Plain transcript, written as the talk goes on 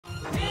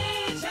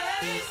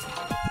Low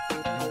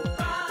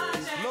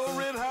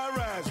rent, high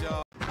rise,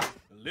 y'all.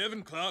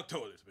 11 clogged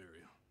toilets,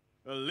 Muriel.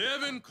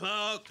 11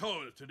 clogged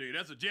toilets today.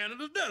 That's a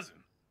janitor's dozen.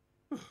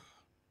 The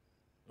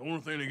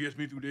only thing that gets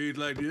me through days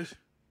like this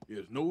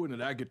is knowing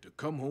that I get to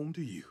come home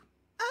to you.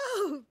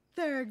 Oh,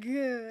 they're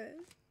good.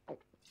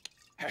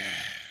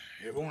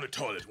 If only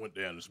toilets went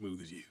down as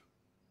smooth as you.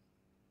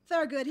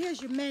 Thurgood,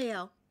 here's your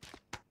mail.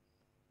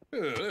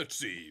 Let's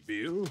see,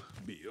 Bill.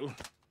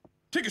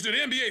 Tickets to the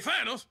NBA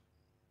Finals?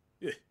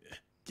 Yeah.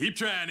 Keep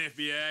trying,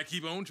 FBI.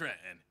 Keep on trying.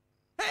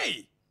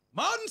 Hey,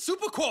 Modern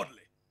Super Quarterly.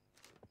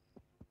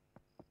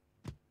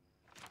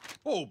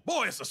 Oh,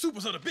 boy, it's the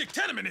supers of the big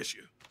tenement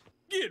issue.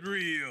 Get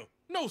real.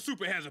 No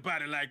super has a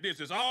body like this.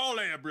 It's all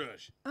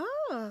airbrush.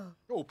 Oh.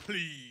 Oh,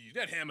 please.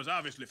 That hammer's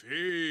obviously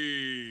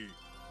fake.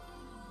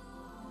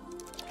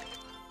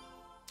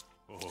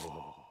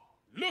 Oh,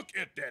 look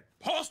at that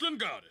porcelain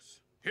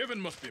goddess. Heaven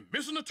must be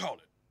missing a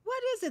toilet.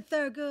 What is it,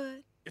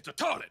 Thurgood? It's a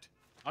toilet.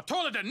 A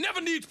toilet that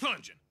never needs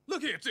plunging.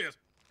 Look here, it says,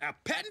 our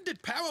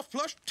patented power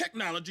flush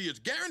technology is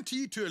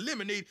guaranteed to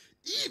eliminate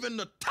even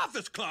the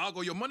toughest clog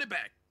or your money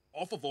back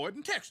off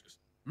avoiding Texas.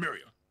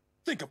 Muriel,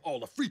 think of all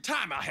the free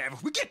time I'll have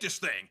if we get this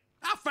thing.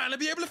 I'll finally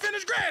be able to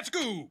finish grad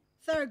school.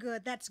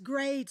 Thurgood, that's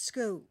grade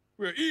school.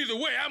 Well, either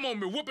way, I'm gonna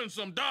be whooping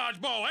some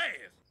dodgeball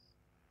ass.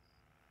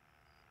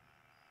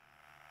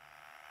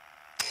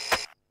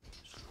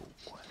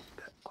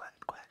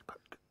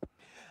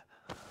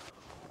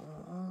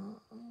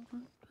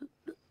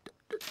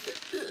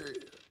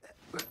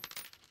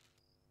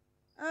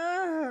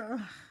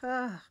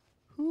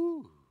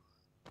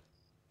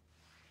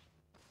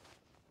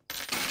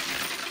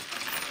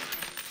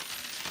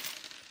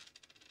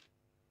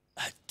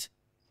 What?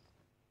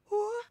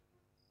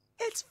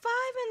 It's 5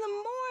 in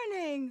the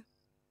morning.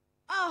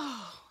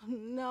 Oh,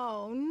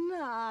 no,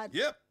 not.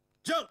 Yep,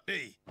 junk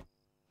day.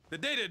 The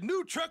day that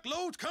new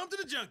truckloads come to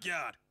the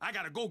junkyard. I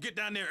gotta go get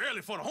down there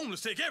early for the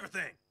homeless take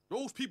everything.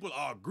 Those people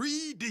are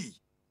greedy.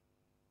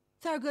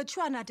 Thurgood,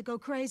 try not to go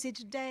crazy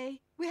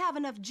today. We have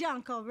enough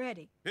junk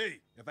already.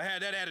 Hey, if I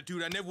had that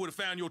attitude, I never would have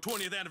found your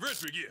 20th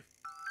anniversary gift.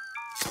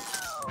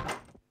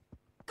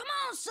 Come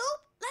on, Soup.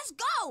 Let's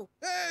go.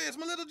 Hey, it's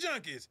my little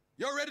junkies.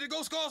 Y'all ready to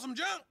go score some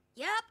junk?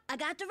 Yep, I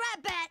got the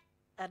rat bat.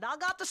 And I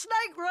got the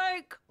snake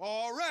rake.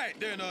 All right,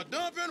 then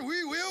dumping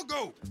we will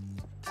go.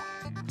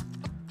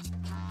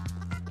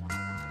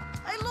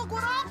 Hey, look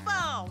what I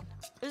found.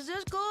 Is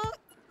this good?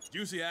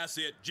 Juicy, I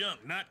said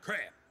junk, not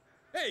crap.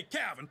 Hey,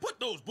 Calvin, put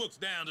those books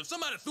down. If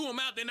somebody threw them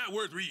out, they're not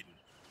worth reading.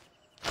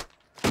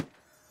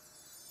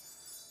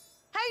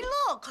 Hey,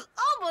 look,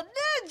 I'm a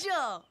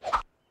ninja.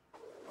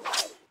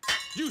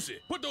 Juicy,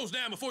 put those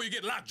down before you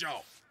get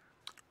lockjaw.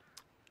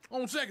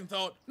 On second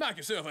thought, knock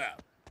yourself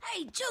out.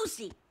 Hey,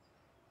 Juicy.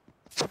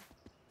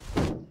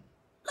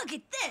 Look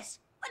at this.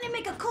 Wouldn't it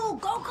make a cool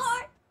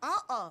go-kart?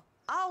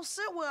 I'll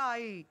sit where I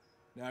eat.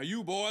 Now,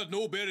 you boys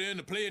know better than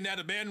to play in that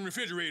abandoned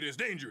refrigerator. It's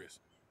dangerous.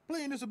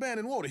 Play in this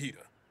abandoned water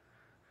heater.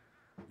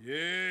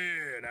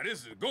 Yeah, now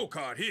this is a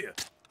go-kart here.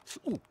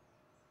 Ooh.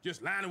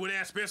 Just line it with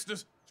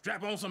asbestos,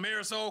 strap on some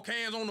aerosol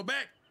cans on the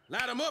back,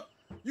 light them up,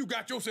 you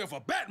got yourself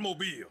a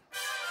Batmobile.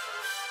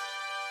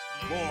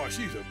 Boy,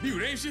 she's a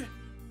beaut, ain't she?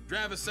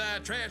 Driver's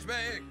side trash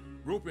bag,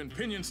 rope and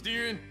pinion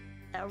steering.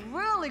 And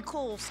really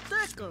cool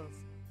stickers.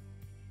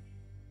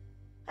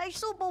 Hey,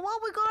 Super,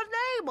 what we gonna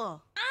name her?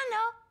 I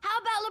know. How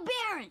about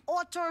LeBaron?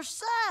 Or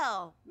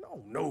Tercel?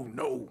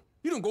 No.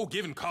 You don't go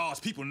giving cars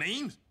people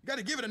names. You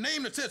gotta give it a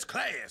name that says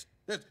class,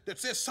 that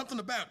says something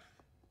about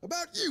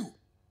you.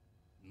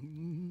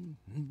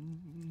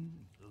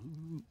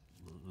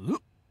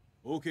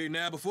 Okay,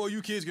 now, before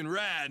you kids can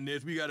ride in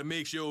this, we gotta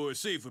make sure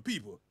it's safe for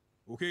people.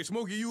 Okay,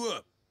 Smokey, you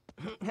up.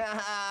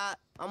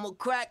 I'm a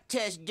crack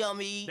test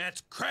dummy.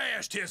 That's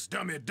crash test,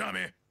 dummy.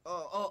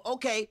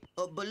 Okay,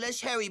 but let's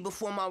hurry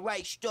before my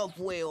right stuff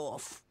wear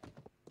off.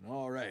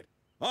 All right.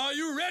 Are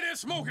you ready,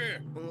 Smokey?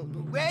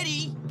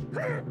 Ready?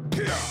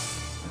 Here.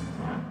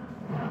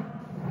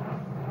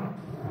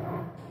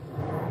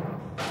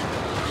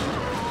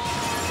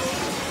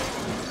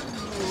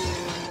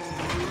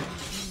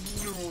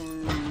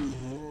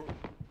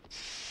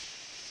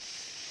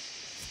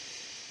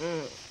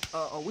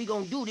 Are we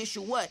gonna do this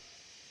or what?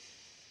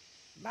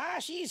 Ma,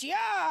 she's here.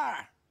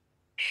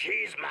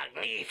 She's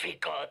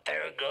magnifico,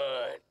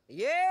 Thurgood.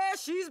 Yeah,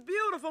 she's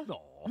beautiful.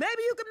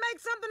 Maybe you could make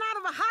something out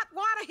of a hot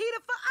water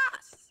heater for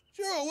us.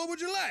 Sure, what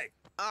would you like?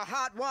 A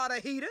hot water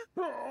heater?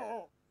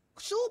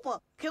 Super,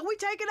 can we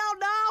take it out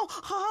now?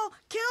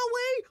 Can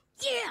we?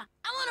 Yeah,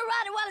 I want to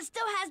ride it while it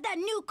still has that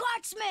new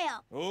cart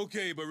smell.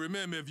 Okay, but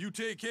remember, if you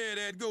take care of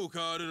that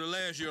go-kart, it'll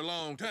last you a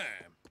long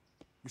time.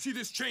 You see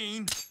this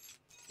chain?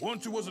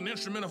 Once it was an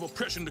instrument of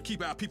oppression to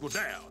keep our people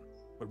down.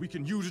 But we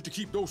can use it to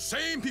keep those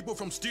same people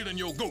from stealing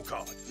your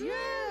go-kart.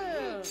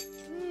 Yeah.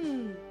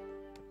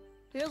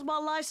 Here's my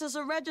license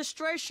and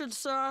registration,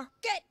 sir.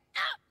 Get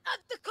out of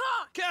the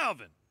car.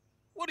 Calvin,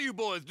 what are you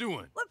boys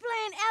doing? We're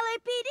playing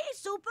LAPD,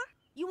 Super.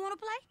 You want to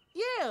play?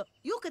 Yeah,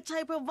 you could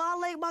tape and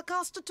violate my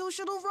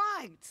constitutional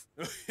rights.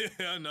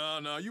 Yeah,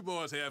 no, you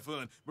boys have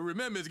fun. But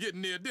remember, it's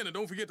getting near dinner.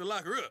 Don't forget to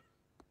lock her up.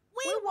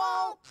 We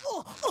won't.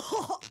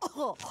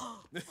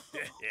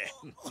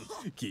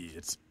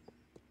 Kids.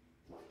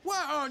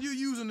 Why aren't you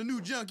using the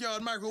new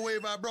junkyard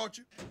microwave I brought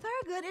you?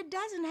 Thurgood, it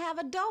doesn't have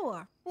a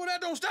door. Well,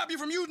 that don't stop you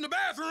from using the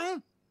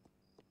bathroom.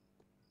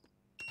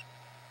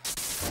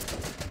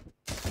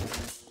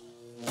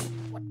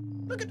 What?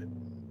 Look at it.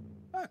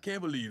 I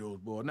can't believe those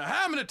boys. Now,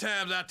 how many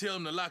times I tell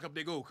them to lock up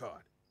their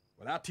go-kart?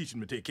 Well, I'll teach them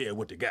to take care of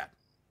what they got.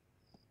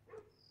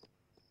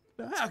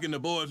 Now, how can the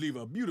boys leave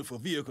a beautiful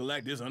vehicle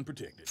like this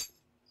unprotected?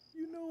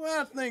 You know,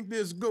 I think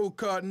this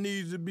go-kart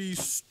needs to be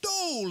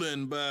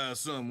stolen by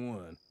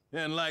someone.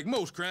 And like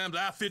most crimes,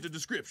 I fit the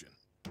description.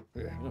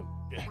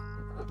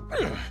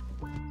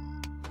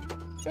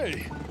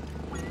 Hey,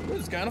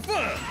 this is kind of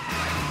fun.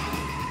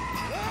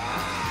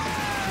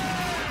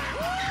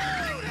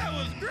 Woo! That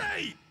was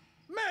great!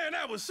 Man,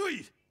 that was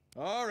sweet.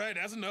 All right,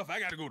 that's enough. I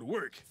gotta go to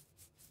work.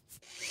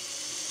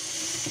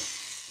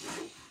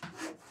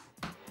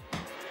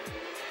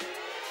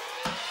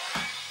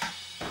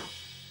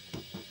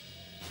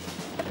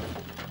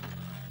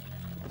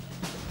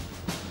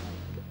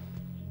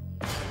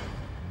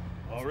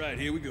 All right,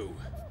 here we go.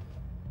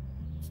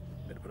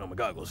 Better put on my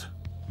goggles.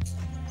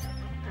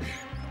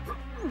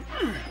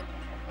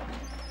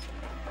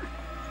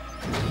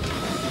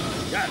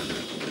 Got it.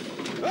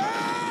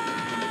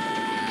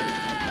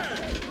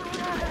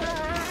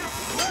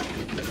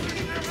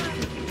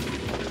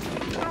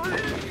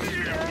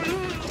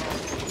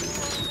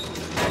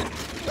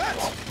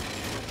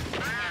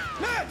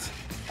 Nuts!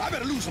 I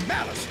better lose some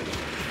balance.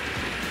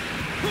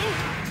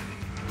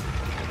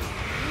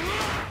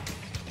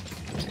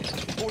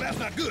 Oh, that's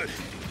not good.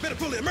 Better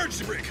pull the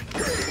emergency brake.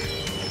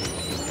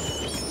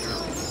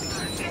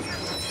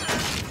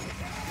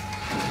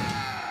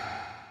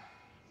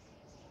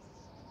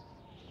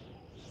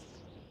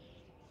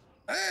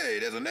 Hey,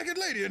 there's a naked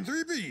lady in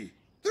 3B.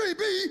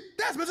 3B?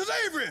 That's Mrs.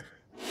 Avery!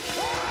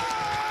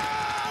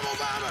 Ah, I'm a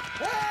vomit!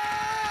 Ah!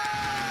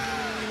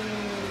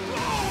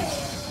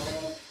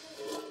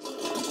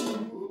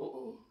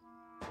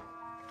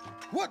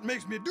 What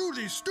makes me do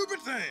these stupid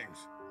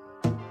things?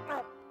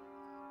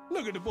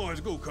 Look at the boys'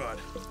 go-kart.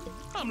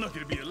 I'm lucky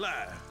to be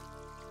alive.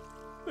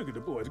 Look at the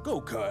boys'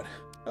 go-kart.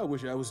 I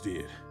wish I was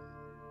dead.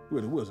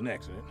 Well, it was an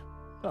accident.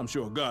 I'm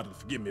sure God will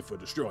forgive me for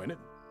destroying it.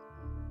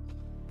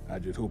 I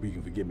just hope he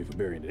can forgive me for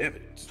burying the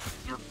evidence.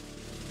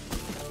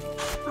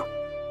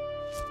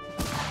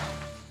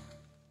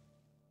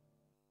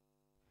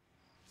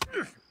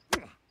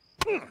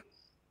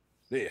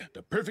 There,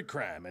 the perfect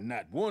crime and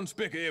not one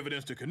speck of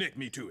evidence to connect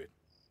me to it.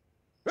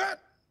 What?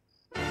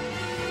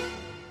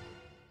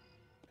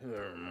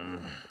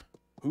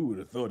 Who would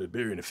have thought that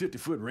burying a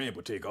 50-foot ramp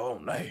would take all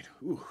night?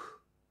 Ooh.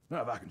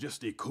 Now, if I can just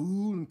stay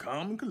cool and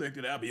calm and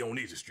collected, I'll be on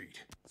Easy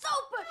Street.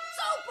 Super!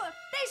 Super!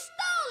 They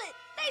stole it!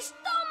 They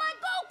stole my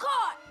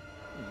go-kart!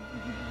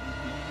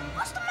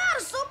 What's the matter,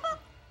 Super?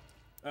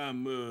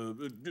 I'm,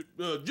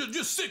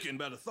 just sickened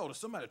by the thought of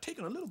somebody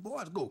taking a little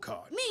boy's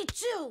go-kart. Me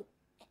too!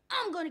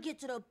 I'm gonna get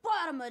to the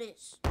bottom of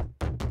this.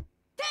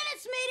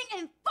 Tenants meeting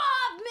in 5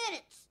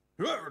 minutes!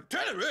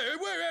 Tenant, wait,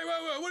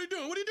 what are you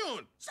doing? What are you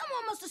doing?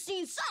 Someone must have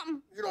seen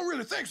something. You don't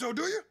really think so,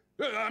 do you?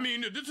 I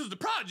mean, this is the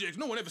project.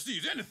 No one ever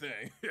sees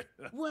anything.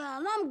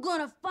 Well, I'm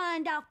gonna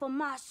find out for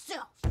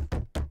myself.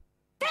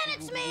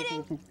 Tenants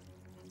meeting!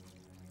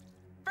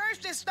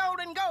 First is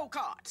stolen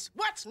go-karts.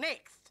 What's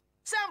next?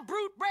 Some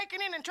brute breaking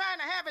in and trying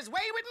to have his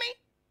way with me?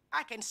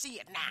 I can see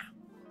it now.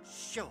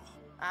 Sure,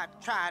 I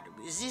tried to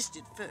resist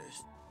it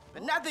first,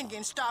 but nothing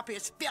can stop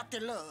his filthy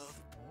love.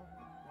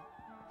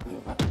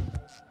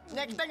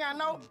 Next thing I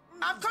know,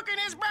 I'm cooking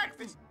his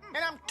breakfast,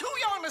 and I'm too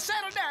young to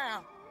settle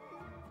down.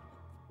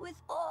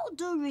 With all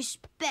due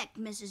respect,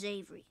 Mrs.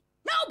 Avery.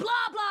 No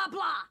blah, blah,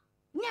 blah.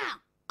 Now,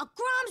 a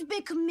crime's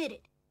been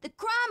committed. The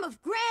crime of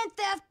grand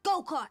theft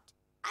go-kart.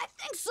 I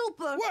think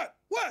Super... What?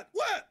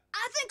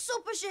 I think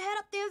Super should head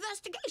up the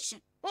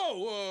investigation.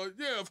 Oh,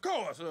 yeah, of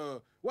course.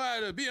 Why,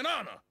 it'd be an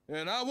honor.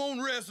 And I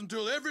won't rest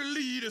until every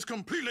lead is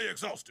completely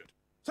exhausted.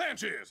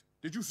 Sanchez,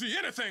 did you see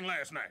anything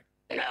last night?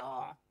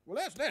 No. Well,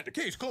 that's that. The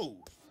case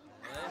closed.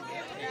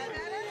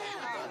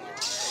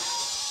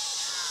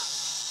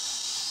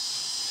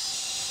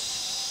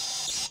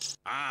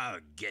 I'll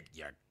get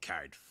your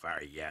card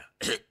for you.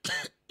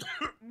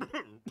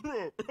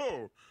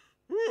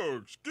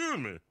 Excuse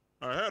me.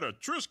 I had a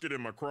Triscuit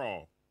in my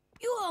craw.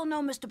 You all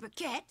know Mr.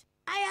 Burkett.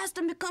 I asked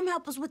him to come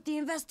help us with the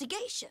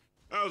investigation.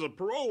 As a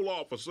parole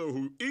officer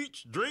who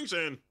eats, drinks,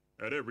 and,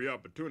 at every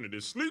opportunity,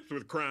 sleeps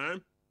with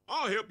crime,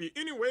 I'll help you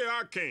any way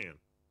I can.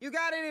 You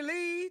got any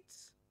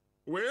leads?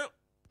 Well,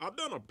 I've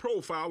done a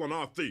profile on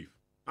our thief.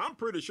 I'm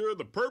pretty sure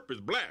the perp is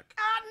black.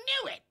 I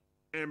knew it!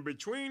 And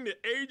between the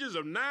ages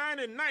of 9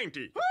 and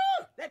 90.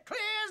 Woo! That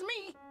clears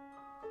me.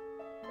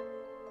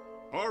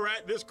 All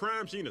right, this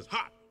crime scene is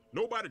hot.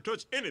 Nobody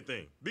touched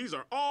anything. These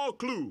are all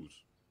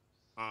clues.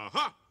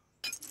 Aha!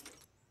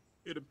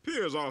 It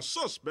appears our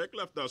suspect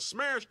left a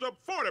smashed-up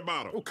 40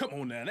 bottle. Oh, come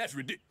on now. That's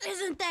ridiculous.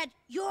 Isn't that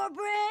your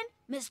brand,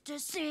 Mr.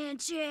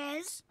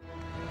 Sanchez?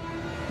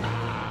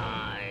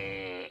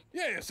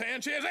 Yeah,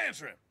 Sanchez,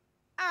 answer him.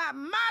 I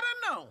might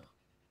have known.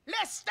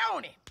 Let's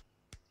stone him.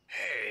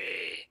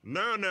 Hey.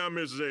 Now,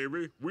 Mrs.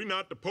 Avery, we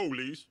not the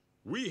police.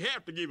 We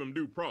have to give him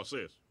due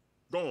process.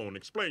 Go on,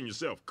 explain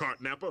yourself,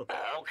 cart napper.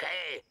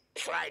 Okay,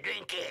 so I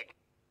drink it.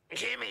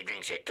 Jimmy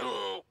drinks it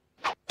too.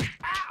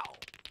 Ow!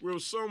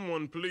 Will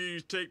someone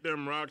please take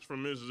them rocks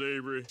from Mrs.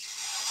 Avery?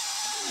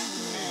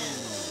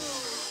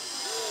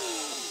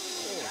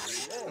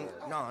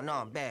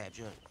 No,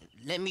 Babs.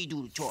 Let me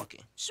do the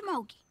talking.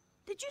 Smokey,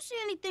 did you see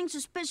anything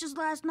suspicious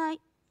last night?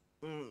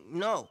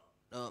 No,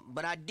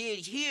 but I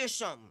did hear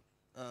something.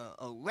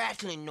 A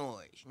rattling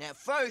noise. Now, at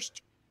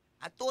first,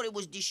 I thought it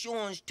was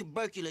Deshawn's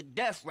tubercular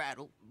death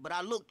rattle, but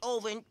I looked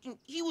over and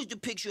he was the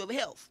picture of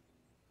health.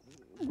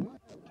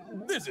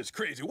 This is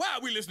crazy. Why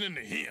are we listening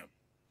to him?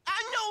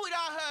 I know what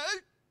I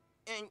heard.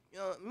 And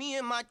me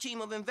and my team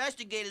of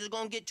investigators are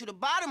gonna get to the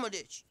bottom of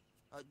this.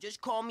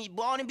 Just call me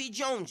Barnaby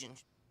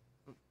Jonesins.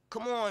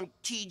 Come on,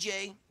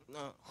 TJ,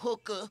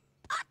 Hooker.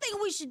 I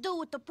think we should do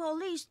what the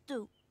police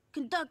do.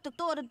 Conduct a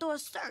door-to-door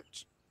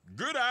search.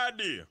 Good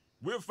idea.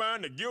 We'll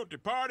find the guilty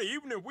party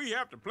even if we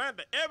have to plant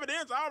the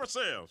evidence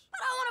ourselves.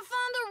 But I want to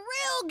find the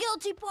real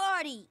guilty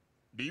party.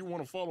 Do you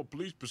want to follow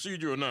police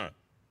procedure or not?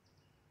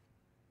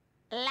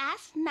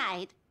 Last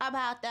night,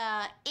 about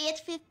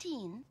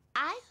 8:15,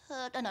 I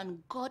heard an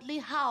ungodly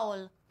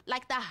howl,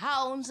 like the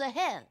hounds of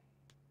hell.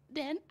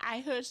 Then I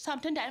heard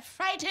something that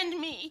frightened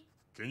me.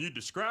 Can you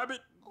describe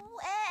it?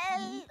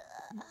 Well...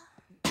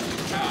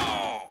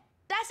 Oh!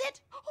 That's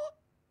it? Oh,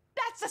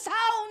 that's the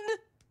sound!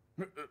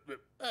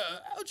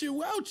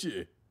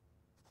 Ouchie.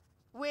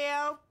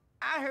 Well,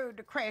 I heard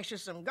the crash of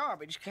some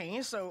garbage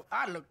cans, so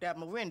I looked out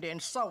my window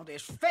and saw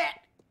this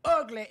fat,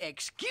 ugly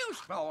excuse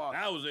for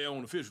I was there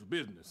on official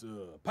business.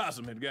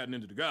 Possum had gotten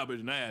into the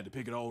garbage and I had to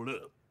pick it all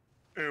up.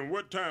 And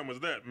what time was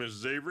that,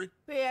 Mrs. Avery?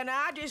 Well,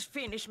 now, I just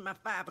finished my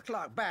 5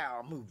 o'clock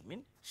bowel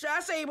movement, so I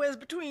say it was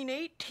between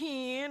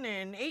 8:10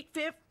 and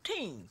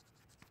 8:15.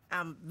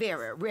 I'm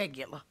very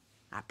regular.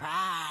 I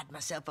pride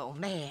myself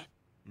on that.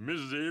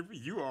 Mrs. Avery,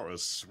 you are a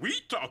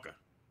sweet talker.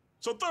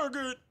 So,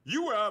 Thurgood,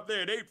 you were out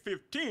there at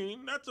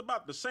 8:15. That's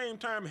about the same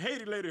time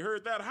Haiti Lady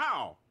heard that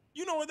howl.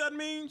 You know what that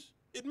means?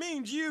 It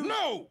means you...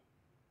 No!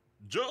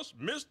 Just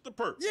missed the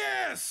perk.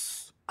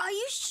 Yes! Are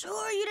you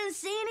sure you didn't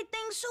see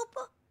anything,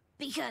 Super?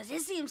 Because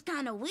it seems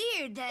kind of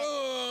weird that...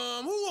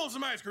 Who wants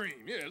some ice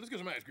cream? Yeah, let's get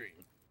some ice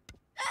cream.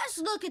 Let's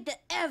look at the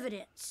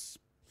evidence.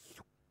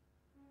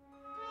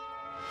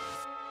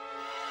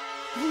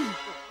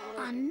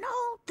 I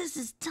know this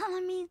is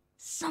telling me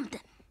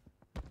something.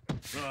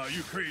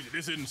 You crazy.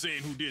 This isn't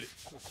saying who did it.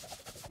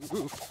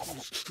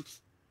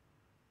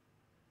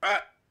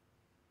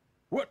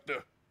 What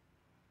the?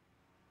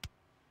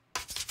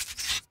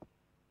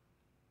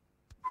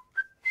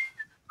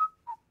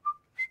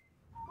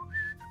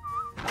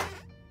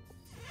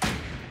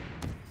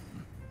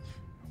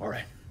 All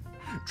right.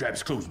 Trap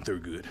is closing,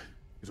 Thurgood.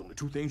 There's only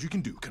 2 things you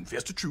can do.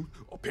 Confess the truth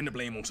or pin the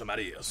blame on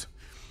somebody else.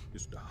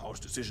 This is the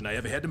hardest decision I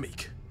ever had to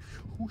make.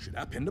 Who should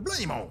I pin the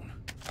blame on?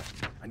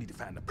 I need to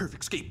find the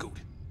perfect scapegoat.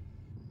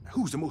 Now,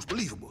 who's the most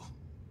believable?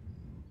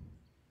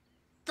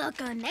 The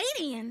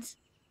Canadians?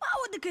 Why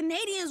would the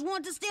Canadians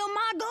want to steal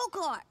my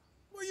go-kart?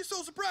 What are you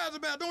so surprised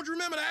about? Don't you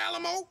remember the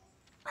Alamo?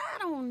 I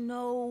don't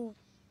know.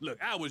 Look,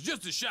 I was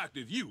just as shocked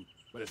as you,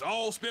 but it's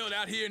all spelled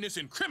out here in this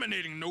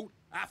incriminating note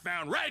I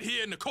found right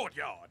here in the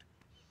courtyard.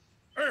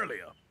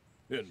 Earlier.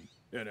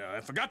 And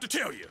I forgot to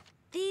tell you.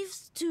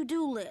 Thieves'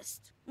 to-do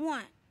list.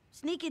 1.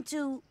 Sneak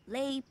into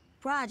lay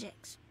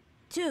projects.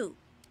 2.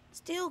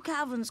 Steal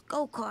Calvin's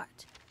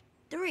go-kart.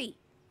 3.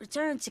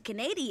 Return to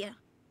Canada.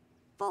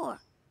 4.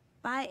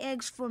 Buy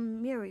eggs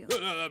from Muriel.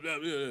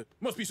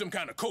 Must be some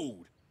kind of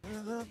code.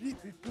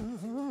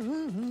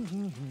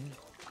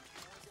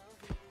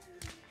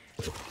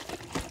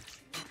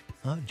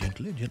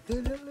 Gently.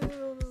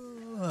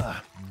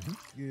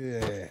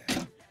 Yeah.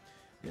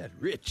 That's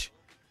rich.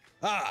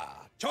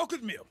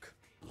 Chocolate milk.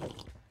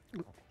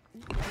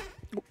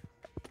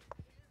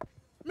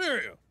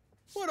 Muriel,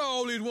 what are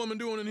all these women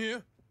doing in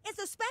here? It's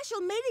a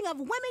special meeting of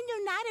Women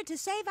United to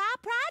save our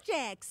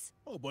projects.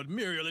 Oh, but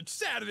Muriel, it's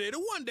Saturday. The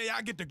one day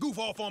I get to goof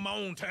off on my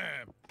own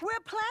time. We're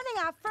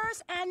planning our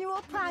first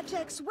annual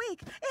Projects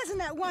Week. Isn't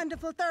that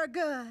wonderful,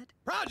 Thurgood?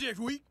 Project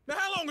Week? Now,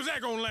 how long is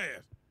that gonna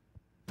last?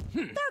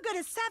 Thurgood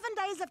is 7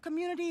 days of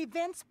community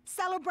events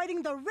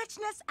celebrating the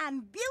richness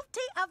and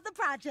beauty of the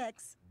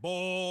projects.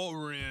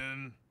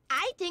 Boring.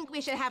 I think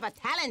we should have a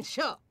talent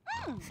show.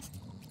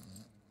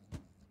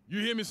 You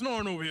hear me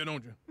snoring over here,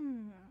 don't you?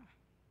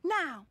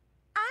 Now,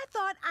 I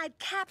thought I'd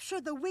capture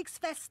the week's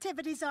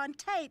festivities on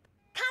tape,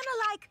 kind of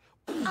like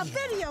a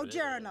video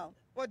journal.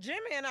 Well,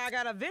 Jimmy and I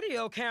got a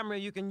video camera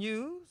you can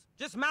use.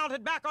 Just mount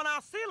it back on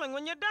our ceiling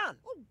when you're done.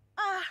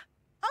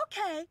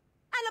 Okay.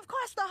 And of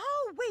course, the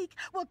whole week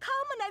will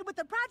culminate with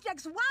the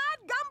project's wide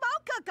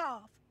gumbo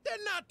cook-off.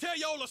 Didn't I tell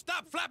y'all to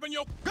stop flapping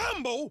your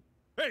gumbo?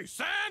 Hey,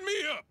 sign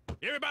me up.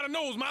 Everybody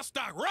knows my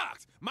stock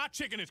rocks. My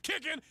chicken is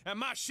kicking, and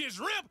my shiz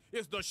rib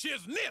is the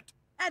shiznit.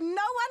 And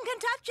no one can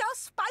touch your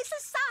spicy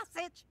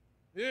sausage.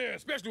 Yeah,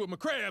 especially with my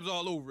crabs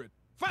all over it.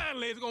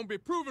 Finally, it's gonna be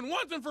proven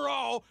once and for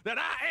all that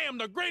I am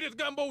the greatest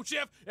gumbo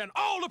chef in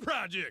all the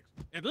projects.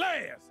 At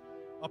last,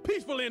 a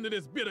peaceful end to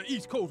this bitter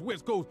East Coast,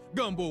 West Coast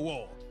gumbo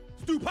war.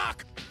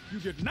 Stupak, you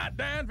did not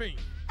die in vain.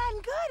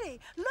 And goody,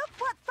 look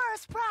what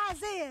first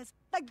prize is.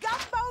 The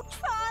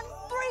Gumbotron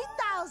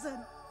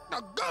 3000.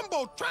 The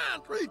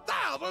Gumbotron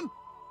 3000?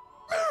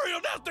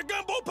 Muriel, that's the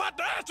gumbo pot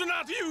the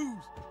astronauts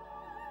use.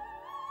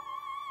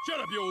 Shut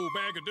up, you old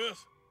bag of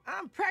dust.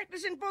 I'm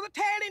practicing for the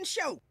talent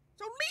show,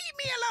 so leave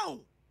me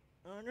alone.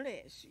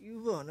 Unless you're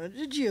one of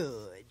the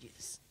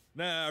judges.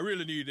 Now, I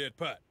really need that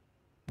pot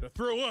to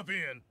throw up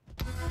in.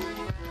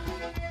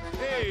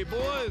 Hey,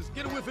 boys,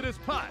 get a whiff of this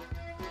pot.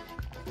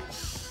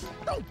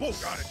 Don't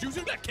poke on it,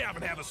 Juicy. Let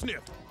Calvin have a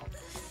sniff.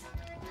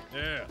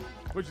 Yeah,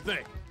 what you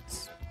think?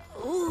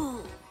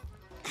 Ooh.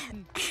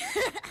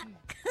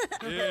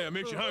 Yeah,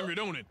 makes you hungry,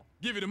 don't it?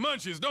 Give you the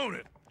munchies, don't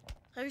it?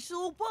 Hey,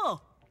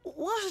 Super,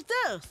 what's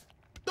this?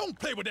 Don't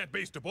play with that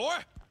baster, boy.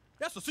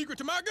 That's the secret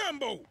to my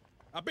gumbo.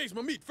 I baste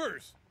my meat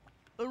first.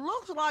 It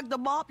looks like the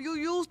mop you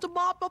used to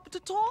mop up the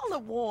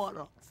toilet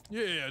water.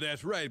 Yeah,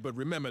 that's right, but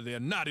remember, they're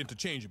not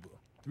interchangeable.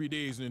 3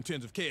 days in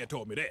intensive care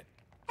taught me that.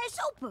 Hey,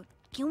 Super,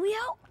 can we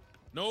help?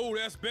 No,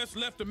 that's best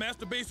left to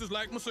master basters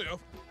like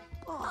myself.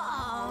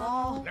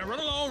 Oh. Now run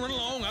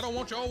along. I don't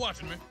want y'all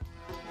watching me.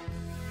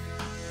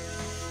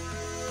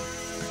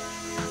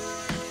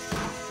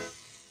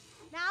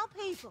 Now,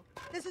 people,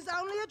 this is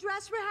only a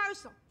dress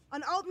rehearsal.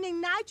 On opening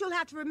night, you'll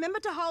have to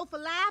remember to hold for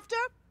laughter,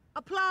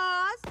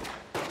 applause,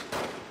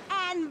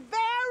 and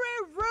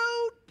very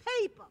rude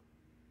people.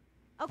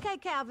 Okay,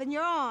 Calvin,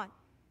 you're on.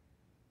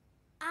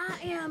 I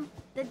am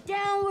the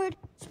downward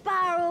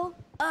spiral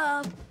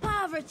of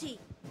poverty.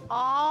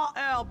 I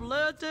am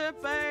Lindsay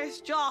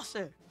Bass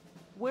Johnson.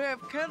 With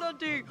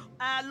Kennedy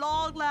at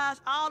long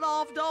last out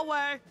of the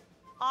way,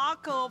 I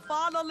could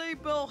finally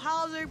build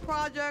housing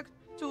projects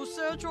to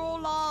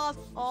centralize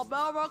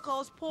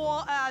America's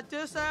poor and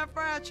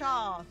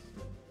disenfranchised.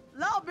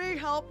 Let me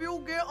help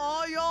you get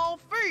on your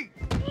feet.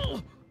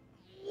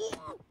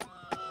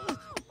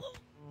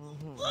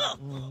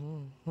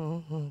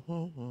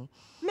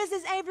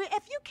 Mrs. Avery,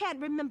 if you can't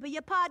remember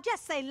your part,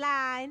 just say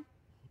line.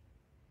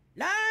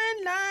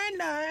 Line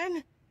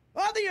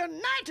of the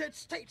United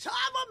States of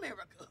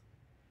America.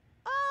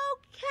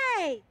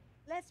 Okay,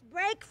 let's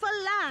break for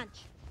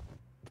lunch.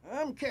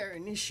 I'm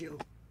carrying this show.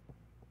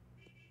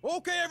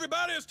 Okay,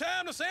 everybody, it's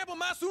time to sample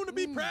my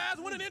soon-to-be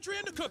prize-winning entry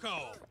in the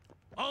cook-off.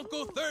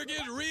 Uncle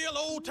Thurgood's real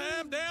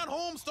old-time,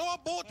 down-home,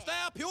 store-bought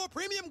style, pure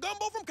premium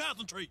gumbo from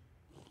Concentrate.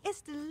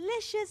 It's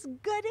delicious,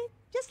 goody,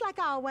 just like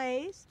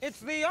always. It's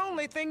the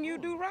only thing you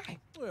do right.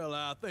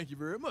 Well, thank you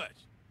very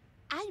much.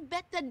 I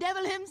bet the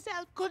devil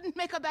himself couldn't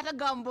make a better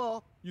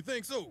gumbo. You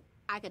think so?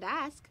 I could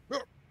ask.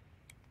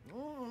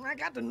 I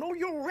got to know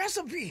your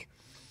recipe.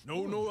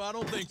 No, I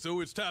don't think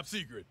so. It's top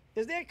secret.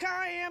 Is there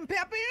cayenne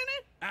pepper in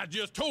it? I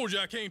just told you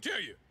I can't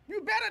tell you.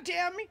 You better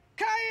tell me.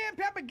 Cayenne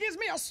pepper gives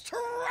me a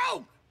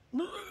stroke.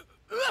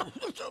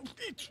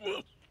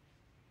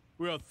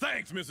 Well,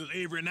 thanks, Mrs.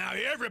 Avery. Now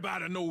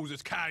everybody knows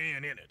there's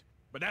cayenne in it.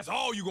 But that's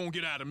all you're gonna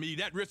get out of me.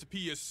 That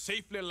recipe is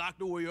safely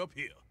locked away up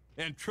here.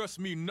 And trust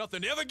me,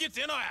 nothing ever gets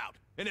in or out.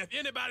 And if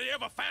anybody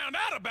ever found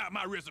out about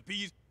my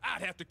recipes,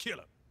 I'd have to kill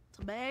him.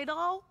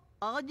 Tomato,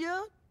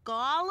 onion,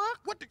 garlic,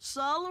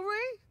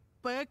 celery,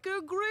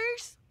 bacon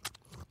grease,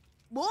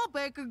 more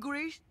bacon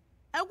grease,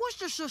 and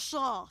Worcestershire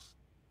sauce.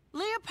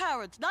 Leah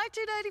Parrots,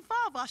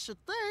 1985, I should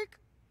think.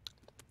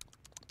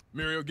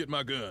 Muriel, get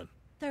my gun.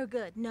 They're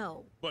good,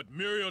 no. But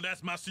Muriel,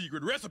 that's my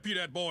secret recipe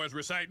that boy is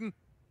reciting.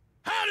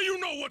 How do you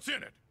know what's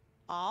in it?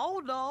 I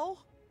don't know.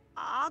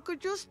 I could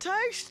just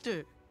taste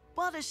it.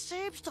 But it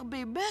seems to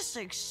be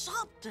missing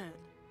something.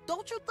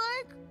 Don't you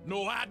think?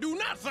 No, I do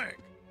not think.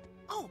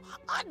 Oh,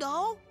 I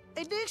know.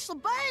 It needs some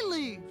bay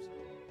leaves.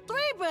 3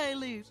 bay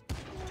leaves.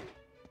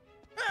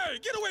 Hey,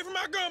 get away from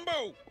my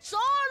gumbo!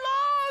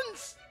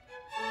 Silence!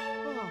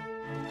 Oh.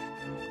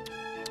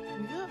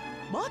 Yeah,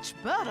 much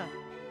better.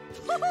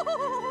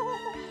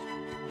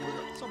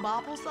 Some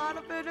apple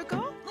cider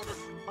vinegar,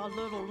 a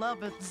little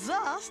lemon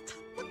zest.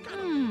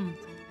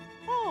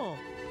 Oh.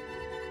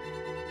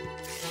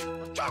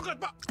 Chocolate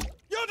bar!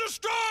 You're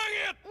destroying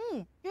it!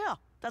 Yeah,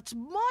 that's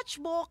much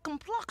more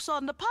complex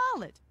on the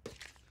palate.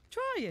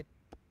 Try it.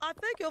 I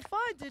think you'll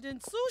find it in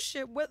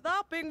sushi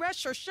without being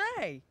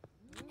recherché.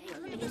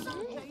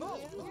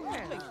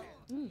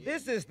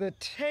 This is the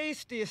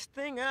tastiest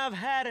thing I've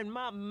had in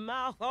my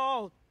mouth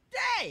all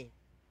day.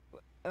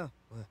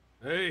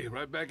 Hey,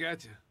 right back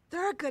at you.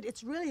 They're good.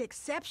 It's really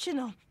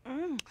exceptional.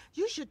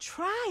 You should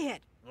try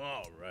it.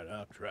 All right,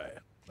 I'll try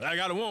it. But I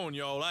gotta warn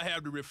y'all, I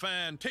have the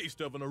refined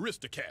taste of an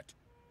aristocat.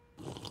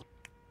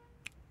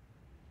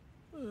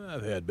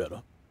 I've had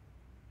better.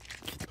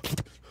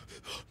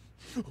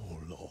 Oh,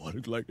 Lord,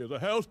 it's like there's a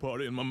house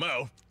party in my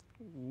mouth.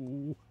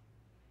 Ooh.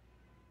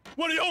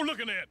 What are y'all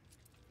looking at?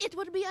 It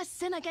would be a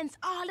sin against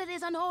all that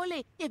is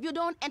unholy if you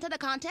don't enter the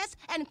contest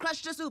and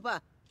crush the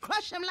super.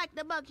 Crush him like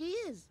the bug he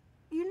is.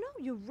 You know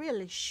you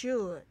really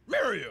should.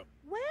 Miriam!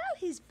 Well,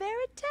 he's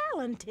very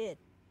talented.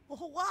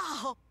 Oh,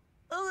 wow.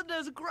 Isn't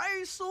this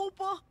great,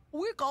 Super?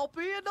 We gonna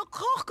be in the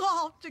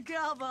cook-off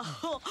together.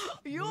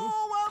 You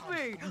and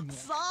me,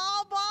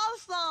 side by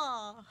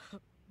side.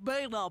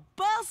 May the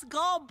best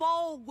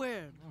gumbo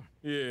win.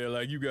 Yeah,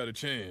 like you got a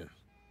chance.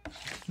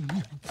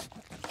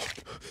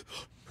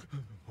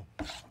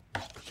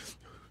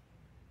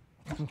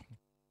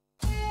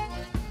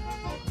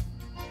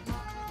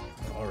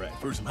 All right,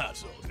 first some hot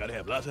sauce. Gotta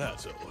have lots of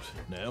hot sauce.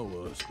 Now,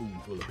 a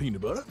spoonful of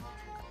peanut butter.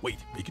 Wait,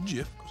 make a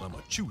jiff, because I'm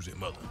a choosy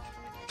mother.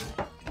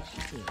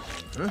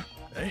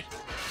 Hey,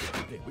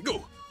 there we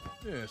go.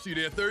 Yeah, see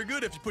that,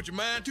 Thurgood? If you put your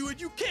mind to it,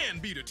 you can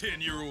beat a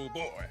 10-year-old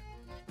boy.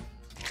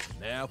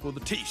 Now for the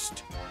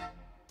taste.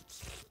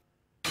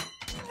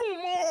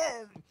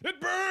 It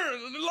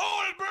burns!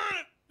 Lord, it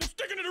burns! It's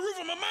sticking to the roof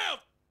of my mouth!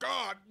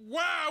 God,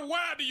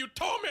 why do you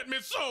torment me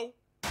so?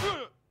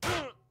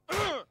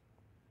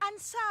 And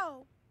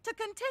so, to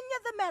continue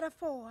the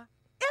metaphor,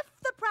 if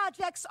the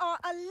projects are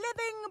a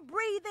living,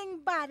 breathing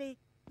body,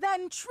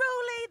 then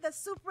truly the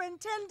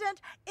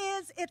superintendent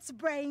is its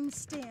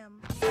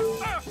brainstem.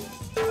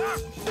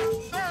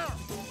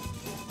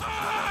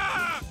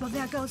 Well,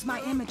 there goes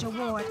my image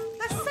award.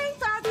 The see,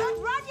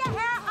 Thurgood, run your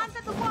hair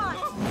under the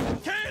water.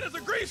 Kate, it's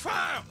a grease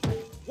fire!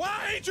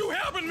 Why ain't you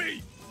helping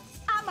me?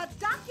 I'm a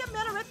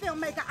documentary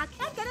filmmaker. I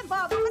can't get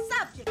involved with the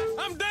subject.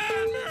 I'm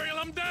dying, Muriel,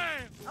 I'm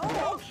dying.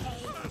 Oh,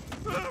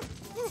 okay.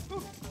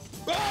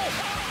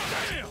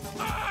 Oh, damn!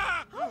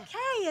 Ah!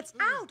 Okay, it's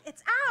out.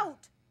 It's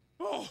out.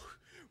 Oh,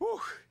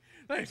 whew.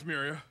 Thanks,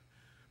 Muriel.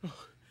 Oh.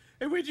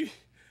 Hey, where'd you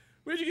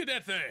get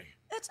that thing?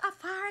 It's a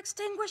fire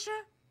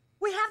extinguisher.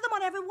 We have them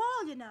on every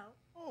wall, you know.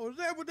 Oh, is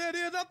that what that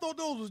is? I thought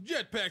those was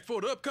jetpacks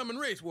for the upcoming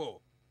race war.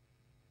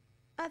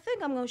 I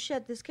think I'm gonna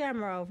shut this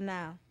camera off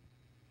now.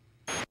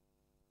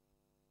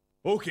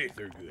 Okay,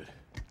 Thurgood.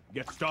 You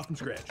got to start from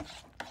scratch.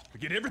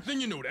 Forget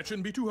everything you know. That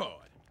shouldn't be too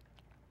hard.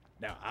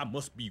 Now, I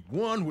must be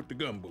one with the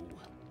gumbo.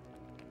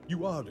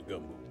 You are the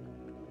gumbo.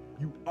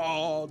 You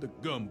are the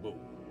gumbo.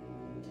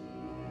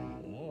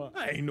 Oh,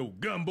 I ain't no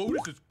gumbo.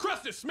 This is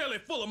crusty, smelly,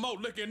 full of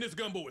malt liquor, and this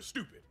gumbo is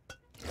stupid.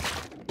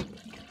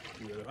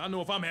 Well, I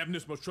know if I'm having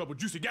this much trouble,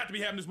 Juicy got to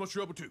be having this much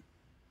trouble, too.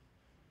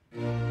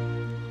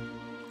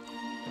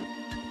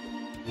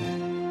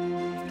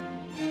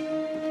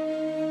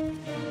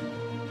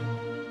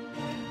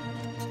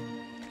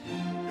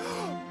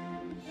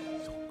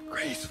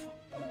 Graceful,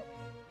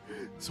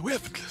 so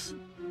effortless.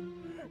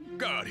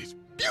 God, he's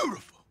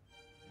beautiful.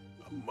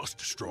 I must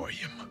destroy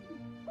him.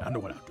 I know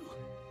what I'll do.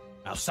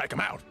 I'll psych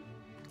him out.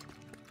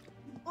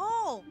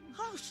 Oh,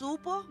 hi,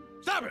 Super.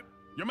 Stop it!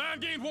 Your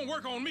mind games won't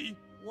work on me.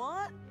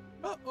 What?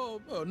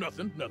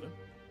 Nothing.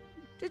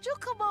 Did you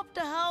come up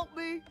to help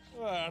me?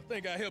 I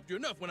think I helped you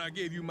enough when I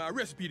gave you my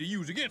recipe to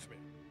use against me.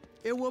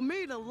 It would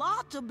mean a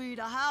lot to me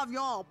to have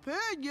your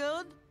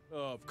opinion.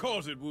 Of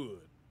course it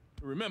would.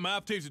 Remember,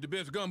 I've tasted the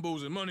best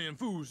gumbos and money and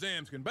food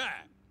Sam's can buy.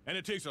 And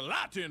it takes a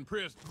lot to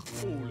impress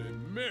Holy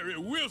Mary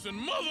Wilson,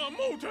 mother of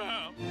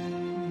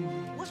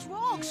Motown. What's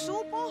wrong,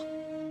 Super?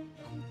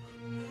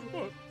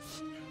 What?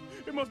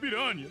 It must be the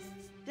onion.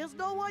 There's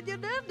no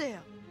onion in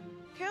there.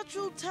 Can't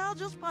you tell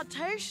just by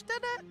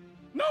tasting it?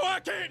 No, I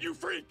can't, you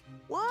freak!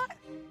 What?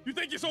 You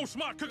think you're so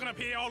smart cooking up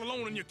here all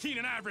alone in your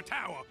Keenan ivory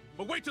tower.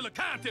 But wait till the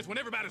contest when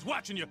everybody's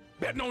watching you,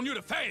 betting on you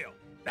to fail.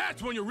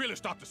 That's when you really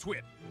start to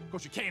sweat.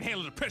 Because you can't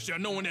handle the pressure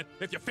of knowing that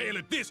if you fail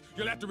at this,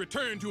 you'll have to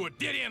return to a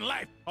dead-end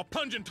life of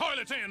plunging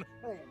toilets and...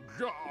 Oh,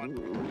 God.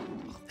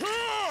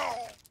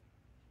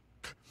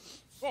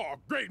 Oh,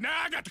 great.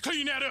 Now I got to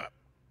clean that up.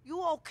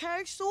 You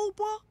okay,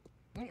 Super?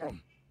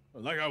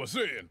 Like I was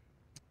saying,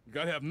 you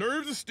gotta have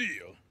nerves of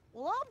steel.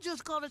 Well, I'm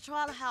just gonna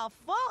try to have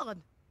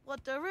fun.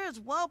 But there is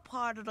one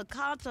part of the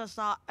contest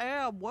I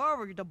am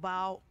worried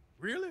about.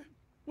 Really?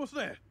 What's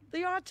that?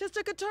 The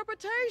artistic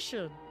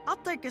interpretation. I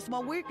think it's my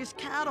weakest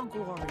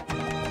category.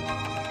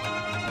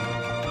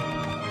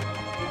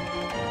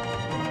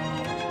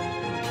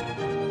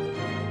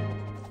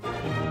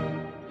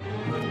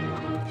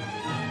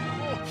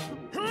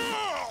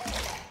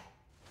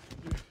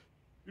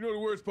 You know the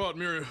worst part,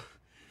 Muriel,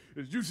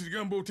 is Juicy's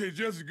gumbo tastes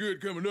just as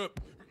good coming up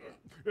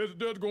as it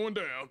does going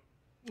down.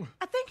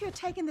 I think you're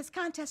taking this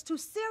contest too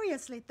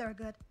seriously,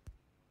 Thurgood.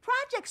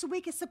 Projects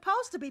Week is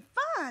supposed to be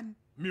fun.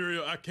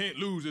 Muriel, I can't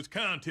lose this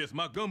contest.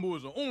 My gumbo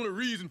is the only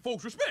reason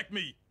folks respect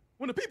me.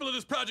 When the people of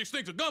this project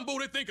think of gumbo,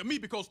 they think of me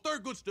because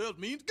Thurgood stuff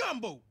means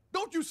gumbo.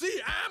 Don't you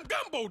see? I'm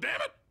gumbo, damn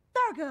it!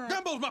 Thurgood!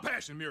 Gumbo's my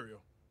passion,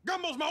 Muriel.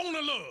 Gumbo's my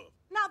only love.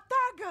 Now,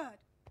 Thurgood,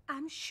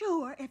 I'm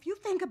sure if you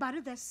think about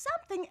it, there's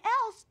something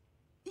else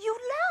you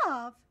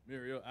love.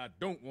 Muriel, I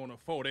don't want a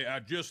 40. I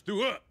just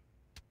threw up.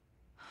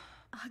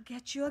 I'll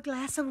get you a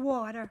glass of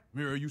water.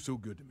 Muriel, you so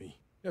good to me.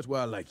 That's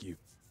why I like you.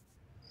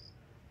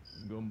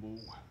 Gumbo.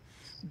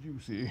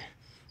 Juicy.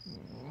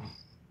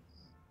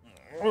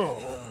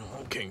 Oh,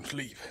 I can't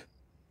sleep.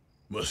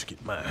 Must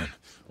get mine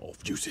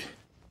off Juicy.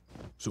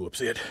 So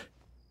upset,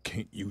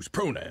 can't use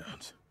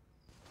pronouns.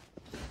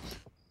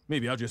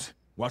 Maybe I'll just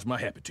watch my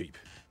happy tape.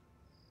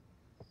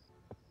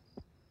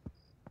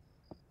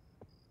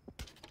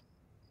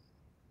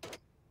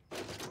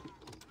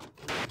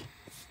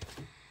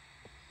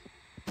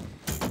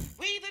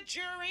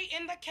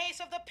 case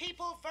of the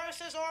People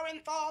versus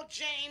Orenthal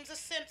James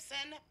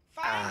Simpson,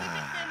 find the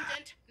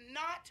defendant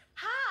not...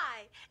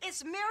 Hi,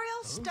 it's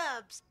Muriel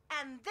Stubbs,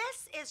 and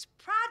this is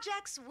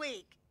Projects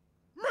Week.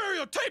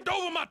 Muriel taped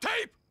over my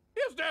tape?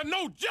 Is there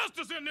no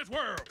justice in this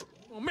world?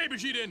 Well, maybe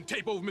she didn't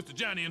tape over Mr.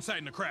 Johnny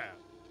inciting the crowd.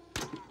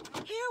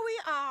 Here we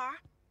are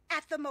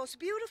at the most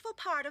beautiful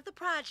part of the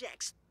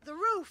projects, the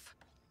roof,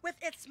 with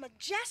its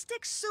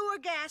majestic sewer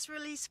gas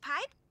release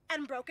pipe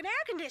and broken air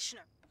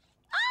conditioner.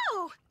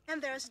 Oh,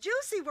 and there's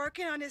Juicy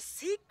working on his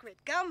secret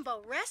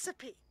gumbo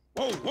recipe.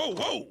 Whoa, whoa,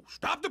 whoa!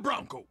 Stop the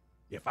Bronco!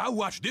 If I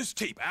watch this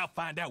tape, I'll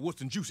find out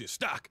what's in Juicy's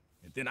stock,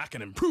 and then I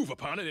can improve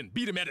upon it and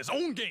beat him at his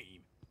own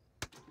game.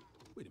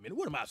 Wait a minute,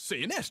 what am I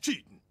saying? That's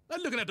cheating.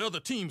 I'm looking at the other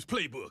team's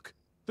playbook.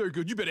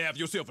 Thurgood, you better have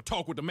yourself a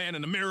talk with the man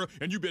in the mirror,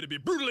 and you better be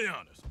brutally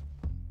honest.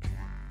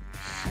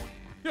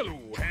 Hello,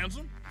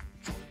 handsome.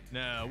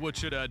 Now, what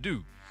should I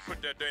do?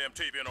 Put that damn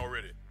tape in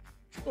already.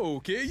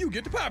 Okay, you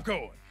get the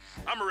popcorn.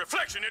 I'm a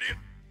reflection, idiot.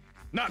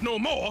 Not no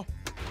more.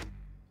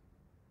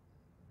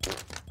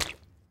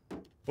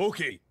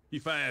 Okay, he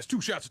fires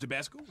 2 shots of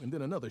Tabasco, and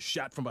then another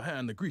shot from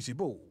behind the greasy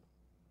bowl.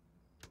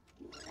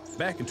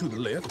 Back and to the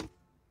left.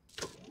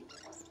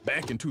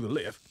 Back and to the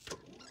left.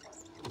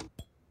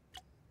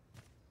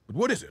 But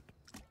what is it?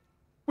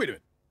 Wait a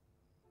minute.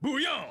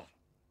 Bouillon!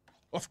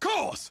 Of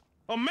course!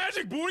 A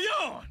magic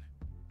bouillon!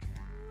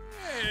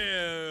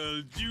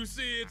 Well,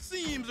 Juicy, it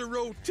seems the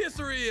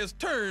rotisserie has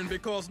turned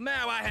because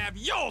now I have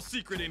your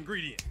secret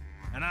ingredient.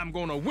 And I'm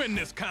gonna win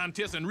this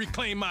contest and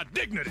reclaim my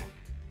dignity.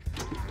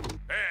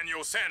 And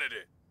your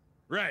sanity.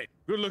 Right,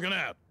 good looking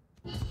out.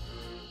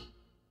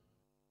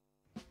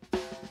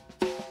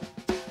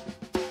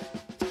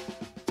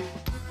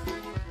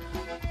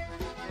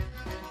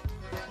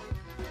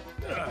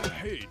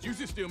 Hey,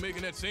 Juicy still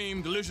making that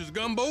same delicious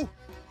gumbo?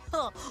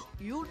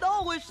 You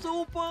know it,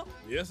 Super.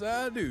 Yes,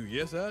 I do.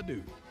 Yes, I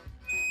do.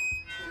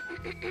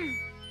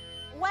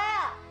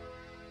 Well,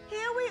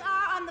 here we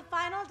are on the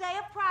final day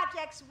of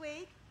Projects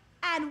Week,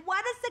 and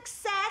what a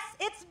success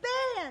it's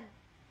been.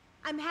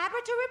 I'm happy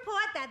to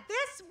report that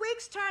this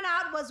week's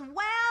turnout was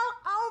well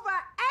over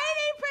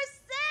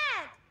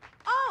 80%.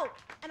 Oh,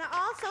 and I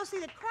also see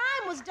that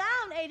crime was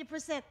down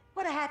 80%.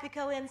 What a happy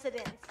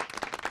coincidence.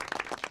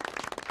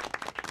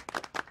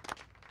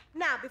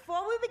 Now,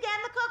 before we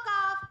begin the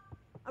cook-off,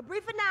 a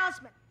brief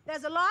announcement.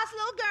 There's a lost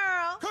little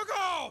girl.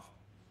 Cook-off!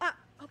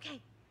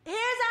 Okay. Here's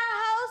our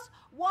host,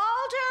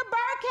 Walter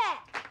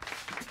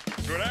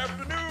Burkett. Good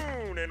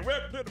afternoon, and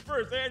welcome to the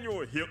first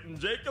annual Hilton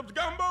Jacobs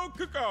Gumbo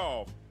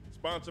Cook-Off.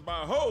 Sponsored by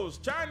Ho's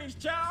Chinese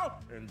Chow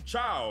and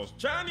Chow's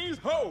Chinese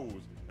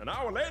Ho's. An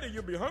hour later,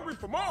 you'll be hungry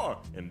for more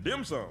and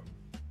dim sum.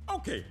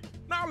 Okay,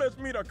 now let's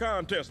meet our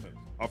contestants.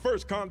 Our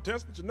first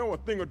contestant should know a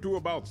thing or two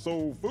about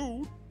soul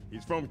food.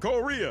 He's from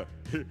Korea.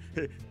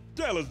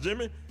 Tell us,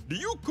 Jimmy, do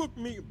you cook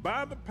meat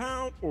by the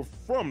pound or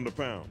from the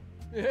pound?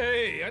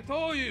 Hey, I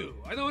told you,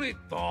 I don't eat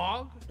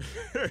dog.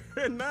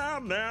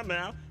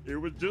 Now, it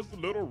was just a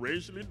little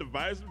racially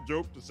divisive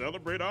joke to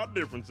celebrate our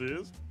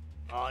differences.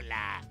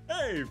 Hola.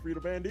 Hey, Frito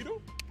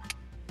Bandito.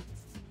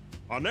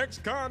 Our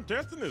next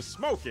contestant is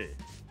Smokey.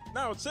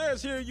 Now, it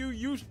says here you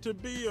used to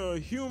be a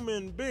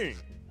human being.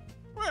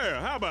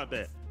 Well, how about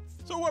that?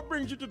 So what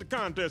brings you to the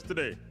contest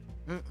today?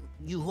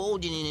 You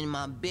holding it in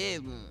my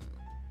bedroom.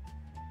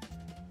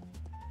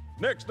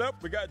 Next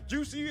up, we got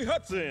Juicy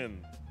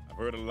Hudson. I've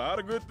heard a lot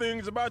of good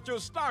things about your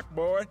stock,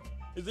 boy.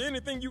 Is there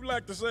anything you'd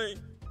like to say?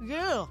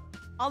 Yeah,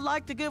 I'd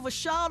like to give a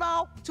shout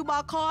out to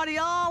my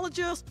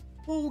cardiologist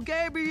who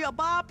gave me a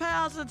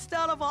bypass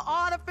instead of an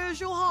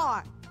artificial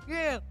heart.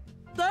 Yeah,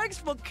 thanks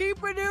for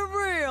keeping it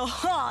real.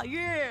 Ha,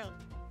 yeah.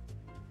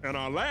 And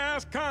our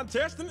last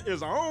contestant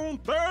is our own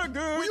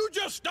Thurgood. Will you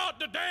just start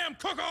the damn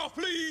cook-off,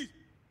 please?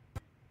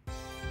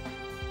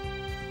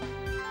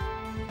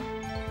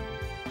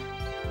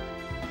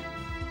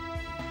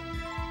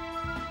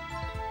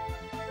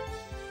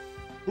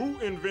 Who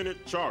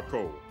invented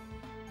charcoal?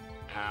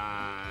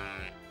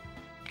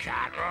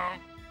 Charcoal?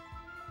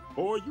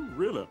 Boy, you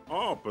really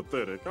are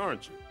pathetic,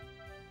 aren't you?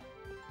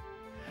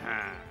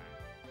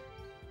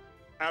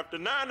 After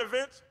 9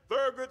 events,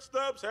 Thurgood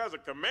Stubbs has a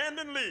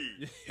commanding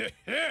lead.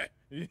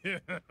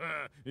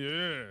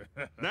 Yeah.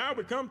 Now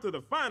we come to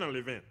the final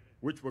event,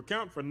 which will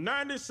count for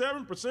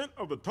 97%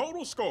 of the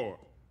total score.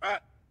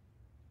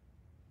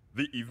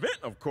 The event,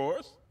 of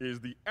course,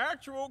 is the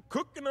actual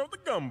cooking of the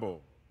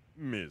gumbo.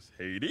 Miss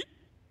Haiti,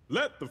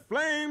 let the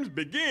flames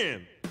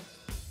begin.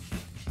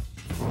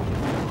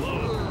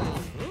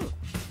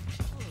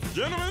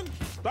 Gentlemen,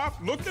 stop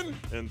looking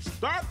and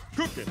start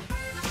cooking.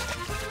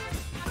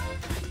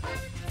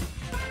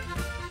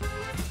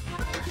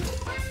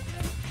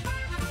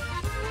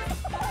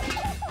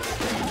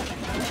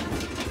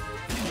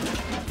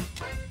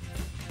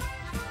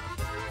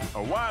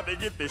 While they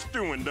get their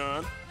stewing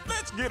done,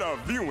 let's get our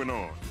viewing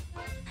on.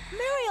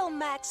 Muriel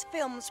Max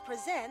Films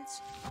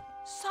presents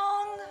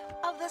Song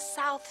of the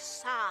South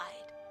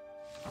Side.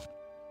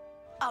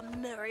 A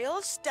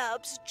Muriel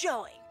Stubbs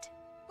joint.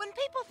 When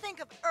people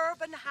think of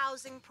urban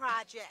housing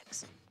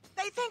projects,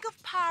 They think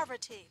of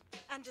poverty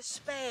and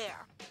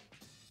despair.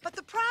 But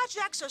the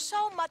projects are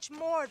so much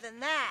more than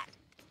that.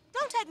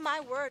 Don't take my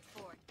word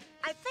for it.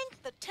 I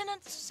think the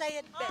tenants say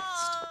it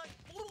best.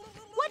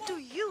 What do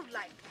you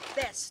like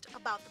best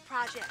about the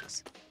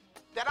projects?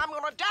 That I'm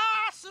gonna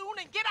die soon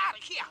and get out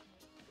of here.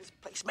 This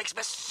place makes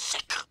me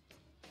sick.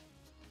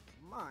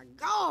 My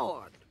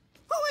God,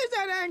 who is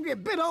that angry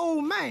bitter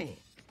old man?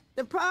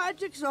 The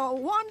projects are a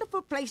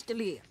wonderful place to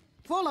live,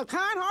 full of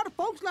kind-hearted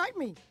folks like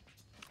me.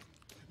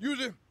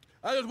 Usually,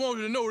 I just want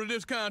you to know that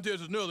this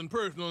contest is nothing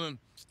personal, and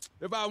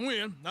if I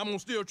win, I'm gonna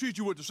still treat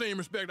you with the same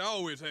respect I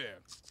always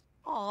have.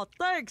 Oh,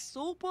 thanks,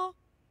 Super.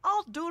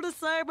 I'll do the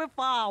same if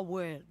I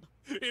win.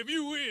 If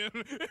you win.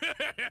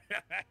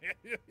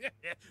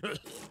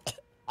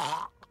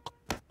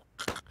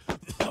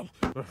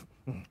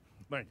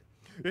 Thank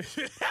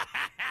you.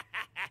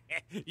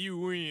 You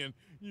win.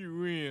 You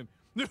win.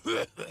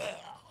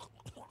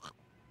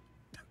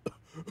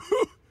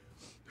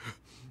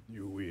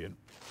 You win.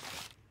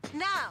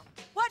 Now,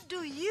 what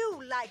do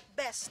you like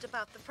best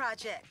about the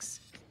projects?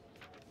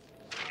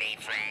 The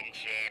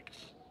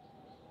friendships.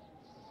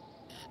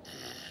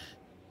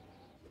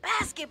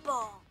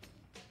 Basketball.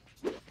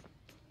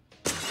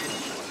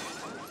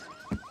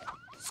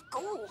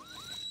 School.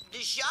 The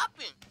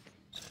shopping.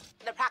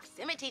 The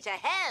proximity to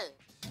hell.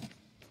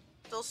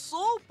 The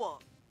Super,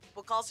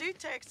 because he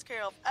takes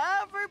care of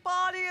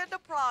everybody in the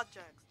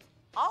projects.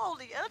 I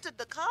only entered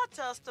the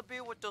contest to be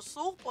with the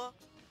Super.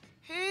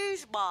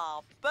 He's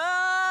my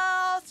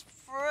best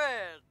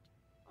friend.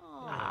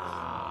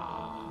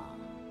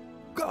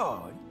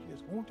 God, he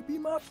just wanted to be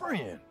my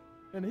friend.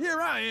 And here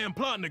I am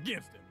plotting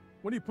against him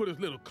when he put his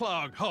little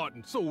clogged heart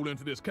and soul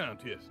into this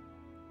contest.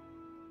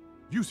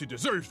 Juicy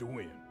deserves to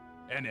win.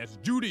 And as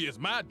Judy is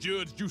my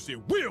judge, Juicy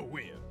will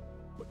win.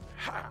 But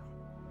how?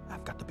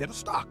 I've got the better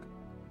stock.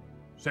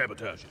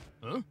 Sabotage it,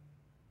 huh?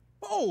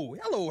 Oh,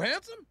 hello,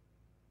 handsome.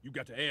 You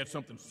got to add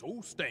something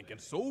so stinking,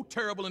 so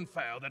terrible and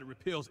foul that it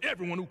repels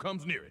everyone who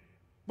comes near it.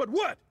 But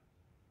what?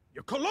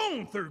 Your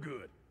cologne,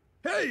 Thurgood.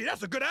 Hey,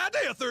 that's a good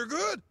idea,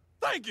 Thurgood.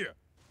 Thank you.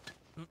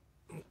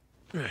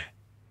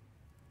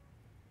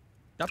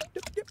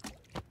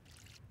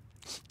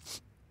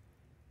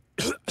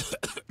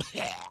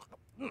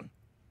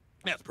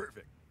 That's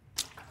perfect.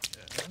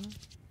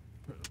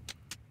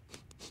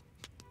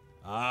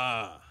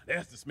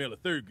 That's the smell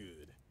of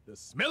Thurgood. The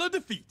smell of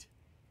defeat.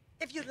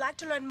 If you'd like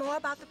to learn more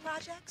about the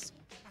projects,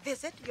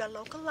 visit your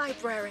local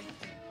library.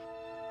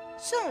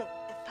 Soon,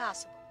 if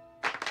possible.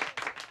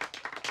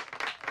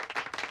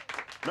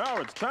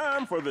 Now it's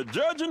time for the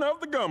judging of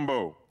the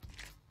gumbo.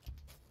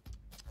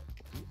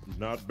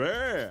 Not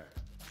bad.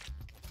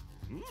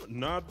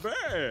 Not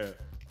bad.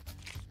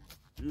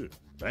 Yeah,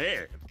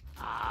 bad.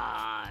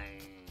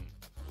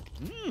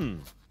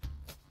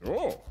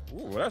 Oh,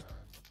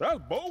 that's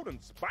bold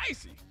and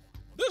spicy.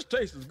 This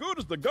tastes as good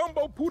as the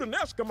gumbo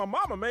puttanesca my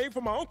mama made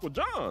for my Uncle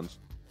John's.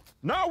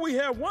 Now we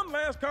have one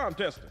last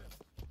contestant.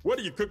 What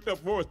have you cooked up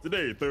for us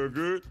today,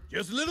 Thurgood?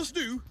 Just a little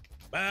stew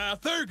by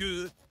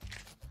Thurgood.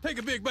 Take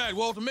a big bite,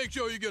 Walter. Make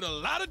sure you get a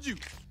lot of juice.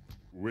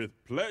 With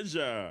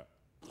pleasure.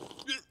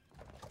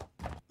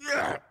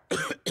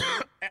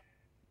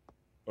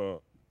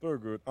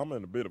 Thurgood, I'm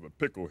in a bit of a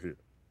pickle here.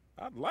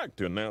 I'd like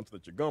to announce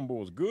that your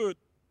gumbo is good,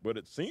 but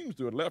it seems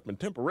to have left me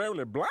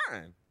temporarily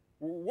blind.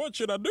 What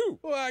should I do?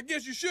 Well, I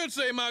guess you should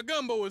say my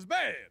gumbo is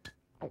bad.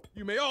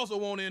 You may also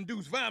want to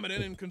induce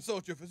vomiting and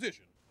consult your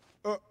physician.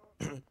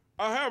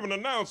 I have an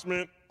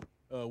announcement.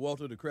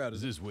 Walter, the crowd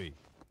is this way.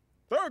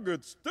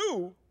 Thurgood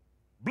stew?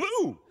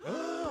 Blue!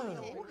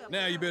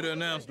 Now you better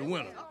announce the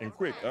winner. And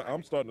quick,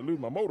 I'm starting to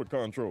lose my motor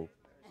control.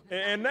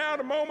 And now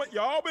the moment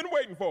y'all been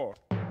waiting for.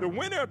 The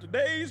winner of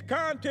today's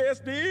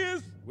contest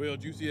is... Well,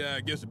 Juicy, I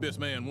guess the best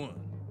man won.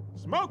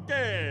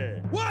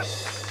 Smokey! What?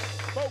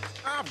 Folks,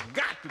 I've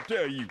got to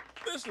tell you,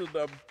 this is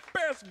the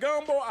best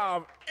gumbo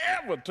I've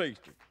ever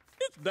tasted.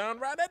 It's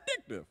downright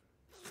addictive.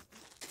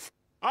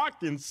 I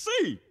can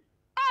see.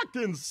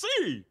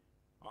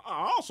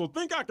 I also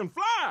think I can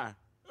fly.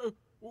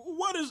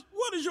 What is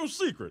your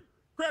secret?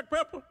 Crack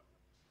pepper?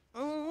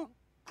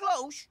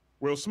 Close.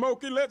 Well,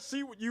 Smokey, let's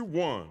see what you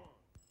won.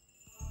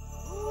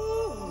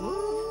 Ooh.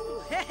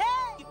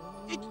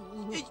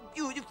 It's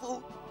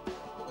beautiful.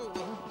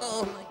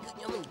 Oh my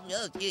goodness, I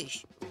love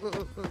this.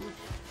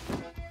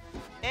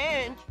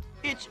 And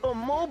it's a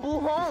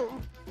mobile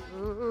home.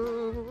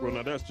 Well,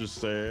 now that's just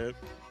sad.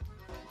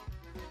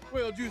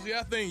 Well, Juicy,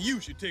 I think you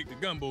should take the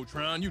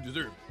Gumbotron. You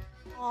deserve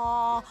it.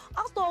 Aw,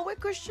 I thought we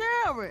could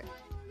share it.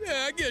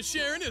 Yeah, I guess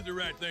sharing is the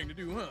right thing to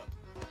do, huh?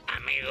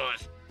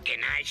 Amigos, can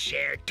I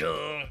share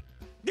too?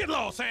 Get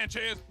lost,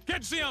 Sanchez. Can't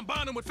you see I'm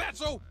bonding with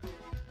Fatso?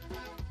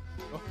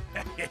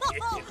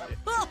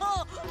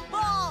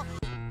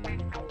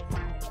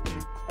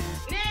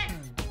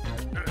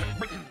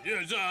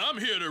 Yes, I'm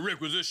here to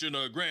requisition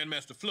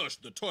Grandmaster Flush,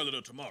 the toilet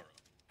of tomorrow.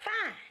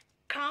 Fine.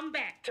 Come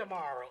back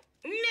tomorrow.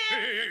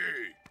 Hey.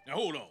 Now,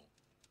 hold on.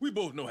 We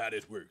both know how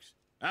this works.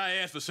 I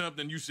ask for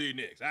something, you say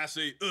next. I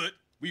say,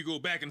 We go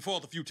back and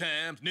forth a few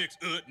times, next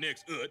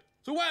next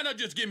So why not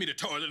just give me the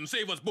toilet and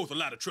save us both a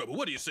lot of trouble?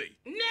 What do you say?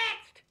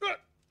 Next!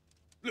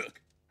 Look,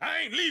 I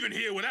ain't leaving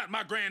here without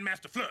my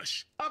Grandmaster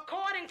Flush.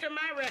 According to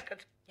my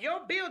records,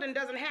 your building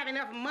doesn't have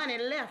enough money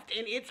left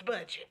in its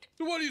budget.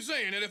 So what are you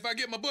saying, that if I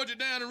get my budget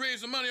down and raise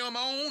some money on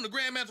my own, the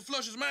Grandmaster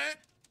Flush is mine?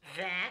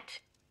 That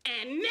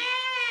and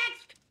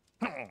next!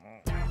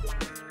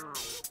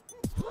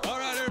 All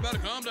right, everybody,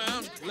 calm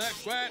down.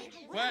 Relax,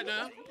 quiet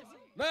down.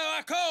 Now,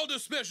 I called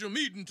this special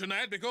meeting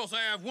tonight because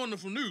I have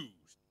wonderful news.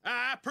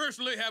 I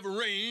personally have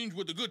arranged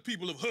with the good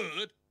people of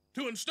HUD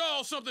to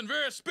install something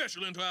very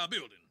special into our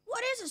building.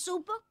 What is it,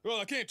 Super? Well,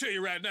 I can't tell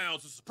you right now.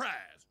 It's a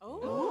surprise.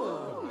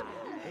 Oh.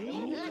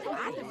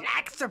 I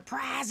like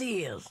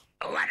surprises.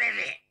 What is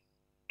it?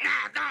 No,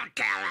 don't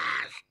tell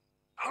us.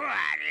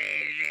 What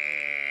is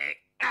it?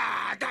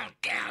 No,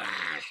 don't tell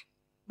us.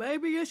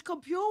 Maybe it's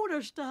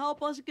computers to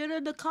help us get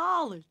into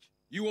college.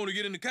 You want to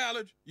get into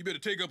college? You better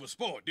take up a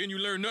sport. Didn't you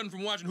learn nothing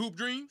from watching Hoop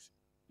Dreams?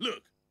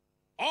 Look,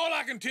 all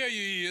I can tell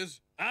you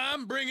is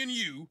I'm bringing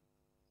you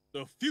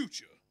the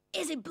future.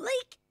 Is it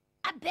bleak?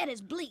 I bet it's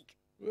bleak.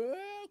 Well,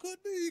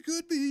 could be.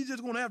 You're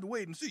just gonna have to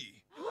wait and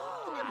see.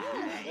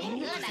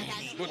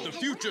 But the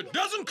future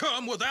doesn't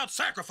come without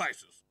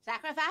sacrifices.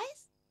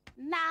 Sacrifice?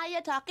 Now you're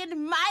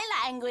talking my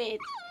language.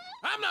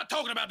 I'm not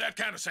talking about that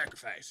kind of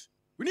sacrifice.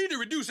 We need to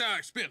reduce our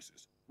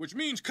expenses, which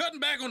means cutting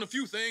back on a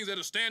few things that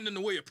are standing in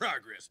the way of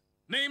progress.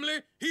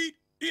 Namely, heat,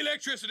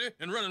 electricity,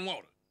 and running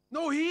water.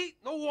 No heat,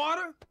 no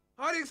water?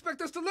 How do you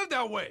expect us to live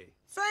that way?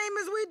 Same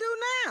as we do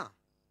now.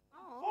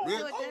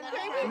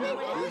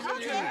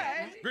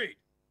 Great.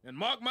 And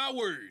mark my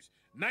words,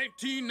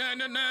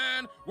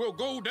 1999 will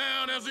go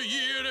down as the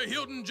year the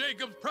Hilton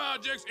Jacobs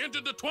projects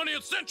entered the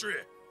 20th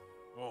century.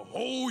 A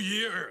whole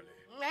year early.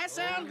 That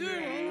sounds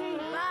good.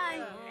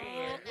 Bye.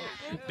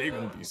 They're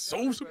gonna be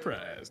so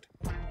surprised.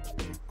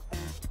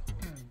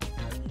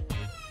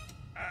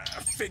 I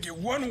figure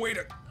one way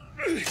to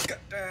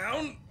cut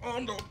down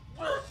on the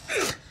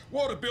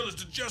water bill is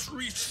to just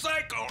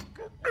recycle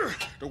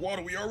the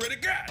water we already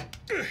got.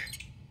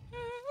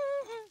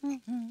 I'm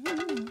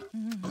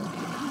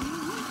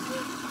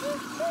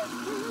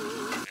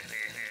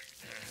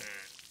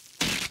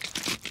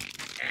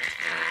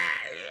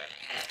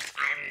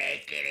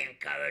naked and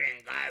covered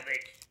in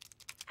garbage.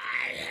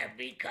 I have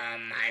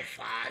become my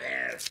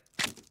father.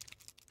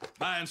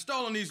 By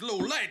installing these low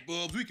light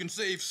bulbs, we can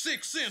save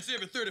 6 cents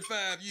every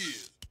 35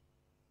 years.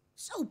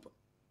 Super,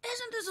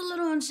 isn't this a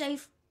little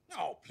unsafe?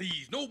 Oh,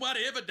 please,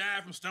 nobody ever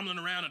died from stumbling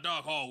around a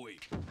dark hallway.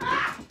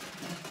 I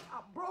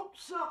broke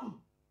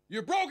something.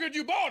 You broke it,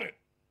 you bought it.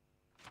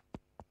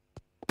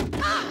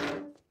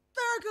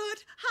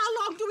 Thurgood, how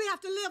long do we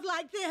have to live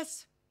like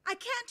this? I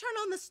can't turn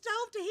on the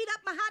stove to heat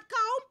up my hot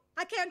comb.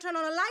 I can't turn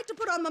on a light to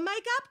put on my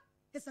makeup.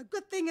 It's a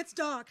good thing it's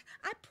dark.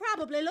 I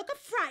probably look a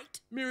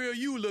fright. Muriel,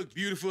 you look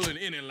beautiful in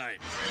any light.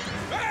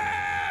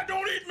 Ah,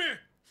 don't eat me!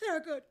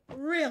 Thurgood,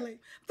 really?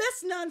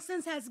 This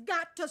nonsense has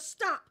got to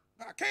stop.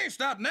 I can't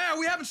stop now.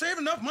 We haven't saved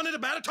enough money to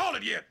buy the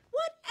toilet yet.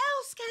 What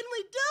else can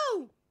we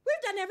do?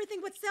 We've done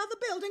everything but sell the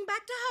building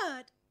back to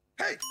HUD.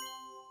 Hey,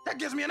 that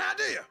gives me an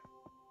idea.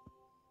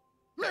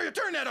 Muriel,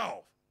 turn that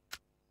off.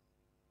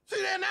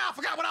 See there now, I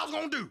forgot what I was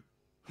gonna do.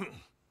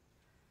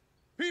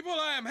 People,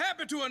 I am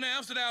happy to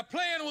announce that our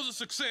plan was a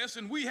success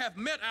and we have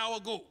met our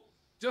goal.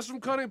 Just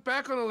from cutting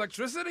back on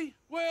electricity?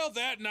 Well,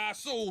 that and I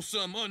sold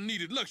some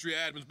unneeded luxury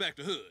items back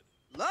to HUD.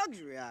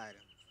 Luxury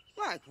items?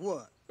 Like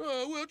what?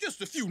 Well,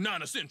 just a few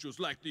non-essentials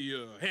like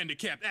the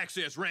handicapped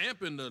access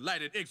ramp and the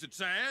lighted exit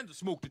signs, the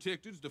smoke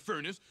detectors, the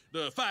furnace,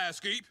 the fire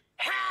escape.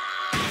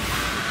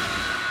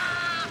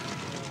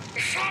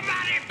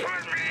 Somebody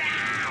put me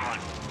out!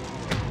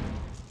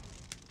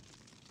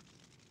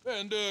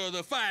 And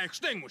the fire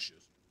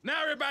extinguishers.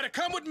 Now, everybody,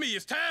 come with me.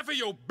 It's time for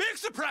your big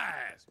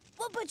surprise.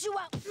 We'll put you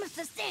out,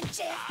 Mr.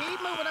 Sanchez.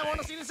 Keep moving. I want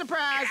to see the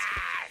surprise.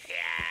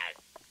 Yes.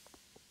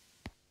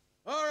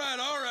 All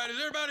right. Is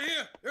everybody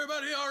here?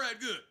 Everybody here? All right,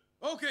 good.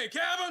 Okay,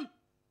 Calvin,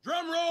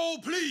 drum roll,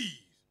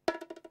 please.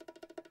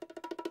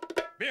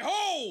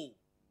 Behold,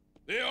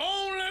 the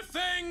only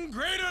thing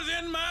greater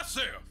than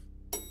myself.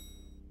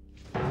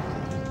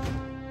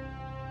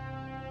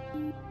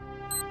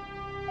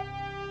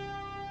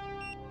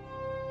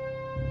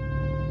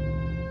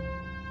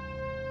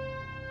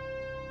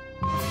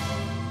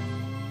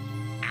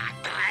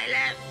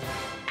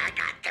 I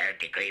got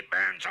third-degree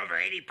burns over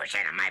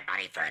 80% of my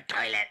body for a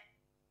toilet.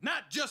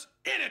 Not just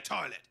any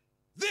toilet.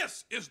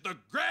 This is the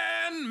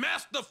Grand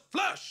Master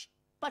Flush.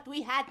 But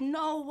we had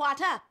no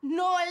water,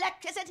 no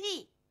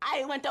electricity.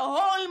 I went a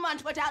whole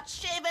month without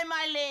shaving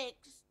my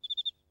legs.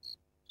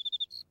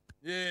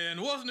 Yeah,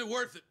 and wasn't it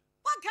worth it?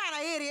 What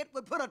kind of idiot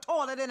would put a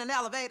toilet in an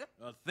elevator?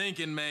 A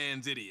thinking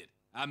man's idiot.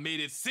 I made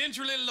it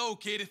centrally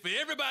located for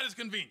everybody's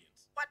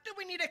convenience. What do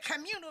we need a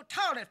communal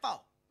toilet for?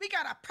 We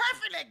got a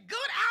perfectly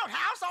good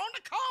outhouse on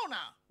the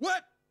corner.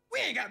 What? We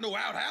ain't got no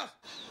outhouse.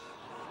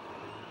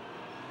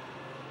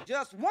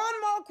 Just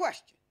one more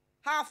question.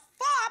 How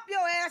far up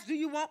your ass do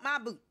you want my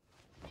boot?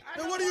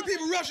 And what are you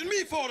people rushing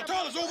me for? The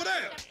toilet's over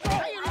there.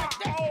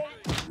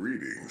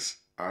 Greetings.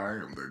 I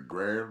am the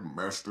Grand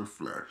Master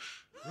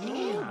Flash.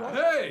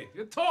 Hey,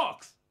 it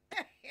talks.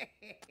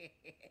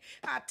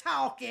 A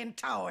talking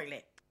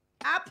toilet.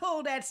 I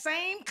pulled that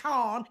same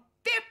corn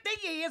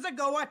 50 years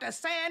ago at the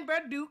San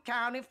Bernardino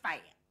County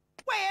Fair.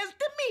 Where's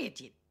the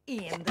midget?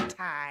 In the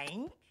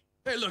tank?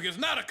 Hey, look, it's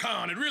not a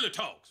con. It really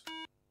talks.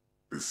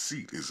 The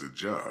seat is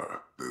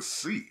ajar. The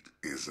seat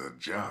is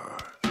ajar.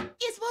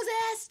 It's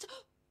possessed.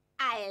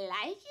 I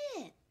like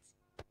it.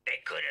 They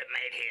could have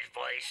made his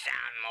voice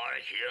sound more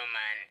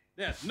human.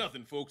 That's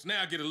nothing, folks.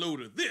 Now get a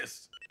load of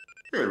this.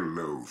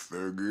 Hello,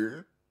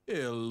 Thugger.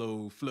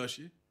 Hello,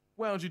 Flushy.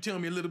 Why don't you tell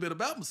me a little bit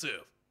about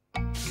myself?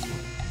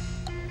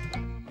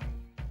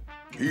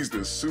 He's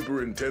the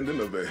superintendent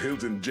of the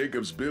Hilton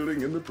Jacobs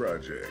building in the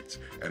projects.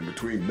 And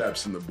between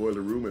naps in the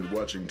boiler room and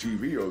watching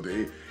TV all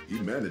day, he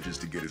manages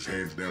to get his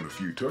hands down a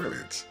few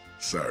toilets.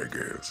 Sorry,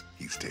 girls,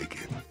 he's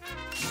taken.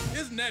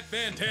 Isn't that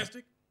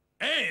fantastic?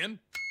 And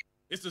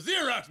it's the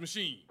Xerox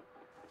machine.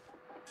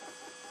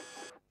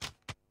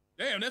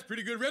 Damn, that's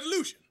pretty good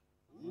resolution.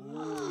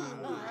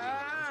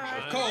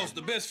 Of course,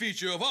 the best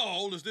feature of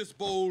all is this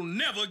bowl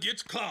never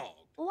gets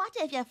clogged. What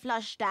if you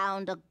flush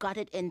down the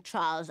gutted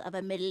entrails of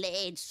a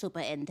middle-aged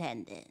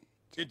superintendent?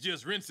 It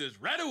just rinses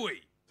right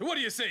away. So what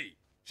do you say?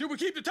 Should we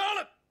keep the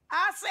toilet?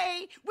 I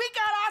say we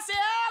got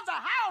ourselves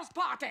a house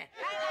party.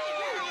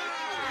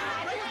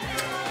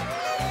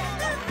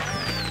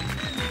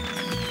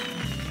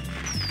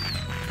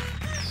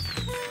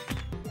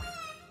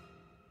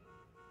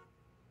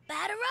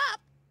 Batter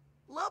up.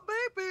 Let me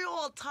be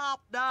on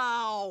top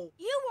now.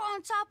 You were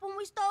on top when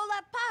we stole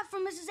that pie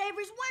from Mrs.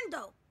 Avery's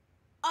window.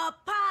 A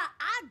pie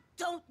I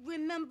don't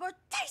remember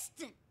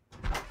tasting.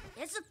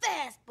 It's a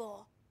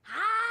fastball,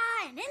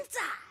 high and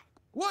inside.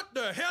 What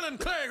the hell in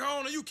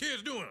Cleghorn are you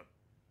kids doing?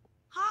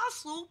 Hi,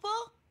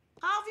 Super.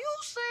 Have you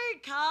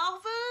seen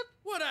Calvin?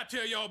 What'd I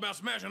tell y'all about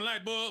smashing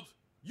light bulbs?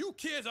 You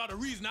kids are the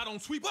reason I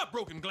don't sweep up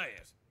broken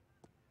glass.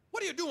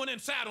 What are you doing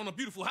inside on a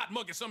beautiful hot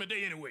muggy summer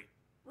day anyway?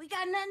 We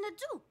got nothing to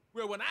do.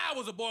 Well, when I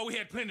was a boy, we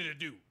had plenty to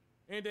do.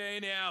 Ain't there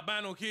any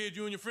albino kids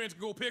you and your friends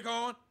can go pick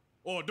on?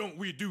 Or don't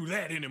we do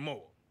that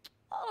anymore?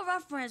 All of our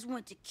friends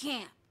went to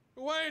camp.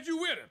 Why ain't you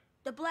with them?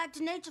 The Black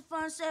to Nature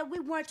Fund said we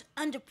weren't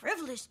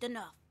underprivileged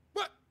enough.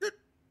 What?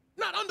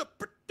 Not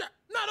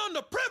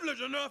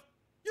underprivileged enough?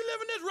 You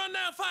live in this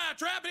rundown fire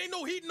trap and ain't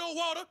no heat, no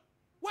water.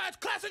 Why, it's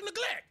classic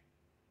neglect.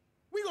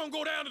 We gonna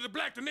go down to the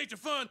Black to Nature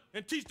Fund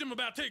and teach them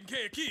about taking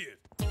care of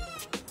kids.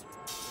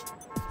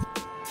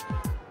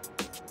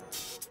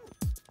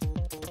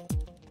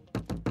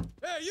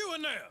 Hey, you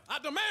in there. I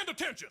demand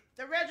attention.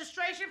 The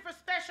registration for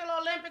Special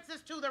Olympics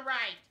is to the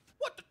right.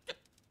 What the...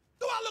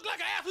 Do I look like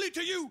an athlete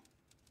to you?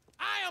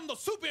 I am the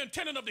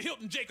superintendent of the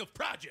Hilton Jacobs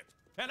project,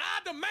 and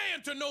I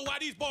demand to know why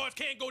these boys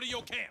can't go to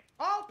your camp.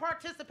 All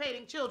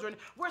participating children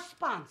were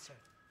sponsored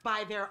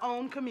by their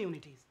own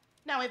communities.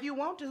 Now, if you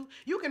want to,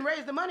 you can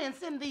raise the money and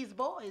send these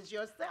boys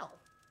yourself.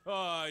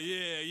 Oh,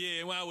 yeah.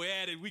 And while we're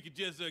at it, we could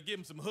just give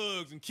them some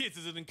hugs and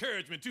kisses and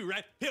encouragement, too,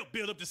 right? Help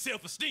build up the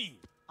self-esteem.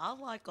 I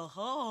like a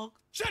hug.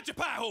 Shut your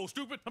pie hole,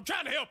 stupid. I'm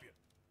trying to help you.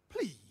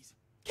 Please,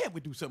 can't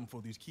we do something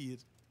for these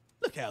kids?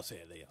 Look how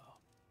sad they are.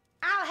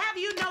 I'll have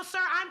you know, sir,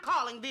 I'm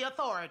calling the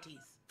authorities.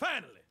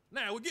 Finally.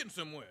 Now we're getting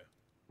somewhere.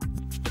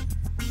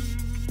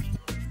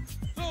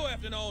 So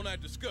after an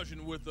all-night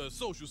discussion with the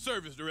social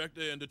service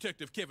director and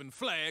Detective Kevin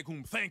Flagg,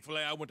 whom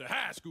thankfully I went to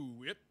high school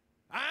with,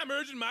 I'm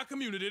urging my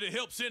community to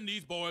help send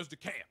these boys to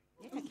camp.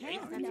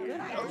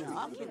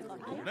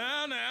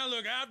 Now,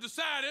 look, I've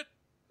decided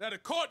that a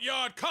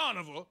courtyard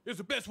carnival is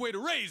the best way to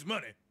raise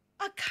money.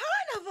 A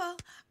carnival?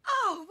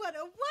 Oh, what a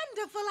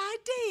wonderful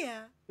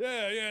idea.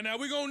 Yeah, now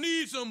we're gonna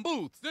need some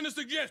booths. Then the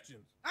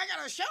suggestions. I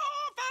got a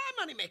surefire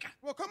moneymaker.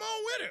 Well, come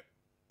on with it.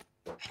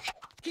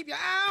 Keep your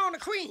eye on the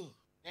queen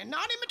and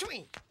not in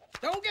between.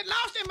 Don't get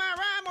lost in my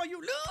rhyme or you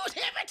lose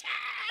every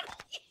time.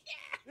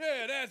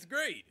 Yeah, that's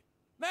great.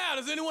 Now,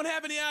 does anyone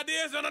have any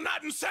ideas that are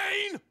not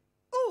insane?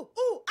 Ooh,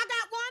 I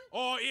got one.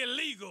 Or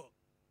illegal?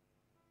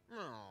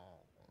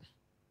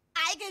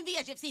 I can be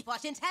a gypsy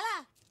fortune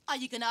teller, or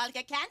you can all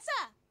get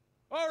cancer.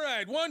 All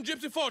right, one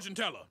gypsy fortune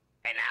teller.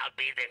 And I'll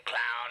be the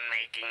clown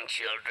making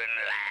children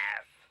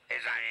laugh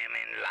as I am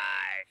in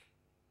life.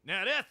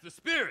 Now that's the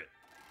spirit.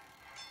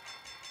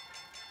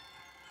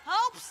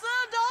 Help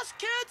send us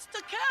kids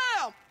to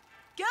camp.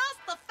 Guess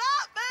the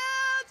fat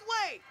man's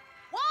weight.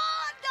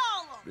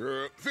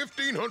 $1.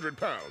 1,500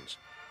 pounds.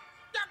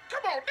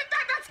 Come on,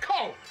 that's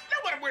cold.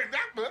 Nobody weighs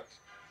that much.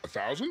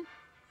 1,000?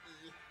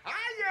 Hiya!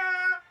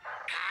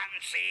 Come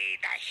see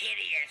the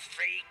hideous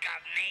freak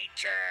of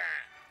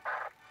nature.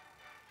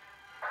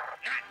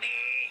 Not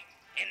me,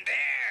 in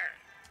there.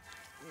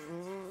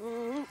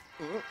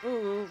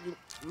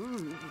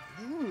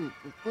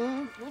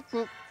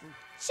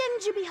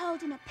 Shouldn't you be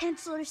holding a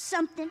pencil or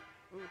something?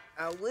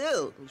 I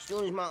will, as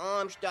soon as my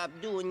arms stop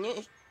doing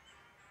this.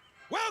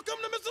 Welcome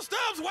to Mr.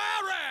 Stubbs'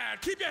 Wild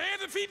Ride. Keep your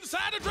hands and feet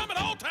inside the drum at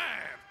all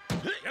times.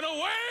 And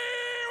away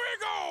we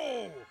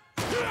go.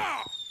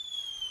 Yeah.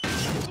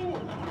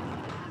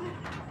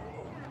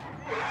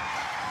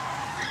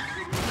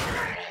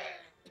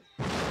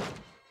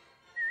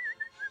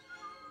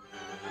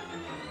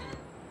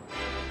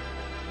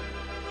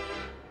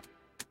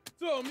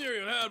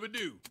 shall we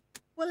do?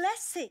 Well,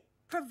 let's see.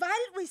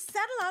 Provided we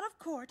settle out of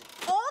court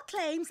all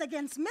claims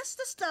against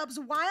Mr. Stubbs'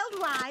 wild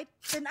ride,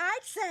 then I'd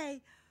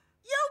say,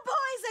 you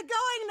boys are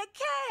going to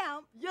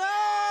camp.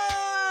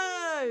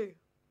 Yay!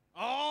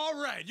 All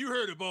right, you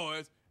heard it,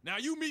 boys. Now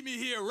you meet me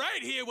here,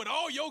 right here, with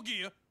all your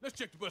gear. Let's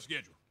check the bus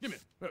schedule. Give me.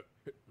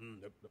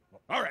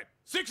 All right,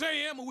 6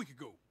 a.m. a week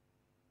ago.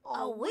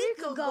 A week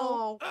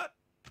ago?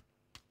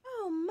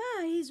 Oh,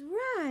 my, he's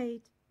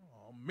right.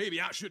 Oh, maybe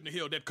I shouldn't have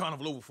held that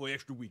carnival over for an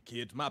extra week,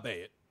 kids. My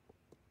bad.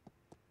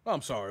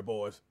 I'm sorry,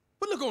 boys.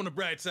 But look on the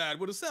bright side.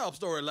 With a sob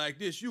story like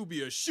this, you'll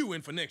be a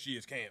shoo-in for next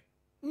year's camp.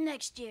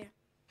 Next year.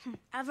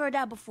 I've heard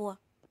that before.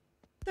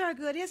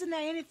 Thurgood, isn't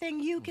there anything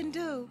you can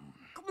do?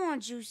 Come on,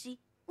 Juicy.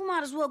 We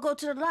might as well go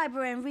to the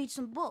library and read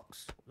some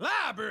books.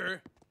 Library?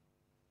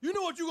 You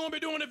know what you're gonna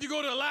be doing if you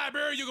go to the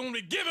library? You're gonna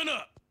be giving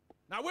up.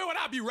 Now, where would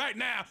I be right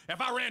now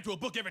if I ran to a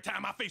book every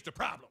time I faced a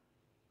problem?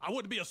 I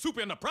wouldn't be a super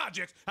in the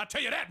projects, I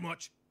tell you that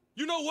much.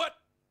 You know what?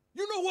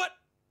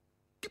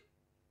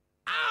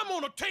 I'm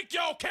gonna take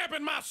y'all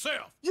camping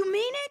myself. You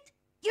mean it?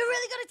 You're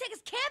really gonna take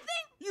us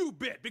camping? You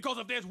bet, because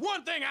if there's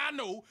one thing I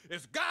know,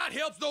 is God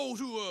helps those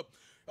who,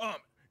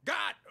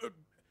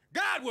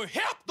 God will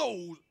help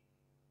those.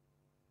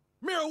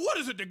 Mira, what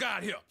is it that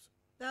God helps?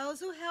 Those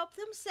who help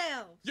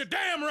themselves. You're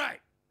damn right.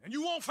 And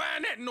you won't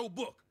find that in no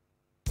book.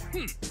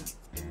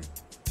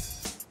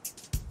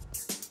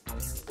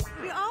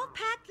 You're all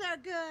packed,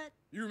 Thurgood.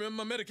 You remember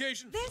my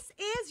medication? This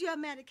is your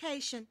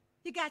medication.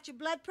 You got your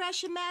blood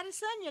pressure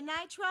medicine, your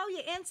nitro,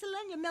 your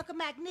insulin, your milk of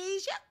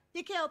magnesia,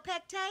 your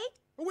calpectate.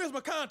 Well, where's my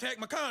contact,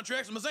 my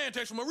contracts, and my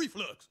Xantax for my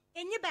reflux?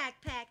 In your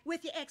backpack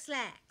with your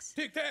X-Lax.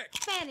 Tic-tac.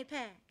 Fanny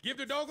pack. Give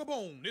the dog a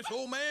bone. This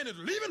old man is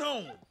leaving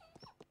home.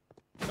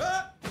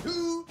 1,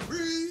 2,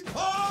 3,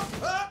 4.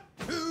 1,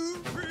 2,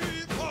 3,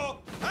 4.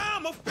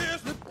 I'm a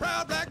fiercely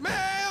proud black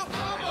male.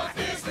 I'm a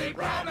fiercely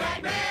proud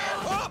black male.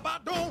 Hope I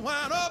don't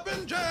wind up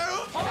in jail.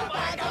 Hope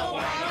I don't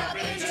wind up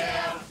in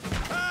jail.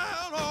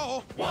 Down,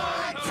 oh.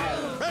 1,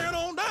 2. Bring it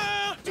on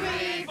down.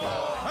 3, 4.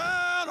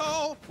 Down,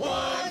 oh.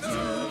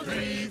 1, 2,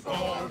 3,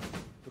 4.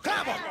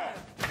 Clap up.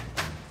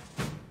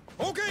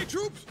 Okay,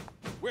 troops.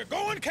 We're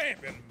going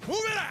camping.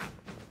 Move it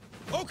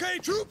out. Okay,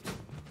 troops.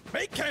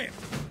 Make camp.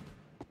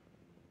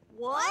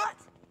 What?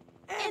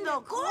 In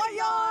the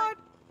courtyard?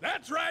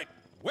 That's right.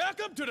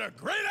 Welcome to the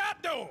great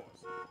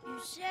outdoors. You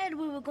said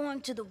we were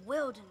going to the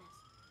wilderness.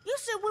 You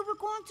said we were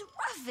going to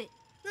rough it.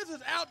 This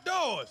is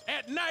outdoors,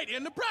 at night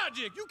in the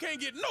project. You can't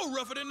get no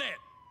rougher than that.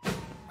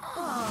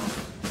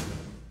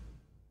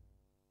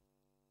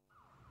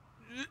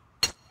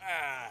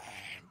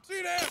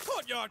 See there?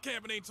 Courtyard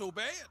camping ain't so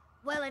bad.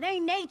 Well, it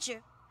ain't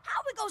nature.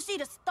 How we gonna see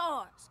the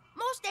stars?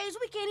 Most days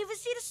we can't even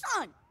see the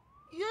sun.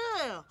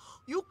 Yeah,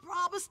 you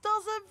promised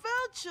us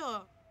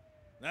adventure.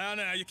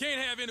 Now, you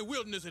can't have any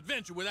wilderness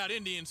adventure without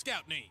Indian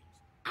scout names.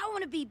 I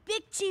want to be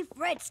Big Chief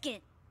Redskin.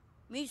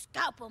 Me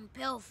scalp 'em,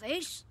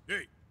 paleface.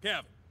 Hey,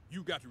 Calvin,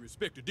 you got to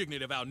respect the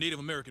dignity of our Native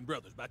American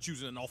brothers by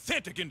choosing an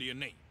authentic Indian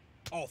name.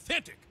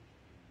 Authentic.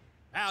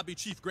 I'll be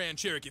Chief Grand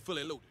Cherokee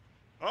fully loaded.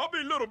 I'll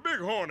be Little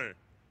Bighorny.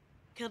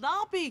 Can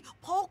I be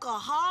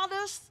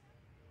Pocahontas?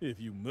 If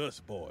you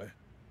must, boy.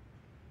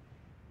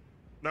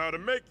 Now, to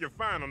make your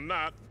final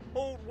knot,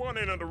 hold one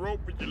end of the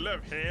rope with your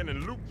left hand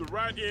and loop the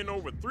right end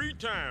over 3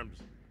 times.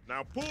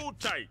 Now pull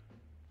tight.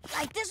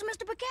 Like this,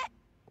 Mr.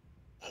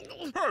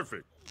 Paquette?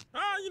 Perfect.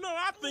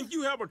 I think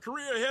you have a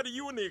career ahead of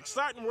you in the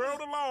exciting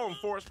world of law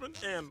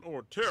enforcement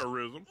or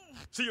terrorism.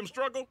 See him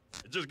struggle?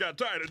 It just got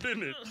tighter,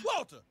 didn't it?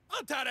 Walter,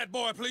 untie that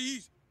boy,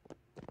 please.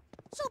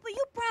 Super,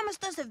 you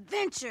promised us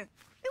adventure.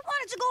 We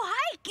wanted to go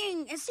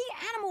hiking and see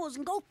animals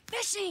and go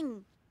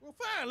fishing. Well,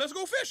 fine, let's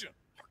go fishing.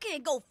 You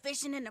can't go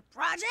fishing in the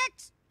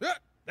projects.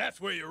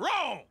 That's where you're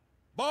wrong.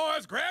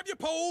 Boys, grab your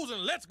poles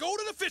and let's go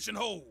to the fishing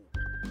hole.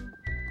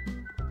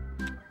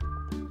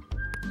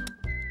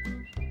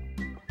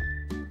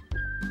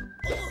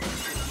 Go.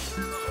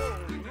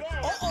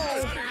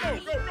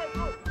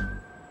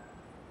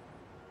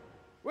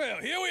 Well,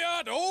 here we are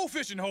at the old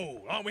fishing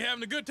hole. Aren't we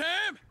having a good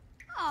time?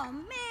 Oh,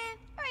 man,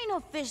 there ain't no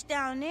fish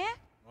down there.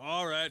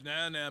 All right,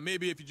 now,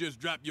 maybe if you just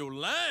drop your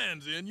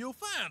lines in, you'll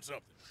find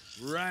something.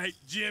 Right,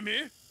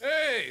 Jimmy?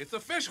 Hey, it's a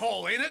fish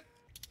hole, ain't it?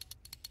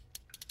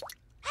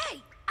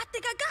 Hey, I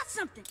think I got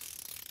something.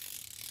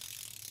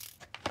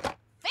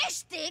 Fish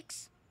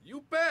sticks?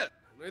 You bet.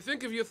 I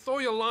think if you throw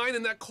your line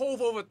in that cove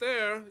over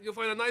there, you'll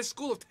find a nice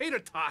school of tater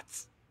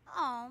tots.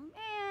 Oh,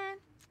 man,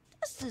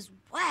 this is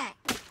whack.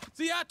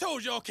 See, I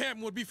told y'all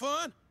camping would be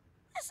fun.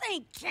 This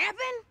ain't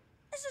camping.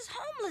 This is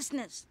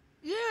homelessness.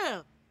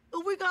 Yeah,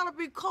 if we gotta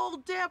be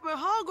cold, damp, and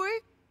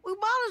hungry, we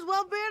might as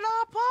well be in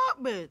our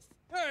apartments.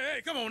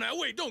 Hey, come on now.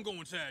 Wait, don't go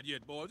inside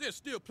yet, boys. There's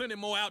still plenty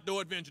more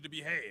outdoor adventure to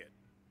be had.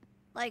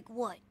 Like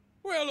what?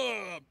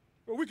 Well,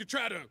 we could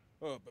try to,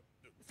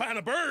 find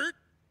a bird.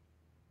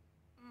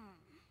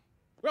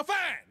 Well,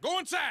 fine. Go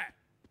inside.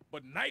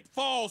 But night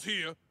falls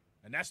here,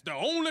 and that's the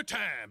only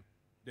time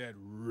that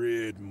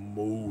Red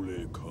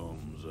Moley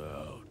comes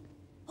out.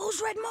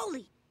 Who's Red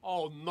Moley?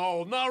 Oh,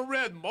 no, not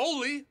Red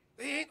Moley.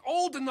 They ain't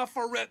old enough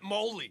for Red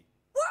Moley.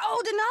 We're We're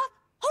old enough.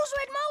 Who's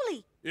Red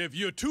Molly? If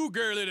you're too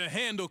girly to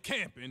handle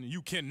camping,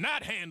 you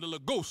cannot handle a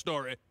ghost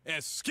story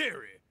as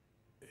scary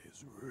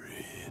as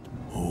Red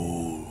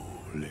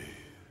Molly.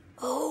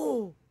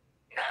 Oh.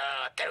 No,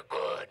 they're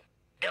good.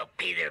 They'll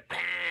pee their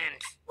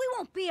pants. We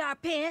won't pee our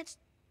pants.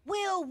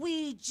 Will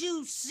we,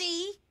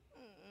 Juicy?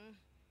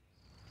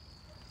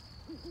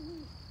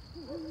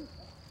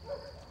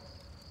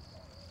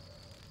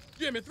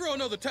 Jimmy, throw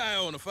another tire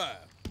on the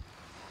fire.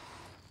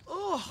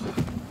 Oh,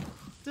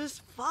 this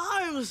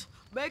fire's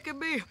making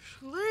me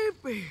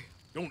sleepy.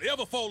 Don't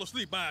ever fall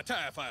asleep by a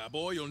tire fire,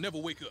 boy. You'll never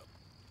wake up.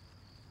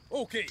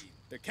 Okay,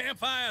 the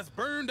campfire's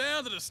burned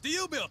down to the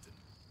steel belting.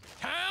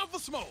 Time for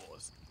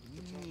s'mores.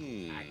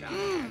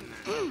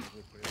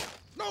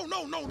 No,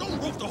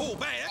 don't roast the whole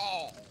bag.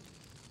 Oh.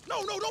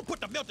 No, don't put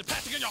the melted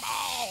plastic in your...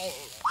 Oh!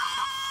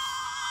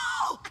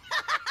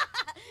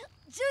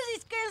 Juicy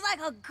scares like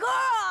a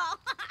girl.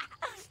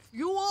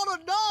 You want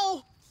to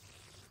know?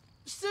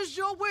 Since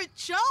you're with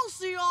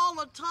Chelsea all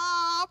the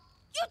time...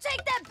 You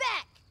take that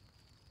back.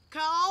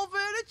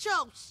 Calvin and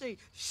Chelsea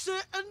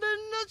sitting in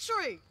the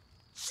tree.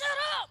 Shut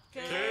up.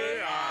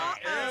 K-I-S-S-I-N-G.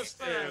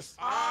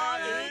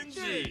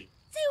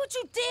 See what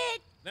you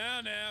did?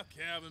 Now,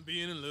 Calvin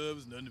being in love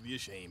is nothing to be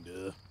ashamed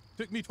of.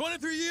 Took me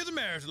 23 years of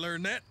marriage to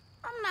learn that.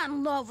 I'm not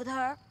in love with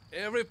her.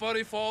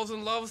 Everybody falls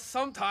in love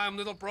sometime,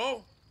 little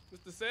bro.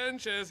 Mr.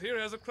 Sanchez here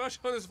has a crush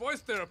on his voice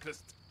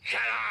therapist.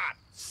 Shut up.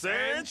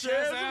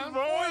 Sanchez's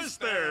voice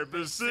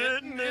therapist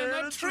sitting in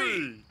a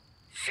tree.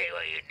 See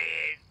what you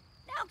did?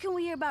 Now can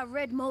we hear about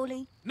Red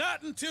Molly?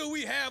 Not until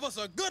we have us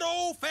a good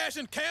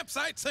old-fashioned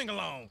campsite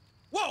sing-along.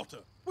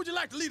 Walter, would you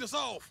like to lead us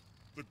off?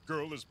 The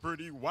girl is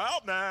pretty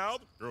wild now.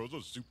 The girl's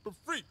a super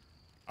freak.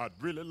 I'd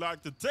really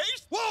like to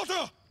taste...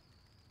 Walter!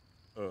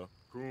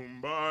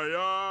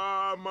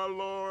 Kumbaya, my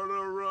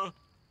lord,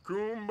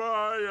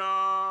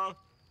 kumbaya.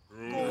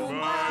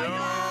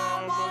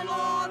 Kumbaya, my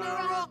lord,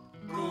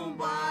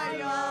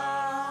 kumbaya.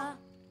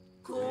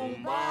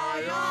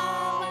 Kumbaya,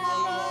 my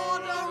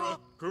lord,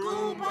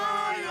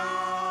 kumbaya.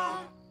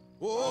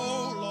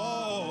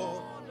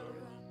 Oh, Lord,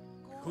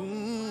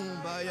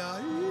 kumbaya.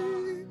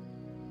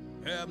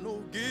 Have no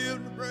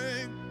guilt to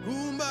bring,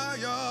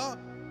 kumbaya.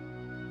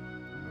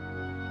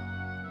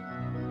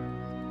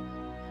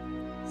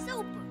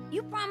 Super,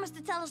 you promised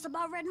to tell us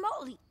about Red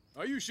Molly.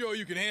 Are you sure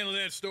you can handle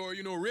that story?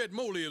 You know, Red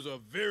Molly is a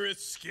very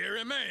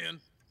scary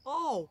man.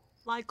 Oh,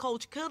 like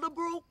Coach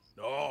Killebrew?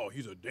 No,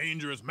 he's a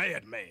dangerous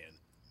madman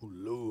who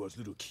lures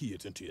little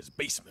kids into his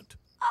basement.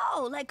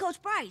 Oh, like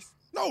Coach Price.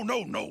 No.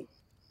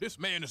 This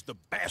man is the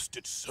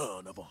bastard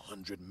son of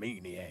 100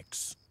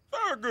 maniacs.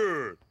 Very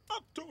good. I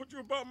told you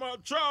about my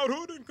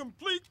childhood in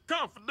complete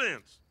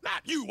confidence.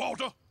 Not you,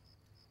 Walter.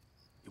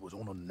 It was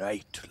on a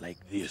night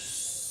like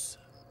this.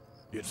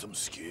 Did some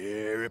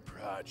scary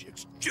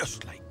projects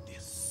just like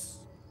this.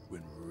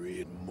 When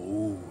Red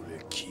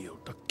Molly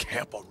killed the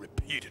camper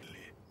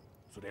repeatedly.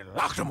 So they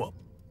locked him up.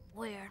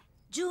 Where?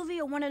 Juvie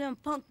or one of them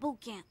punk boot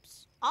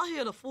camps? I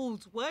hear the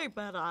food's way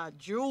better at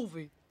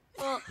Juvie.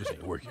 This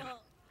ain't working.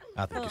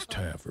 I think it's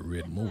time for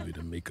Red Molly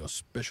to make a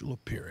special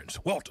appearance.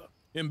 Walter,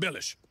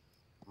 embellish.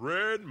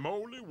 Red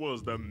Molly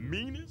was the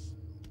meanest,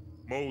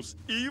 most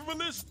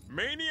evilest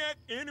maniac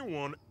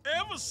anyone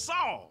ever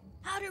saw.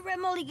 How did Red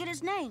Molly get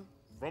his name?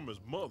 From his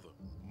mother,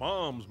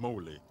 Mom's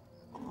Molly.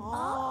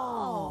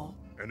 Oh.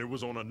 And it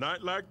was on a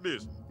night like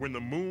this, when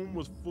the moon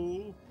was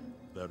full,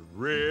 that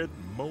Red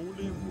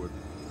Molly would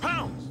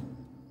pounce.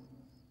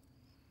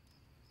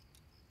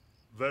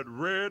 That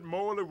Red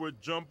Molly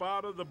would jump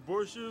out of the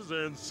bushes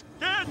and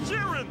scare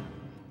children.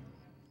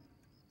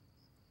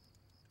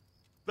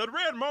 That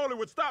Red Molly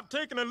would stop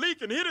taking a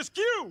leak and hit his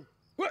cue.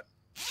 What?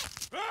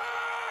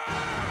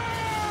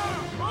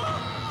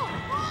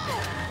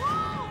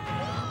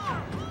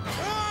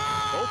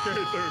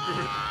 Okay,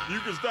 Thurgood, you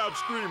can stop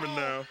screaming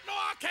now. No,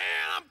 I can't.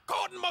 I'm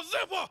caught in my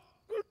zipper.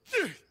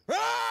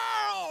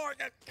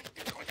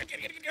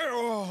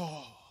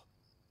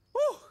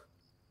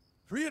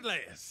 Free at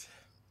last.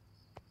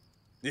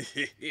 Did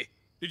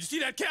you see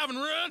that Calvin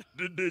run?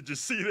 Did you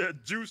see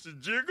that juicy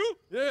jiggle?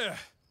 Yeah.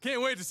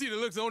 Can't wait to see the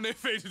looks on their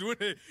faces when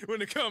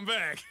they come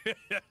back.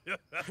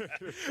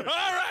 All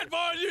right,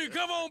 boys, you can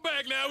come on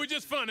back now. We're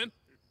just funning.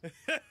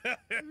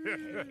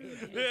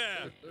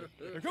 Yeah.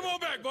 Come on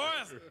back,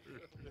 boys.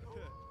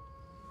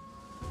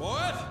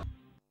 Boys?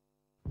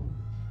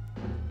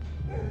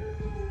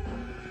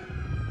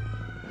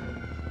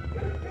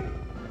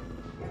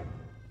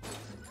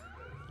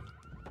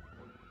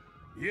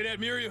 You hear that,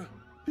 Muriel?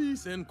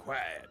 Peace and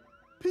quiet.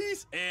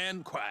 Peace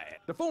and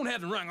quiet. The phone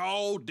hasn't rung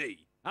all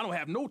day. I don't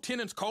have no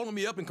tenants calling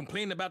me up and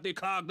complaining about their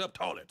clogged up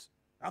toilets.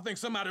 I think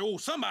somebody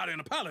owes somebody an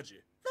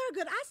apology.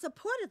 Thurgood, I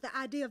supported the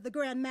idea of the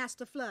Grand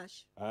Master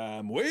Flush.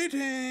 I'm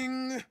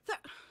waiting.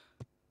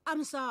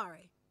 I'm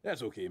sorry.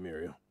 That's okay,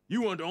 Muriel.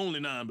 You weren't the only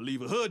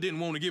non-believer. HUD didn't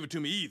want to give it to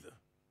me either.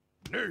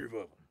 Nerve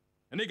of them.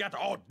 And they got the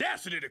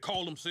audacity to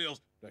call themselves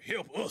the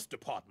Help Us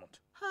Department.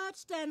 HUD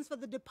stands for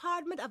the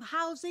Department of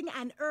Housing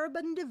and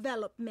Urban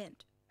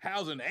Development.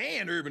 Housing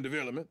and Urban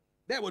Development?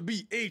 That would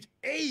be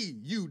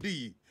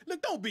HAUD.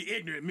 Look, don't be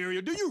ignorant,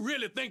 Muriel. Do you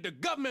really think the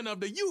government of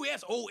the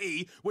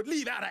USOA would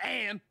leave out a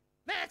Ann?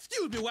 Now,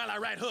 excuse me while I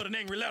write Hud an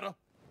angry letter.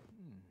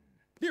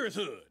 Dearest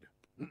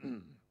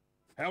Hud,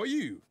 how are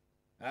you?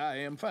 I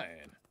am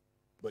fine,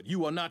 but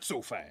you are not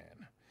so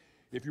fine.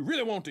 If you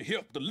really want to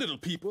help the little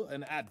people,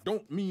 and I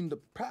don't mean the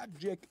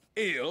Project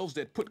Elves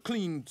that put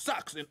clean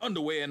socks and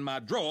underwear in my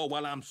drawer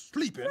while I'm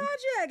sleeping.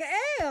 Project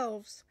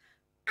Elves?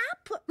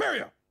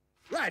 Muriel,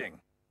 writing.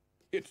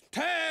 It's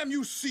time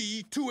you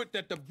see to it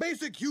that the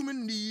basic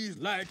human needs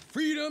like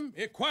freedom,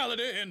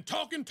 equality, and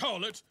talking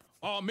toilets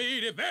are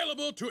made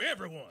available to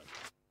everyone,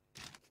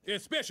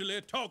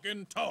 especially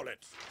talking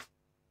toilets.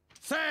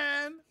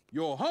 Sign,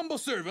 your humble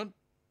servant,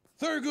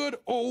 Thurgood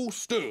O.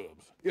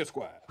 Stubbs,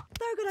 Esquire.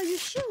 Thurgood, are you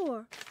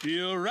sure?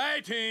 Still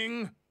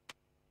writing.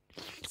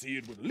 See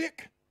it would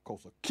lick,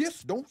 'cause a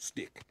kiss don't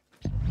stick.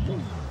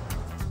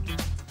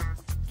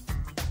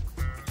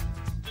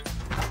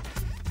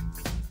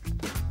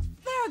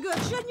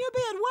 Thurgood, shouldn't you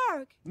be at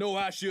work? No,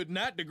 I should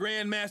not. The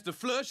Grandmaster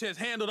Flush has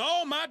handled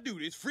all my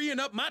duties, freeing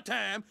up my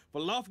time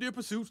for loftier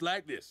pursuits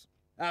like this.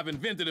 I've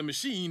invented a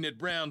machine that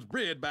browns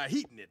bread by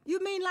heating it.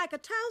 You mean like a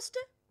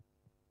toaster?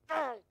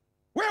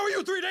 Where were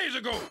you 3 days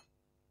ago?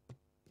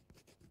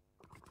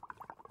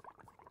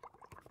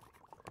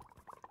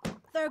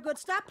 Thurgood,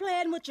 stop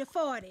playing with your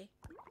 40.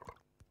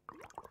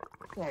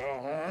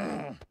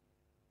 Goody,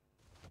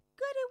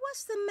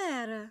 what's the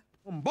matter?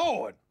 I'm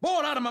bored.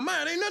 Bored out of my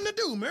mind. Ain't nothing to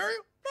do,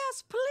 Muriel.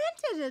 There's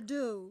plenty to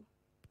do.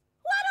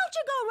 Why don't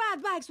you go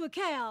ride bikes with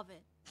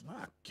Calvin?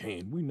 I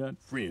can't. We not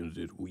friends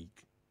this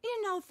week.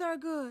 You know,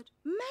 Thurgood,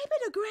 maybe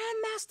the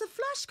Grandmaster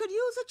Flush could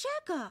use a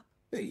checkup.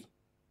 Hey,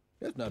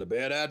 that's not a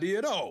bad idea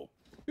at all.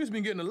 It's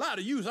been getting a lot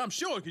of use. I'm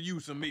sure it could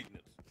use some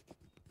maintenance.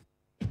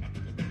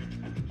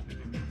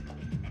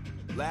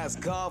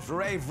 Last call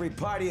for Avery,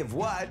 party of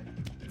what?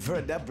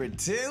 For number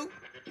 2?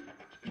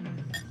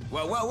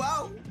 Whoa, whoa,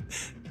 whoa!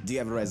 Do you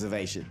have a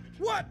reservation?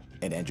 What?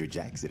 And Andrew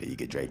Jackson, or you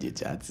could trade your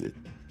Johnson.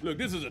 Look,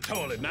 this is a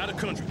toilet, not a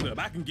country club.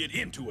 I can get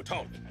into a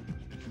toilet.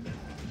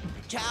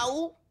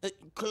 Towel?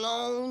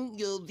 Cologne?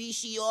 Your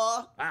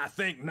VCR? I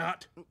think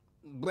not.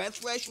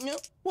 Breath freshener?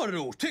 What are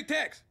those, Tic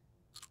Tacs?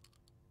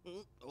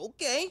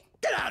 Okay.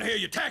 Get out of here,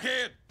 you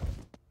tackhead!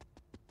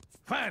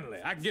 Finally,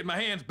 I can get my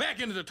hands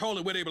back into the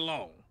toilet where they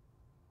belong.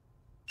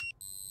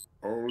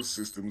 All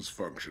systems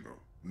functional.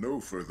 No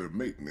further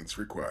maintenance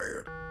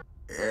required.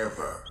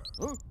 Ever.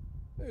 Huh?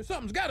 Hey,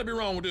 something's got to be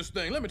wrong with this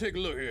thing. Let me take a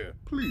look here.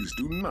 Please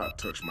do not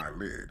touch my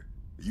lid.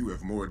 You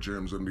have more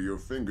germs under your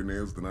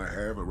fingernails than I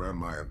have around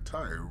my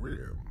entire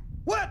rim.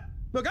 What?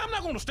 Look, I'm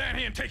not going to stand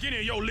here and take any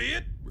of your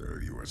lid.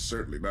 Well, you are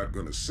certainly not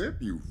going to sit,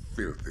 you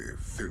filthy,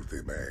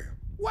 filthy man.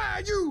 Why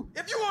are you?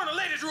 If you were in the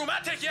ladies' room,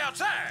 I'd take you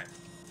outside.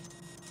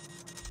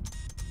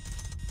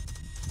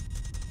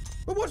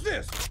 But what's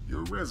this?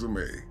 Your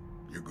resume.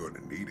 You're going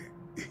to need it.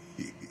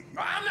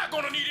 I'm not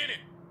going to need any.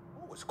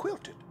 Oh, it's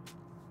quilted.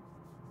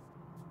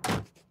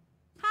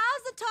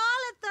 How's the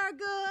toilet,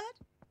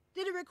 Thurgood?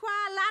 Did it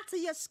require lots of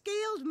your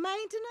skilled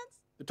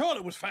maintenance? The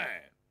toilet was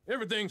fine.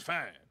 Everything's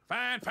fine.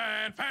 Fine,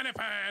 fine, fine,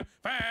 fine,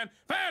 fine,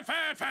 fine,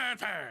 fine, fine,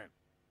 fine.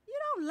 You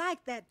don't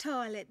like that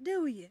toilet,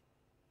 do you?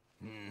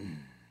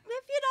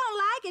 If you don't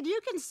like it,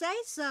 you can say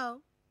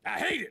so. I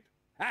hate it.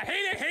 I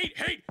hate it,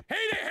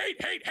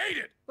 hate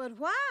it. But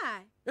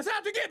why? It's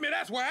out to get me,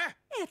 that's why.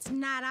 It's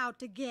not out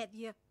to get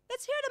you.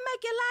 It's here to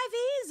make your life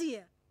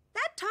easier.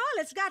 That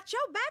toilet's got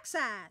your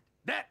backside.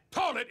 That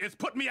toilet is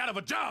putting me out of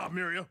a job,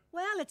 Muriel.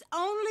 Well, it's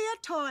only a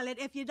toilet.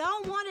 If you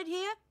don't want it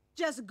here,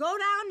 just go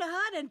down to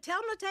HUD and tell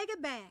them to take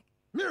it back.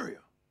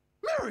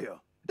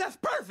 Muriel, that's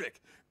perfect.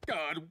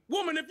 God,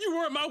 woman, if you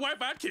weren't my wife,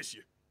 I'd kiss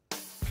you.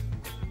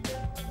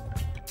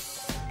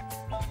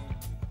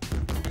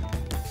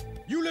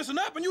 You listen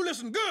up and you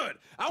listen good.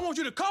 I want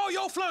you to call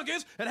your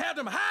flunkies and have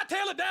them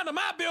hightail it down to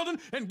my building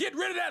and get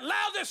rid of that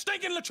lousy,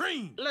 stinking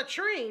latrine.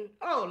 Latrine?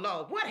 Oh,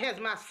 Lord, what has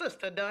my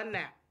sister done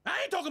now?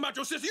 I ain't talking about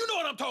your sister. You know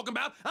what I'm talking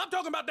about. I'm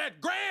talking about that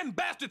grand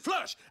bastard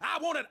flush. I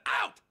want it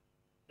out.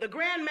 The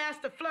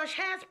Grandmaster Flush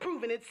has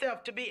proven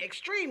itself to be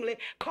extremely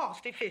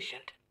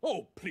cost-efficient.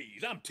 Oh,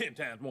 please. I'm 10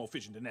 times more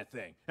efficient than that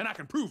thing. And I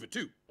can prove it,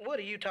 too. What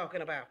are you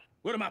talking about?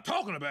 What am I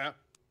talking about?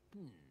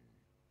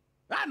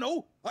 I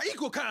know. An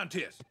equal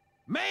contest.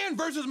 Man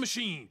versus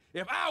machine.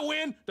 If I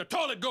win, the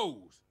toilet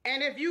goes.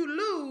 And if you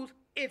lose,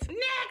 it's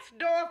next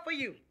door for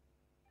you.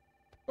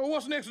 Well,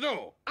 what's next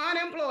door?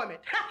 Unemployment.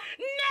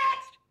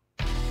 Next!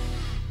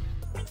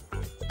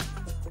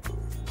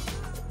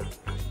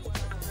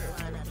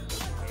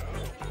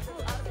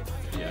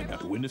 Yeah, I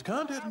got to win this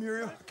contest,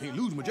 Muriel. I can't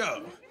lose my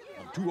job.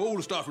 I'm too old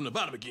to start from the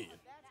bottom again.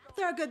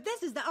 Thurgood,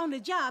 this is the only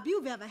job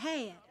you've ever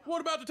had. What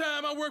about the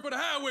time I worked for the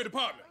highway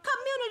department?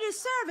 Community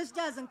service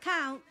doesn't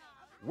count.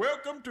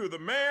 Welcome to the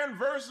Man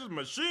vs.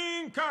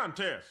 Machine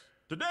contest.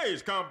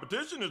 Today's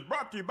competition is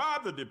brought to you by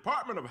the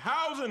Department of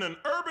Housing and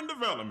Urban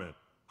Development.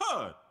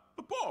 HUD,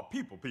 the poor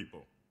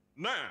people.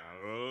 Now,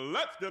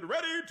 let's get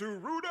ready to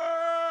root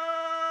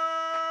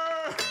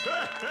her.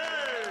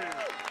 Hey!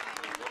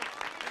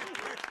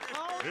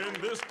 All In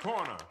this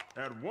corner,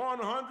 at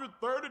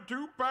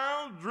 132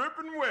 pounds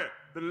dripping wet,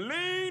 the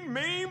lean,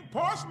 mean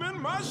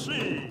porcelain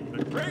machine,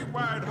 the great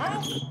white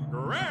host,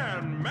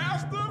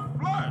 Grandmaster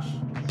Flush.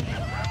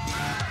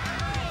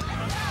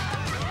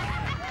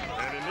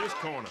 And in this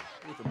corner,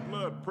 with a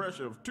blood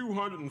pressure of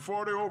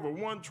 240 over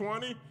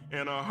 120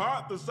 and a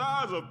heart the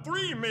size of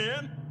 3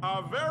 men,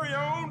 our very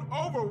own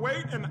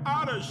overweight and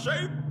out of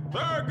shape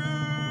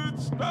Thurgood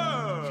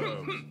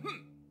Stubbs.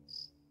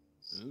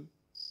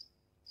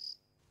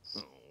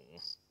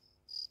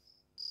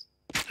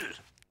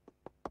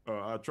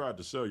 I tried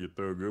to sell you,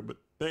 Thurgood, but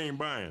they ain't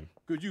buying.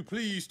 Could you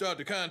please start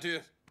the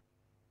contest?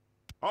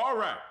 All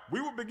right, we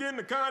will begin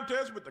the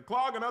contest with the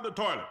clog and other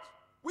toilets.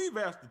 We've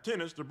asked the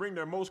tenants to bring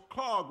their most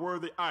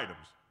clog-worthy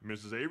items.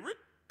 Mrs. Avery?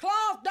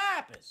 Cloth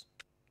diapers.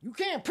 You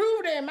can't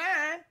prove they're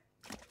mine.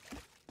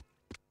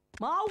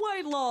 My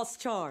weight loss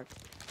chart.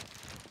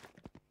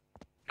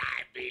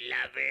 My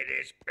beloved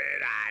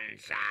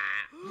Esperanza.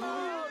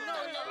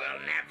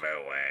 We'll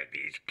never wear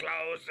these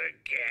clothes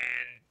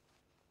again.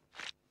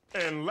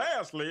 And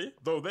lastly,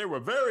 though they were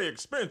very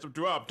expensive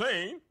to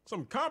obtain,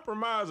 some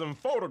compromising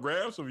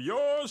photographs of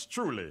yours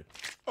truly,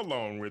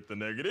 along with the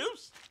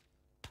negatives.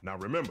 Now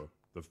remember,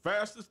 the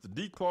fastest to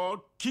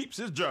declog keeps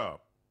his job.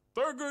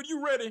 Thurgood,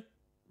 you ready?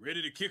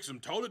 Ready to kick some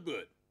toilet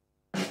butt.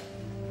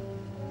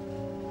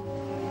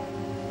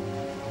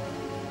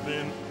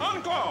 Then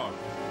unclog.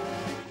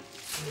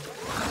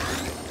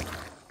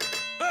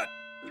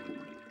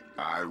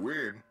 I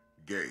win.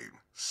 Game.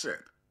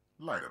 Set.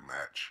 Light a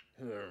match.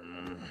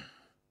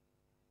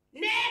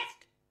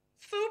 Next!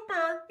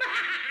 Super!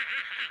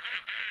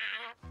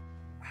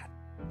 I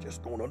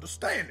just don't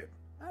understand it.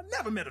 I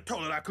never met a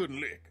toilet I couldn't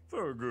lick.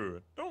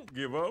 Thurgood, don't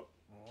give up.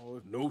 Oh,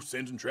 there's no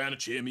sense in trying to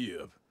cheer me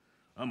up.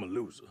 I'm a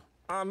loser.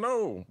 I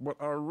know, but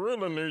I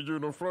really need you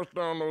to flush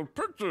down those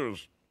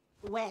pictures.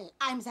 Well,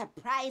 I'm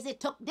surprised it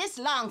took this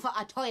long for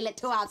a toilet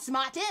to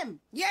outsmart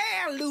him. Yeah,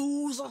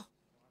 loser.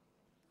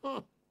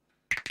 Loser!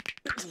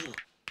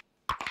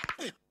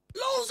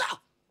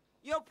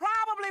 You'll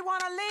probably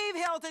want to leave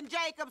Hilton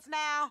Jacobs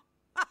now.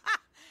 And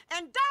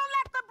don't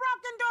let the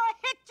broken door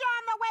hit you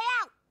on the way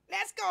out.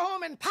 Let's go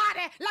home and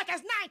party like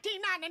it's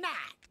 1999.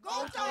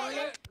 Go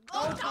toilet!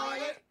 Go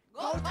toilet!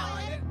 Go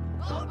toilet!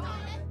 Go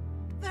toilet!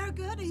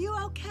 Thurgood, are you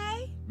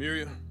okay?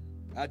 Miriam,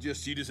 I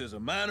just see this as a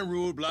minor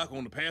roadblock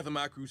on the path of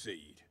my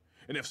crusade.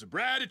 And if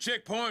sobriety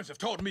checkpoints have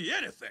taught me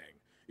anything,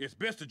 it's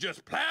best to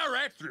just plow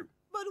right through.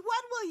 But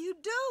what will you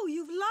do?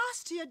 You've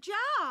lost your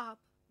job.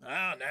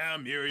 Now,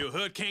 Muriel,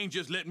 HUD can't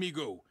just let me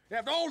go.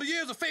 After all the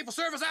years of faithful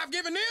service I've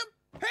given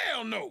them?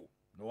 Hell no.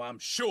 No, I'm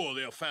sure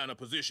they'll find a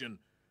position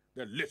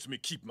that lets me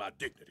keep my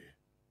dignity.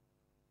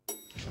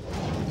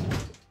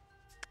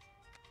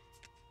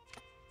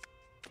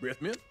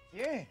 Breath mint?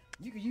 Yeah,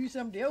 you could use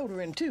some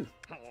deodorant, too.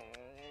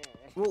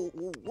 Well,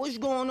 what's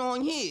going on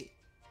here?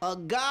 A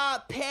guy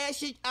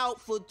passes out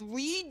for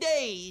 3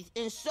 days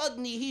and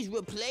suddenly he's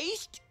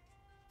replaced?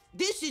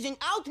 This is an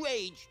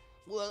outrage.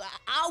 Well,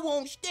 I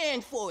won't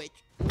stand for it.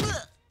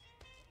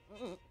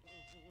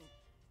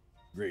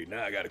 Great,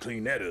 now I gotta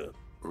clean that up.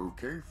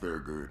 Okay,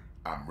 Thurgood.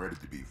 I'm ready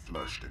to be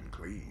flushed and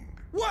cleaned.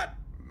 What?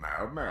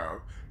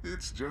 Now,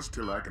 it's just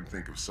till I can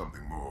think of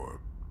something more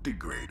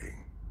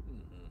degrading.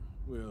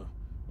 Well,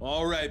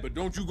 all right, but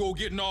don't you go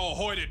getting all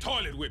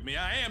hoity-toilet with me.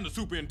 I am the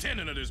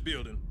superintendent of this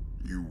building.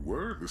 You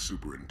were the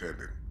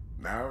superintendent.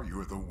 Now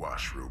you're the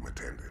washroom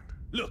attendant.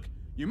 Look,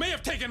 you may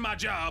have taken my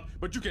job,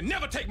 but you can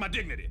never take my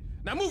dignity.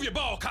 Now move your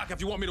ball cock if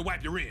you want me to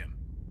wipe your rim.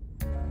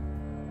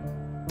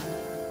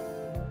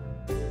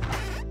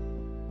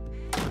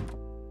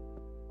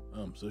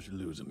 I'm such a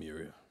loser,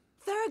 Muriel.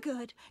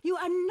 Thurgood, you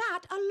are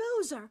not a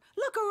loser.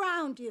 Look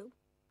around you.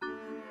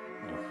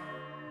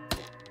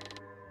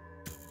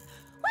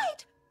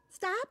 Wait!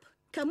 Stop.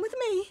 Come with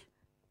me.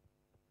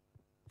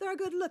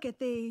 Thurgood, look at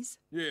these.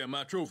 Yeah,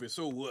 my trophy,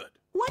 so what?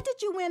 What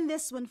did you win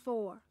this one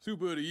for?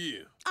 Super of the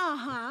Year.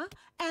 Uh-huh.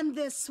 And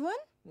this one?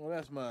 Well,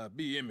 that's my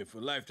B. Emmy for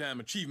Lifetime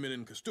Achievement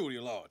in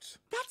Custodial Arts.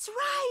 That's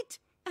right.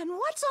 And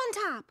what's on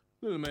top?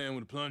 Little man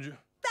with a plunger.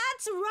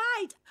 That's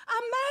right.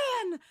 A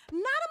man.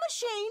 Not a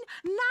machine,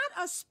 not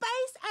a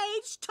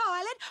space-age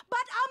toilet,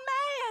 but a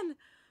man.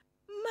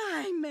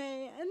 My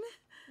man.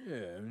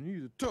 Yeah, and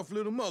he's a tough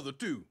little mother,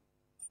 too.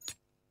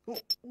 Oh,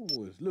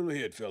 his little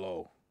head fell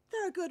off.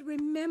 Thurgood,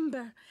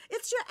 remember,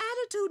 it's your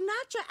attitude,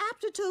 not your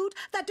aptitude,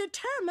 that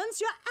determines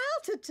your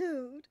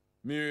altitude.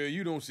 Miriam,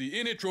 you don't see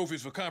any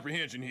trophies for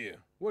comprehension here.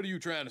 What are you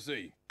trying to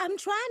say? I'm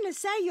trying to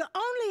say you're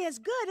only as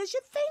good as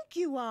you think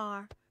you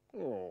are.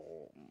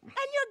 Oh. And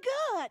you're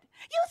good.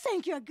 You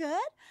think you're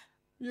good.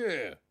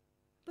 Yeah.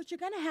 But you're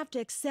going to have to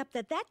accept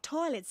that that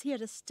toilet's here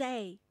to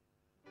stay.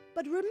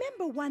 But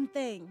remember one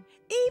thing.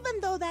 Even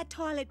though that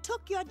toilet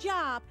took your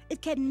job,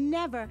 it can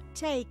never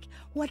take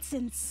what's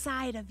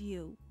inside of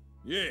you.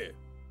 Yeah,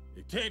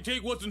 it can't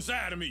take what's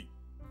inside of me.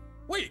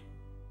 Wait,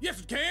 yes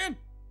it can.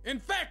 In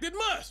fact, it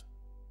must.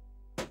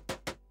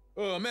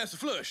 Master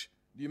Flush,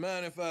 do you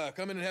mind if I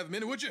come in and have a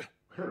minute with you?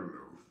 Hello,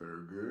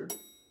 Thurgood.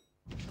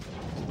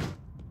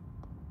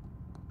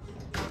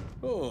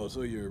 Oh,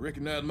 so you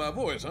recognize my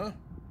voice, huh?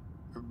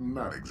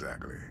 Not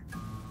exactly.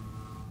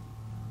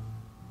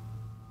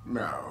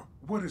 Now,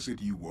 what is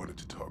it you wanted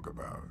to talk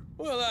about?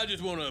 Well, I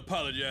just want to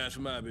apologize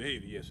for my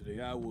behavior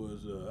yesterday. I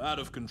was out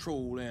of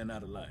control and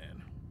out of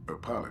line.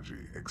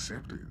 Apology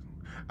accepted.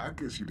 I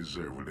guess you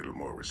deserve a little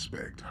more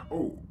respect.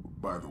 Oh,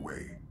 by the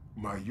way,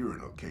 my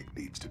urinal cake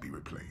needs to be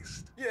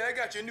replaced. Yeah, I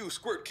got your new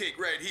squirt cake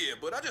right here,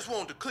 but I just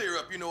wanted to clear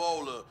up,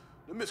 all the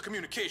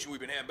miscommunication we've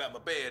been having about my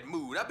bad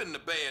mood. I've been in a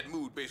bad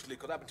mood, basically,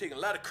 because I've been taking a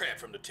lot of crap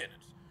from the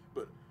tenants.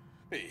 But,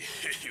 hey,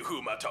 who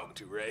am I talking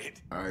to,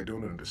 right? I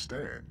don't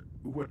understand.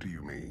 What do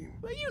you mean?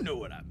 Well, you know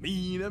what I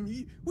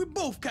mean. We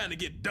both kind of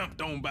get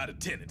dumped on by the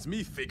tenants.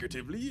 Me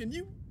figuratively, and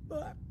you,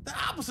 the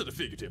opposite of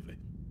figuratively.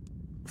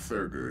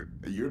 Thurgood,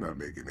 you're not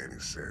making any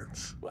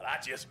sense. Well, I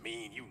just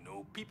mean,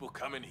 people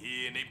come in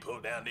here and they pull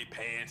down their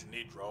pants and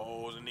their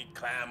drawers and they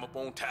climb up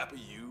on top of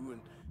you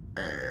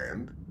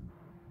And?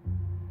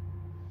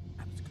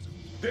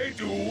 They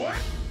do what?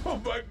 Oh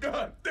my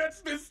God,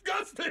 that's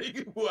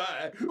disgusting!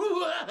 Why?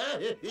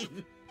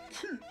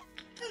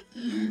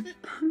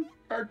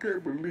 I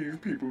can't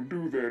believe people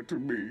do that to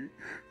me.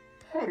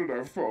 How did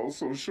I fall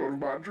so short of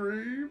my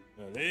dream?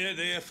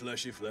 There,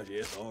 flushy.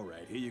 It's all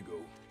right. Here you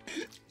go.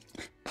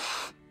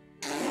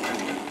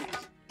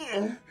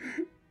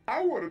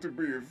 I want it to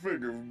be a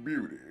thing of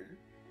beauty.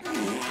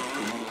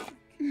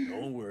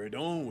 Don't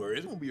worry.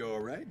 It's gonna be all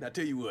right. Now,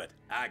 tell you what,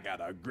 I got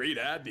a great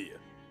idea.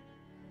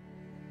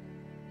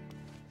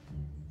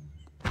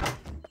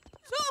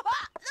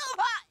 Super!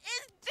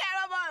 It's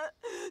terrible!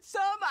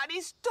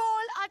 Somebody stole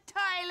a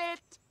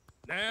toilet!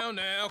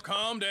 Now,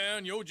 calm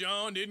down. Your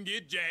John didn't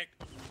get jacked.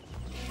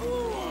 Can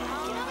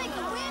I make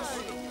a wish?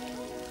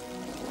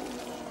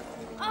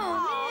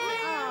 Oh,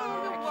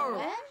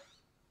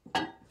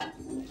 man.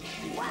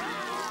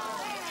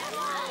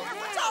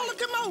 What's all the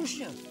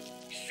commotion?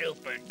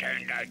 Super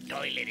turned our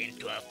toilet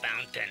into a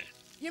fountain.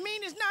 You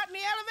mean it's not in the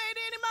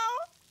elevator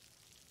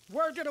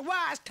anymore? Word to the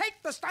wise,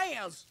 take the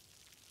stairs.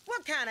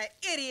 What kind of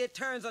idiot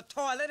turns a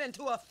toilet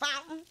into a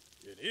fountain?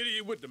 An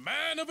idiot with the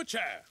mind of a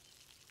child.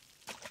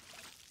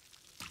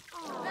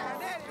 Oh,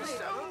 that is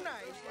so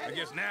nice. I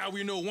guess now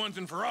we know once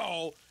and for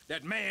all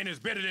that man is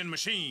better than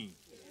machine.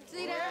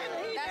 See that?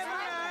 That's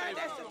right.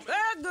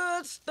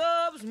 Thurgood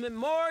Stubbs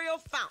Memorial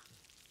Fountain.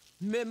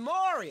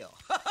 Memorial.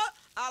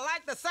 I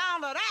like the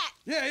sound of that.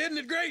 Yeah, isn't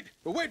it great?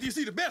 But wait till you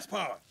see the best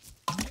part.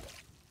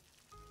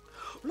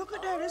 Look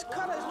at that, this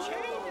color's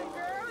changing,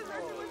 girl.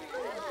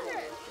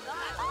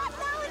 Oh,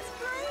 no, it's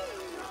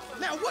green.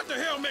 Now, what the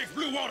hell makes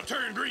blue water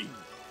turn green?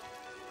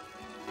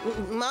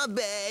 My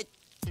bad.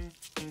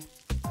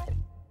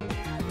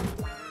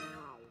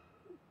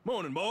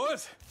 Morning,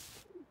 boys.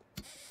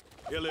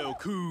 LL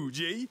Cool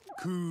J,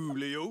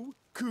 Coolio,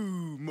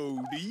 Cool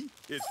Modi.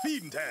 It's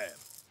feeding time.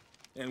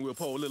 And we'll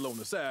pour a little on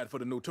the side for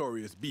the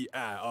notorious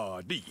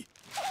B.I.R.D.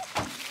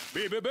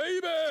 Baby!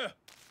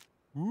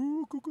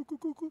 Ooh,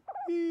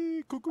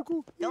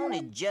 Don't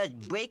it just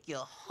break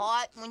your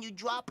heart when you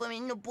drop them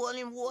in the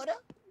boiling water?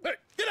 Hey,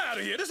 get out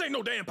of here. This ain't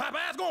no damn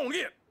Popeyes. Go on,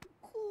 get.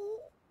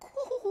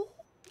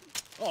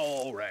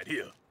 All right,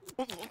 here.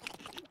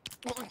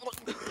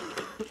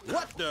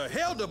 What the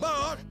hell, the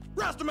bar?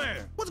 Rasta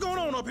man, what's going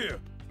on up here?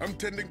 I'm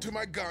tending to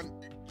my garden.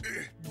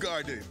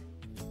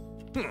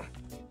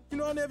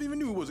 I never even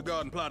knew it was a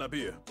garden plot up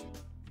here.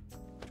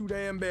 Too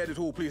damn bad this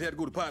whole place had to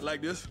go to pot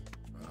like this.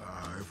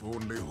 If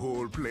only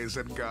whole place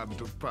had gone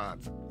to pot.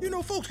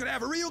 Folks could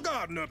have a real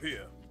garden up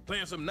here.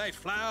 Plant some nice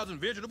flowers and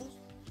vegetables.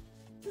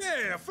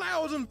 Yeah,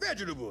 flowers and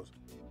vegetables.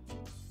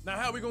 Now,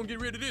 how we gonna get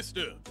rid of this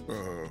stuff?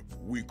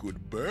 We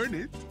could burn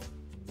it.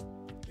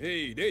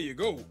 Hey, there you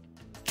go.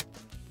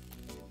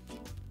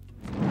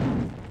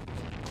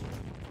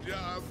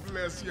 God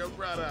bless you,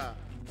 brother.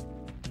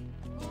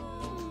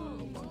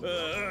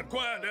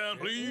 Quiet down,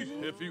 please,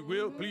 if you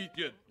will. Please,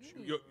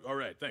 all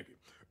right, thank you.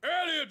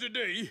 Earlier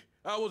today,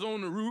 I was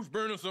on the roof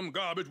burning some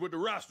garbage with the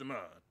Rastaman,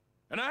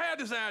 and I had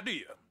this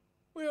idea.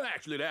 Well,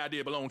 actually, the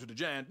idea belonged to the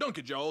giant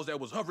donkey jaws that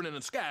was hovering in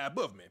the sky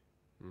above me.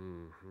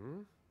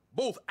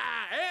 Both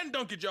I and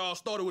Donkey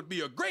Jaws thought it would be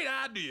a great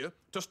idea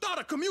to start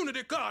a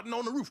community garden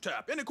on the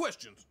rooftop. Any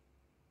questions?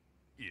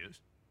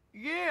 Yes.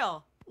 Yeah.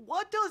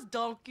 What does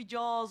Donkey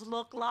Jaws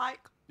look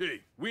like?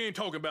 Hey, we ain't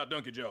talking about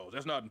Donkey Jaws.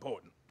 That's not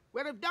important.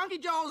 Well, if Donkey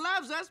Jaws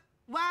loves us,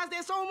 why is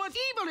there so much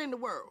evil in the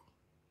world?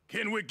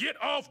 Can we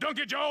get off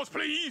Donkey Jaws,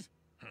 please?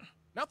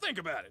 Now think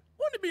about it.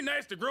 Wouldn't it be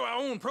nice to grow our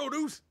own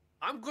produce?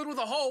 I'm good with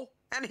a hoe.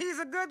 And he's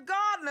a good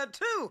gardener,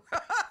 too.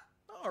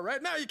 All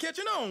right, now you're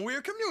catching on. We're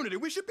a community.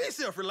 We should be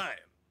self-reliant.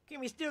 Can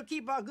we still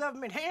keep our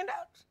government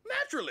handouts?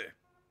 Naturally.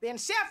 Then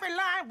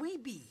self-reliant we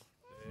be.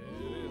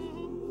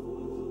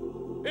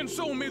 And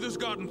so may this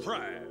garden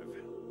thrive.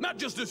 Not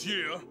just this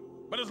year,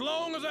 but as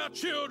long as our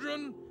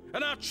children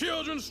and our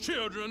children's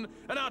children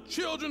and our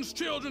children's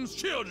children's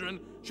children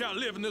shall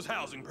live in this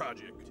housing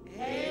project.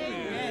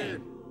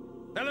 Amen.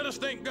 Now let us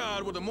thank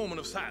God with a moment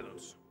of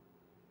silence.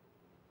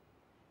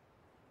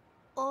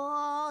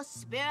 Oh,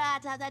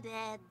 spirit of the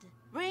dead,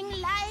 bring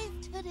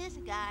life to this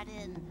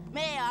garden.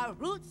 May our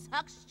roots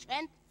suck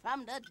strength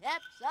from the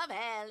depths of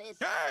hell.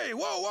 Hey,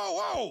 whoa, whoa,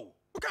 whoa!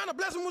 What kind of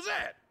blessing was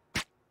that?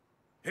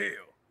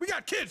 Hell, we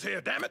got kids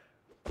here, damn it!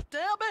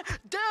 Damn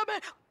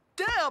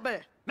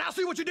it! Now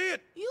see what you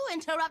did? You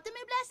interrupted me,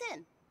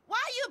 blessing. Why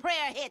you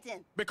prayer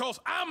hitting? Because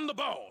I'm the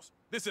boss.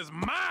 This is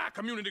my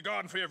community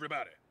garden for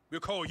everybody.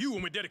 We'll call you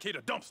when we dedicate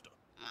a dumpster.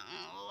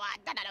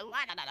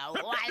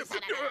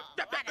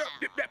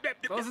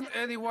 Doesn't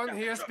anyone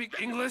here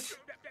speak English?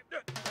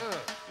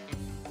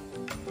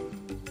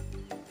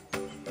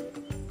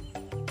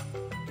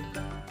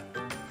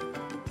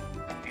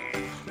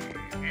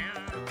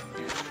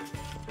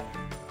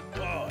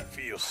 Oh, it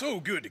feels so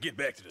good to get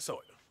back to the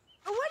soil.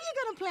 What are you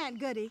gonna plant,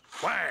 Goody?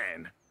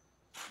 Wine.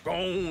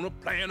 Gonna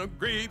plant a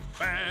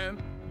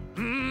grapevine.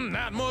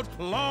 Not much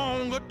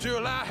longer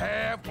till I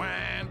have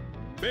wine,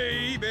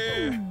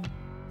 baby.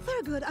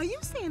 Thurgood, are you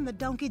saying the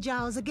donkey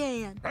jaws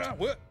again?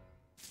 What?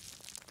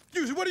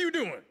 Juicy, what are you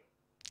doing?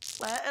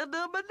 Planting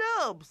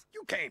M&Ms.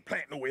 You can't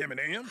plant no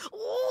M&Ms.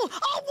 Oh,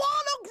 I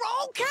want to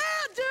grow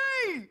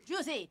candy!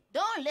 Juicy,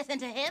 don't listen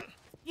to him.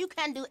 You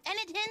can do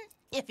anything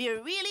if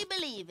you really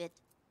believe it.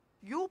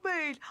 You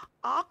mean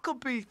I could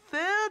be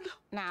thin?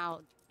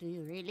 Now, do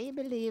you really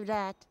believe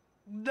that?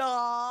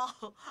 Nah,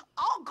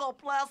 I'll go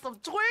plant some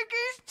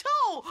Twinkies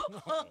too.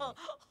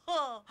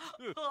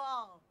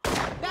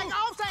 Dang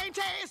off,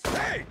 Sanchez!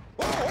 Hey!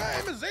 Whoa,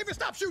 hey, Miss Xavier,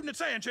 stop shooting at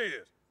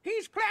Sanchez.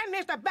 He's planting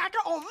his tobacco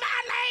on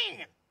my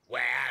land!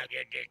 Well,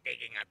 you're just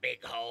digging a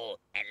big hole.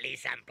 At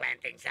least I'm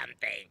planting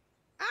something.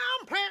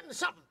 I'm planting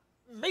something.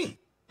 Me.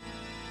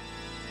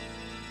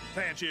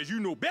 Sanchez, you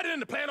know better than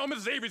to plant on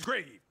Mrs. Xavier's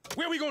grave.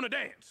 Where we gonna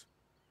dance?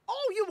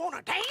 Oh, you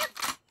wanna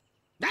dance?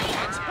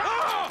 Dance!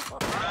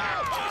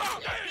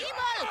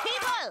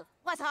 People!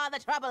 What's all the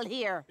trouble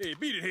here? Hey,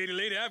 beat it, Haiti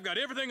lady. I've got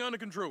everything under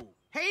control.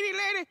 Haiti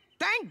lady,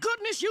 thank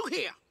goodness you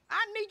here.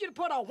 I need you to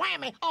put a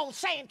whammy on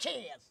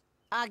Sanchez.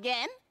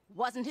 Again?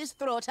 Wasn't his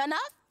throat enough?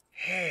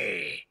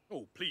 Hey.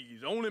 Oh,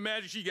 please. The only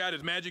magic she got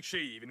is magic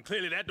shave, and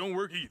clearly that don't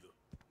work either.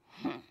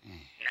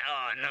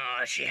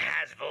 No, she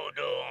has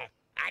voodoo.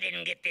 I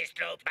didn't get this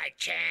throat by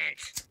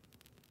chance.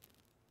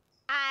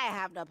 I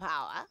have the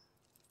power,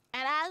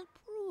 and I'll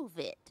prove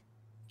it.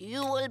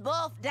 You will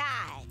both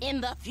die in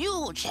the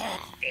future.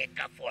 Stick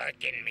a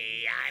fork in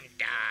me. I'm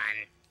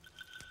done.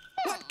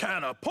 What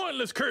kind of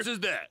pointless curse is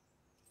that?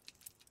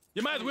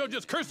 You might as well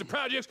just curse the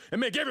projects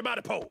and make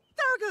everybody poor.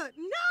 Thurgood,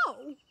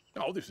 no!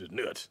 Oh, this is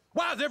nuts.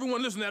 Why is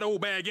everyone listening to that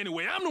old bag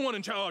anyway? I'm the one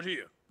in charge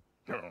here.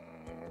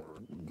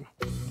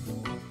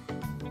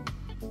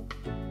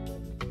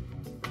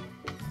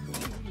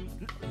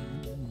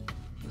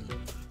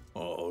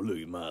 Oh, look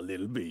at my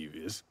little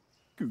babies.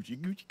 Coochie,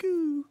 coochie,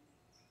 coo.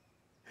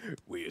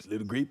 Where's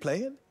little great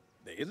plan?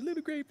 There's a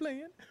little great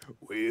plan.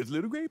 Where's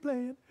little great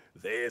plan?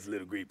 There's a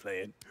little great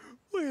plan.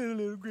 Where's a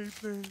little great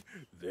plan?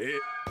 There.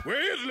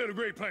 Where is a little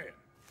great plan?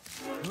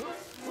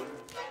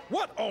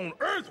 What on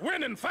earth,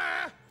 wind, and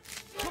fire?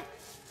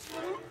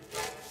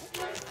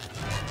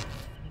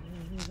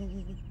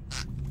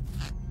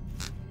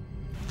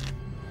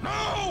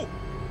 No!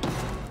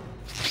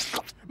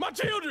 My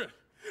children!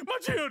 My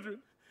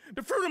children!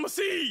 The fruit of my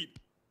seed!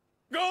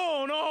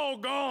 Gone, all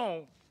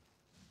gone!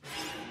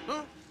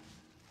 Huh?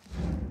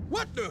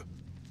 What the?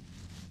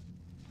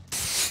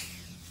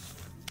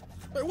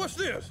 Hey, what's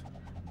this?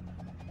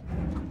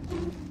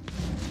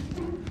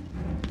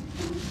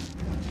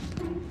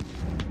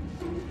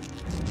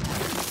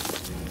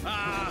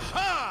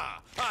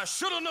 Aha! I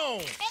should have known!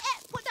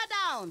 Put that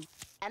down.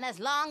 And as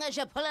long as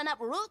you're pulling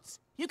up roots,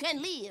 you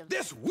can leave.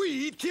 This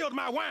weed killed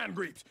my wine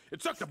grapes.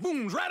 It sucked the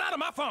booms right out of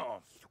my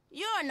farm.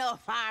 You're no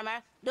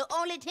farmer. The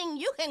only thing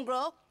you can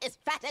grow is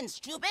fat and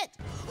stupid.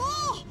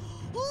 Oh,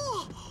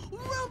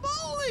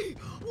 Ramoli!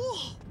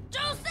 Oh.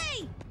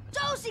 Josie!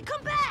 Josie,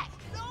 come back!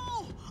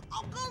 No,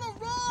 I'm gonna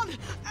run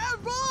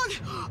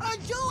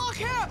until I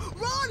can't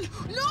run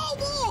no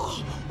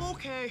more!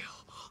 Okay,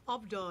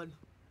 I'm done.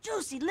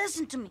 Josie,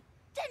 listen to me.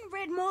 Didn't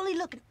Red Morley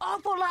look an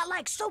awful lot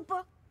like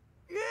Super?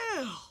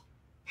 Yeah,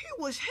 he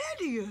was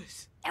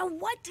hideous.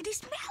 And what did he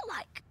smell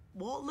like?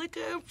 Malt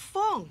liquor and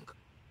funk.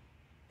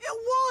 It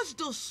was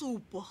the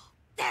Super.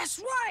 That's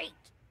right.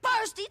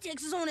 First, he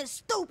takes us on his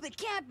stupid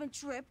camping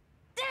trip.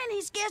 Then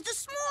he scares the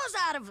s'mores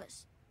out of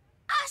us.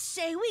 I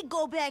say we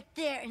go back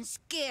there and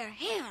scare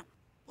him.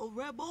 Well,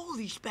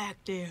 Ramoli's back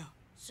there.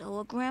 So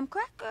are graham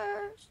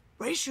crackers.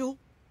 Rachel.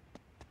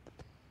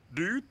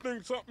 Do you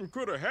think something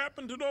could have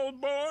happened to those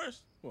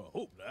boys? Well, I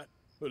hope not.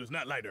 But it's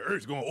not like the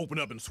earth's gonna open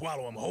up and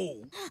swallow them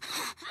whole.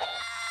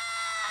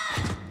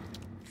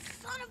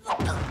 Son of a...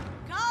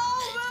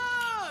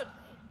 Calvin!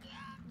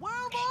 Where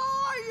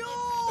are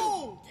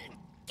you?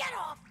 Get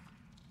off.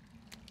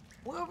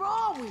 Where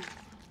are we?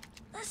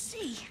 Let's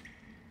see.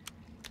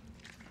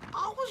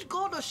 I was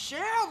gonna share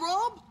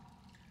them.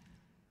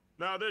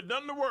 Now, there's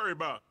nothing to worry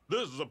about.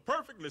 This is a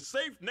perfectly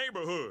safe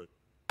neighborhood.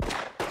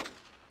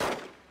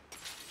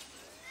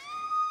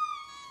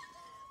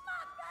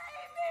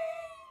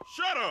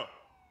 Shut up!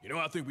 You know,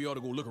 I think we ought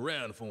to go look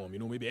around for him. You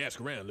know, maybe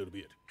ask around a little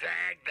bit.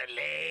 Drag the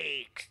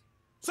legs.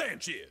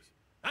 Sanchez,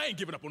 I ain't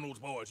giving up on those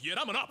boys yet.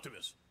 I'm an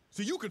optimist.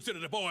 See, you consider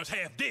the boys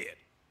half dead.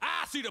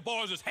 I see the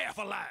boys as half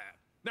alive.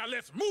 Now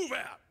let's move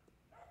out.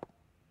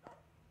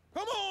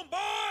 Come on,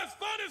 boys.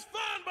 Fun is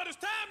fun, but it's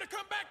time to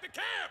come back to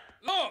camp.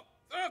 Look,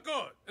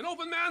 Thurgood, an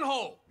open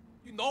manhole.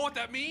 You know what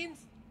that means?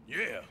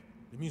 Yeah,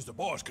 it means the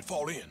boys could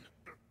fall in.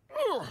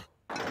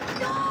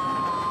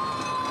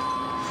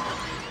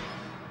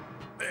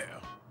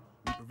 There.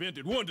 We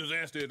prevented one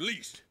disaster at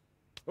least.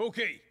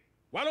 Okay,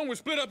 why don't we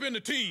split up into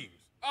teams?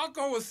 I'll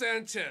go with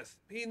Sanchez.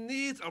 He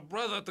needs a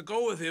brother to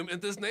go with him in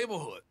this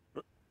neighborhood.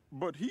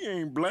 But he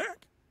ain't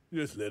black.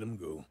 Just let him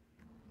go.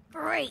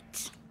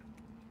 Great.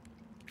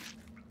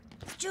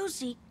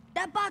 Juicy,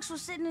 that box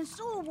was sitting in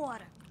sewer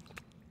water.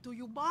 Do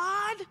you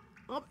mind?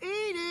 I'm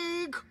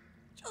eating.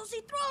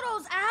 Juicy, throw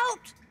those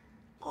out.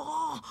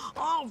 Oh,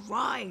 all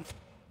right.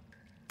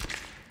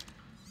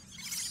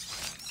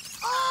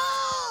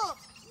 Oh!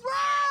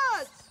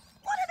 Rats!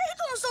 What are they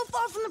doing so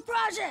far from the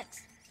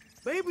projects?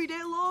 Maybe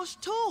they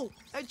lost too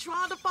and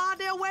trying to find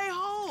their way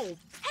home.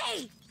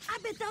 Hey, I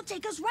bet they'll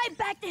take us right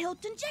back to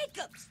Hilton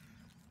Jacobs.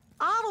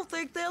 I don't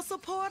think they'll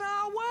support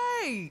our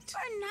weight.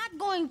 We're not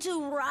going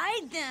to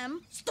ride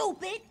them,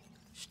 stupid.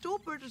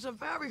 Stupid is a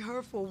very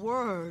hurtful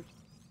word.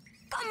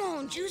 Come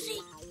on,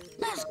 Juicy.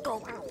 Let's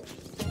go.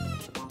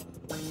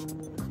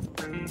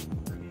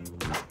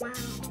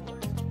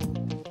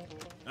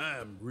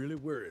 I'm really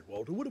worried,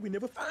 Walter. What if we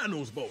never find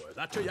those boys?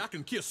 I tell you, I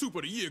can kiss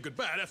Super the year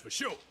goodbye, that's for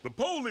sure. The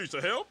police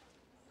will help.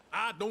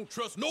 I don't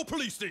trust no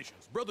police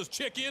stations. Brothers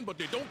check in, but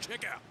they don't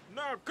check out.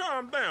 Now,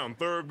 calm down,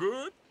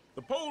 Thurgood.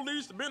 The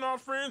police have been our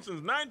friends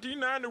since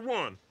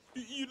 1991.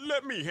 You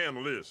let me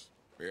handle this.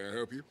 May I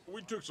help you?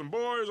 We took some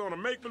boys on a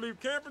make-believe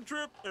camping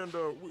trip, and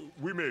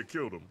we may have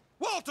killed them.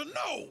 Walter,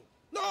 no!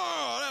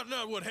 No, that's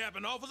not what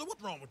happened, officer.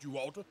 What's wrong with you,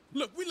 Walter?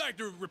 Look, we like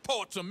to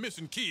report some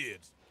missing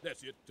kids.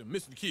 That's it, some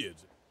missing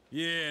kids.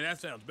 Yeah, that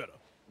sounds better.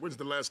 When's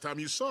the last time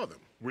you saw them?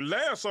 We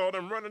last saw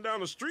them running down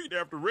the street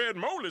after Red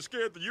Moley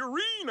scared the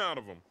urine out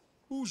of them.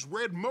 Who's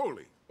Red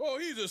Moley? Oh,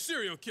 he's a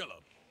serial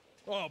killer.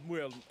 Oh,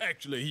 well,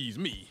 actually, he's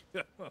me.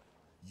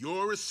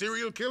 You're a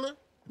serial killer?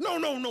 No.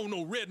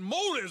 Red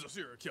Moley is a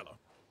serial killer.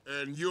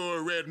 And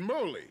you're Red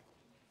Moley?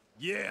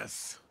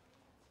 Yes.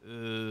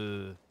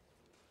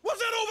 What's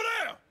that over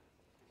there?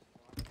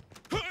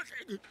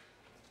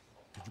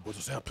 Could you put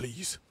us out,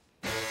 please?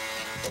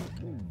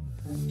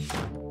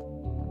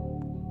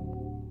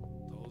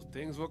 Those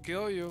things will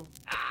kill you.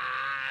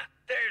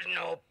 There's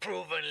no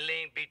proven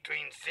link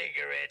between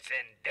cigarettes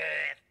and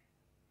death.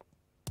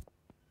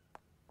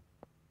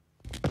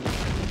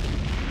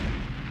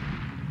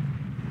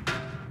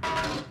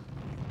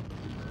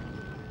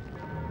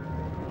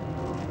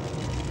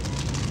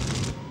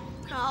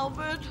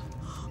 Calvin,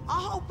 I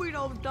hope we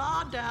don't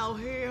die down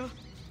here.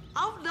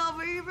 I've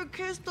never even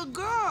kissed a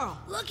girl.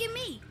 Look at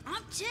me.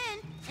 I'm 10,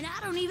 and I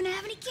don't even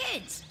have any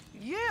kids.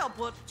 Yeah,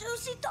 but...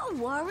 Juicy, don't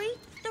worry.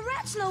 The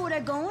rats know where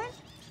they're going.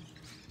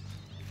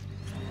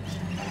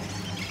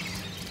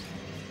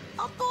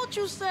 I thought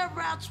you said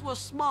rats were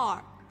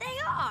smart. They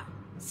are.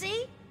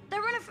 See?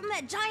 They're running from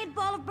that giant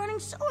ball of burning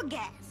sewer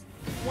gas.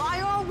 Why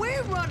are we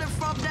running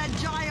from that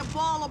giant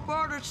ball of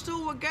burning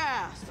sewer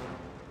gas?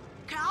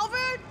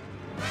 Calvin?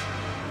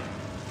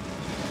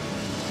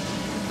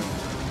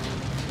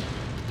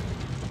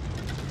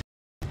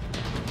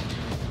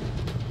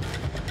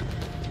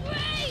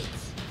 Great!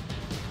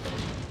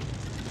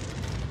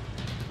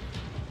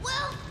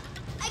 Well,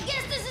 I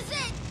guess this is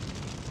it.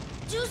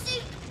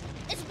 Juicy,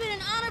 it's been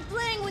an honor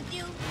playing with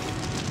you.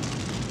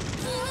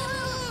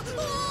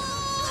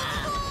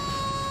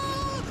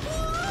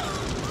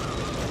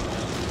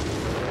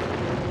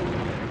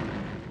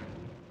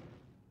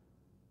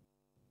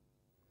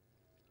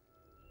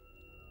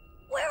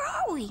 Where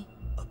are we?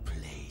 A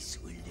place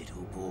where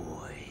little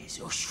boys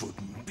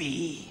shouldn't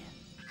be.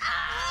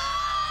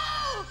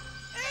 Ow!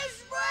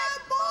 It's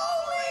Red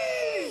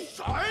Moley!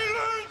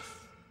 Silence!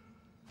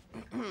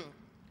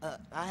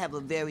 I have a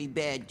very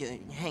bad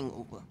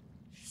hangover.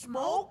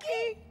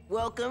 Smokey?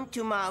 Welcome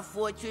to my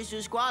fortress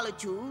of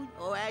squalitude,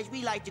 or as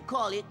we like to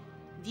call it,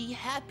 the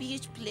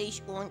happiest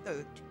place on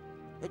earth.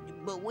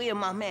 But where are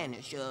my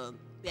manners?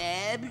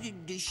 Babs,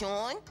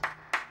 Deshawn,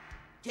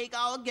 take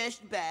our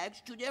guest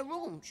bags to their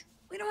rooms.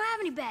 We don't have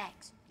any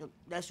bags.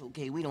 That's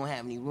okay, we don't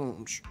have any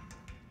rooms.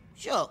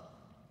 So,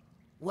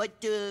 what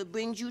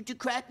brings you to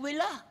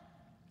Crackwilla?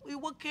 We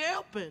were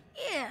camping.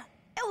 Yeah,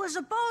 it was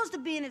supposed to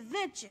be an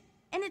adventure,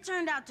 and it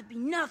turned out to be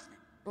nothing.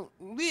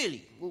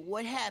 Really?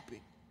 What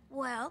happened?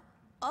 Well,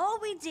 all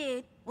we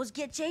did was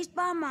get chased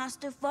by a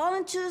monster, fall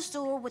into the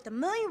sewer with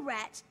 1,000,000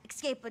 rats,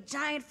 escape a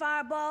giant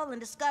fireball,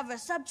 and discover a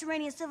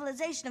subterranean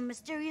civilization of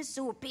mysterious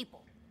sewer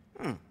people.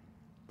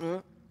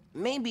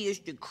 Maybe it's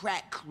the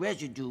crack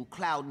residue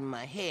clouding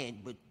my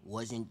head, but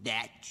wasn't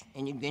that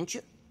an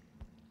adventure?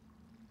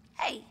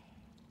 Hey,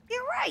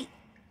 you're right.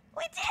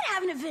 We did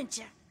have an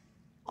adventure.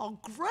 A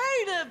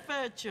great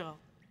adventure.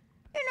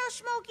 You know,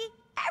 Smokey,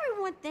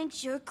 everyone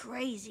thinks you're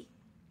crazy,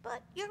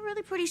 but you're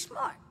really pretty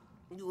smart.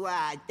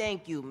 Why,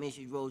 thank you,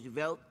 Mrs.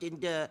 Roosevelt.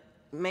 And,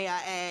 may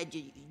I add,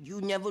 you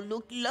never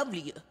looked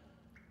lovelier.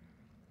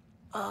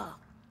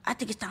 I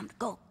think it's time to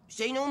go.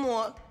 Say no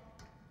more.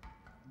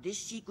 This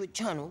secret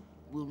tunnel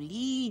will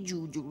lead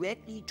you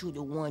directly to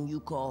the one you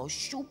call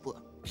Super.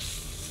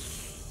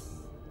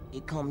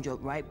 It comes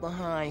up right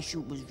behind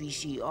Super's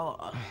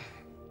VCR.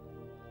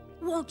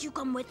 Won't you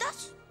come with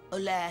us?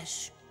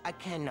 Alas, I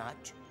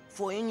cannot.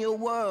 For in your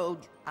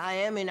world, I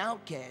am an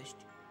outcast.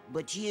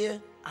 But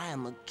here, I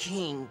am a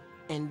king.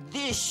 And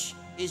this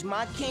is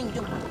my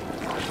kingdom.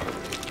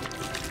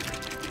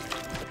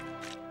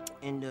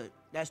 And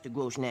that's the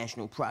gross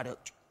national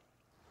product.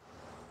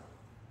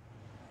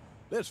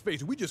 Let's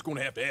face it, we just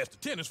gonna have to ask the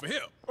tenants for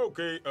help.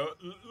 Okay,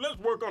 let's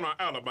work on our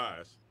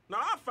alibis. Now,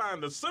 I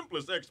find the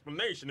simplest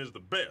explanation is the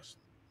best.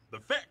 The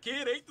fat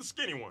kid ate the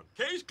skinny one.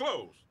 Case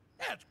closed.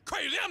 That's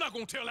crazy. I'm not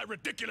gonna tell that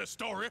ridiculous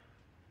story.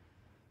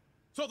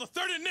 So the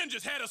 30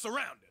 ninjas had us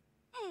surrounded.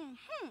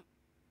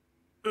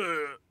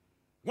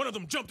 One of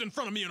them jumped in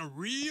front of me in a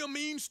real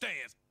mean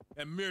stance.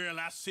 And Muriel,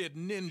 I said,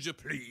 ninja,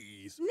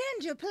 please.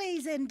 Ninja,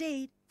 please,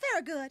 indeed.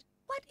 Very good.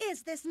 What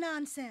is this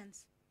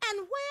nonsense? And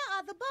where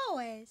are the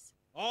boys?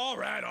 All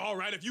right.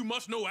 If you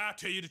must know, I'll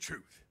tell you the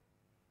truth.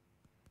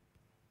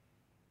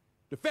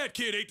 The fat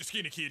kid ate the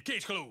skinny kid.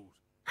 Case closed.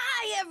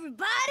 Hi,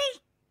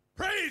 everybody.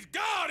 Praise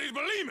God, he's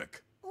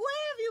bulimic.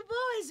 Where have you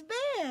boys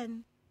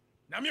been?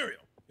 Now,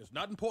 Muriel, it's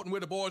not important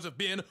where the boys have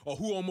been or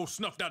who almost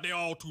snuffed out their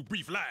all too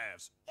brief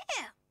lives.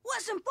 Yeah,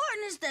 what's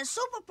important is that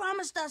Super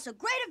promised us a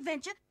great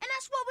adventure, and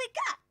that's what we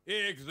got.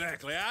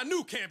 Exactly. I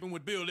knew camping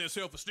would build their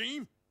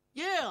self-esteem.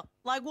 Yeah,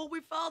 like when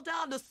we fell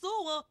down the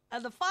sewer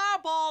and the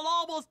fireball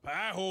almost...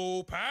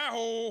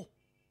 Pie-ho.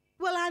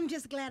 Well, I'm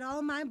just glad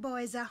all my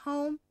boys are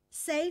home,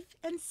 safe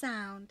and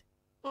sound.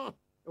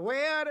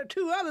 Where are the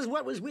two others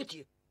what was with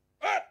you?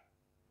 What?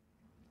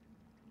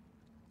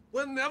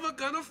 We're never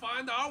gonna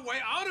find our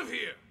way out of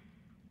here.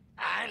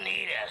 I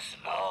need a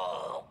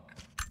smoke.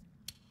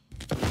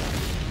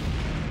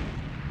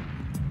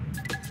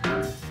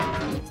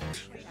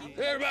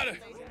 Hey, everybody,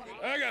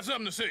 I got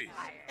something to say.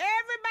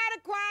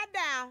 Everybody quiet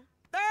down.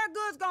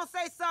 Thurgood's gonna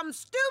say something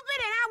stupid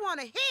and I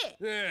wanna hear it.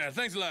 Yeah,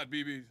 thanks a lot,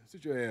 BB.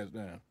 Sit your ass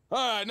down.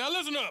 All right, now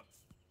listen up.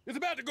 It's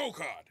about the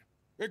go-kart.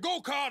 The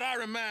go-kart, I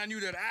remind you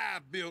that I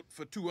built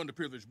for two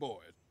underprivileged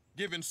boys,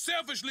 giving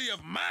selfishly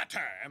of my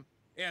time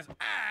as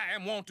I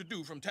am wont to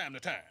do from time to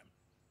time.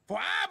 For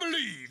I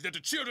believe that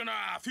the children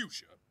are our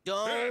future.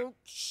 Don't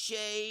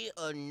say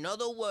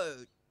another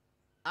word.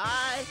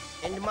 I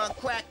and my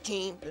crack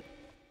team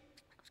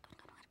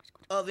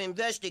of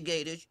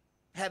investigators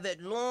have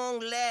at long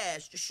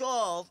last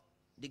solved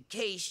the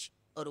case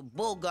of the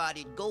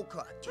Bogarted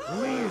go-kart.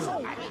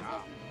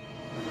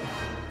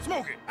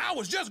 Smokey, I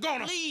was just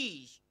gonna...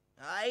 Please,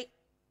 all right?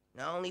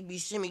 Now only be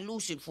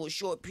semi-lucid for a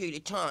short period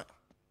of time.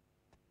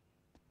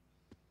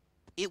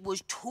 It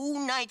was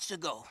 2 nights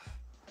ago.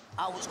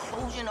 I was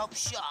closing up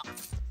shop.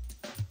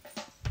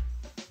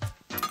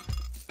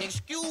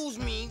 Excuse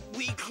me,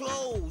 we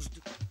closed.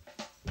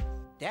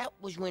 That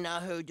was when I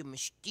heard the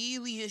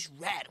mysterious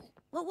rattle.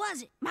 What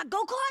was it? My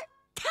go-kart?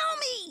 Tell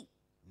me!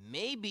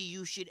 Maybe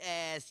you should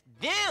ask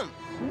them.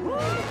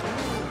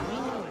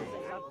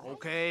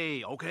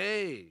 Okay.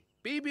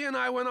 BB and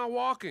I went out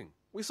walking.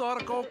 We saw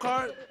the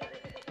go-kart.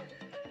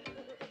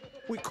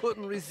 We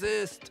couldn't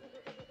resist.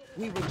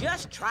 We were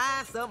just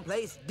trying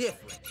someplace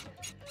different.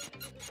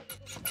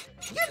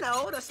 You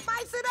know, to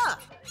spice it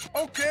up.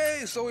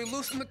 Okay, so we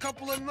loosened a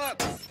couple of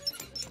nuts.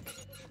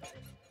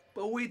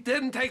 But we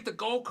didn't take the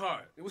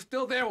go-kart. It was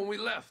still there when we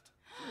left.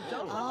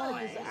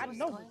 I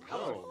know.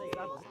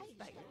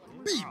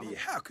 BB,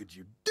 how could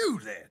you do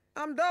that?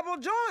 I'm double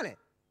jointed.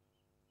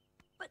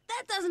 But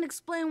that doesn't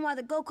explain why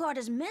the go-kart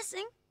is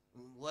missing.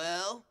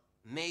 Well,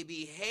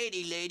 maybe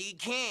Haiti Lady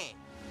can.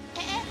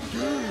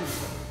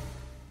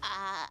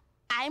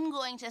 I'm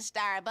going to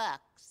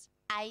Starbucks.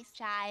 Iced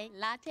chai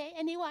latte,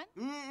 anyone?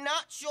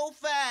 Not so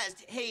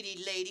fast,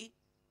 Haiti Lady.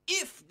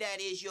 If that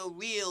is your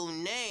real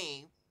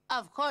name.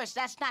 Of course,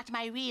 that's not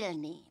my real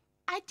name.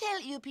 I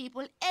tell you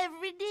people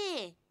every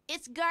day.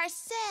 It's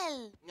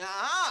Garcelle.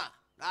 Aha!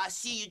 I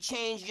see you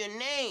changed your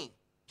name.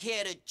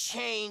 Care to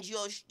change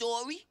your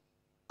story?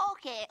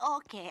 Okay.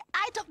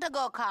 I took the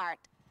go-kart,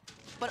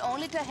 but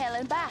only to hell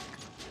and back.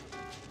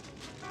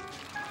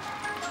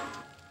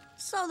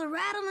 So the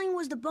rattling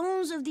was the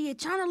bones of the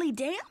eternally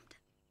damned?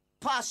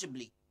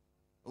 Possibly.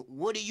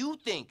 What do you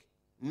think,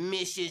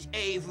 Mrs.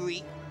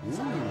 Avery?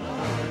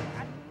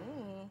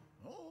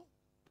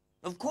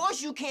 Of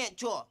course you can't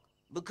talk,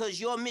 because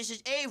you're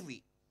Mrs.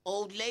 Avery,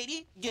 old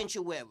lady,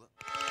 denture wearer.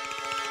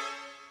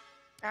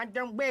 I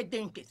don't wear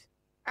dentures.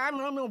 I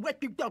don't know what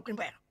you're talking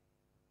about.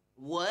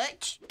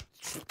 What?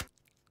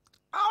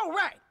 All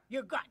right,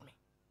 you got me.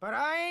 But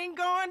I ain't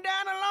going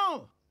down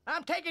alone.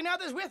 I'm taking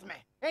others with me,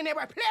 and there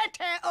were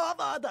plenty of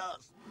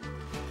others.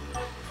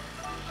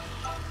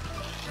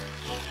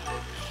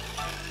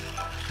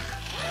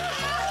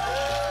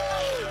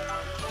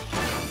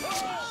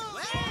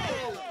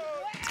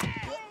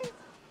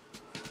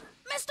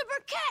 Mr.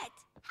 Burkett,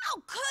 how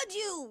could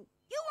you?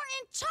 You were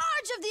in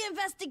charge of the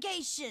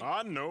investigation.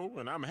 I know,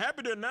 and I'm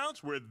happy to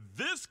announce we're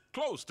this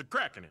close to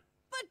cracking it.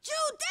 But But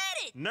you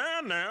did it!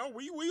 Now,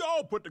 we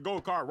all put the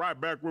go-kart right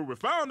back where we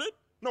found it.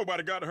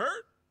 Nobody got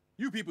hurt.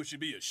 You people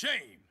should be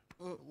ashamed.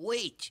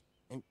 Wait,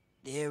 and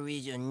there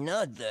is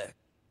another.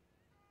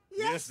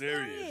 Yes,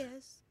 there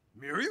is.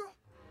 Muriel?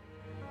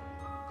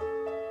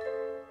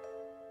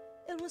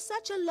 It was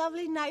such a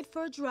lovely night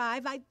for a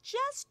drive, I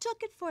just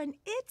took it for an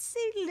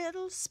itsy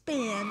little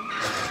spin.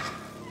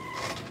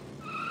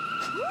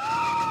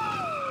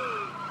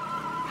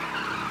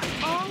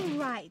 All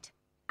right.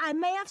 I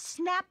may have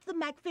snapped the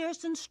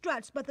McPherson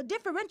struts, but the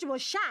differential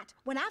was shot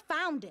when I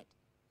found it.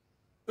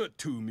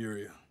 Too,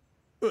 Muriel.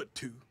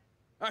 Too.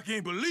 I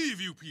can't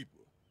believe you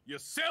people. Your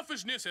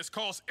selfishness has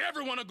cost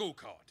everyone a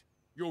go-kart.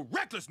 Your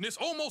recklessness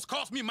almost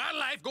cost me my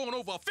life going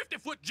over a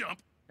 50-foot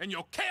jump, and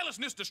your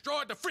carelessness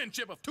destroyed the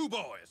friendship of two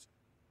boys.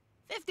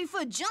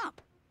 50-foot jump?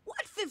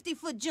 What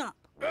 50-foot jump?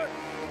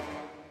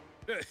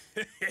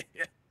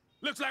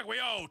 Looks like we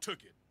all took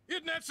it.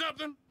 Isn't that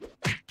something?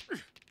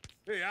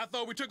 Hey, I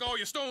thought we took all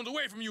your stones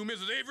away from you,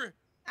 Mrs. Avery.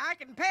 I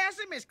can pass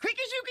them as quick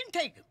as you can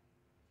take them.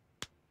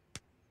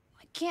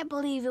 I can't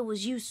believe it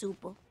was you,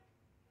 Super.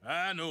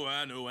 I know,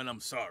 and I'm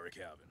sorry,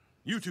 Calvin.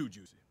 You too,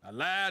 Juicy. I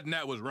lied and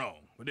that was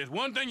wrong. But there's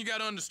one thing you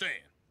gotta understand.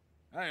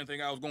 I didn't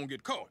think I was gonna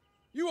get caught.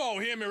 You all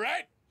hear me,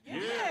 right?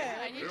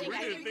 Yeah. We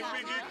didn't think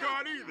we'd get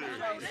caught either.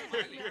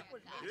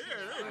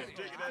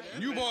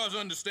 You boys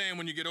understand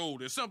when you get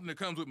older, it's something that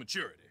comes with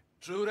maturity.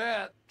 True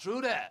that.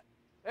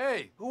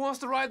 Hey, who wants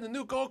to ride in the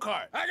new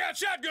go-kart? I got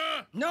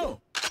shotgun! No.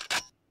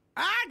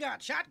 I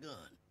got shotgun.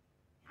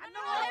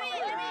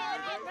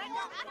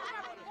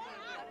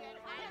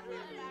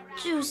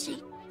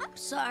 Juicy, I'm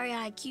sorry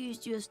I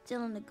accused you of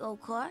stealing the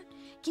go-kart.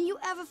 Can you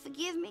ever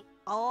forgive me?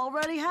 I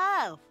already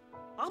have.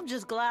 I'm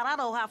just glad I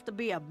don't have to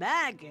be a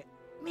maggot.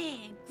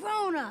 Man,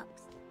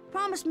 grown-ups.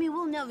 Promise me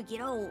we'll never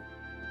get old.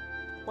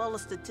 Well, the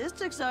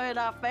statistics are in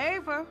our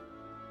favor.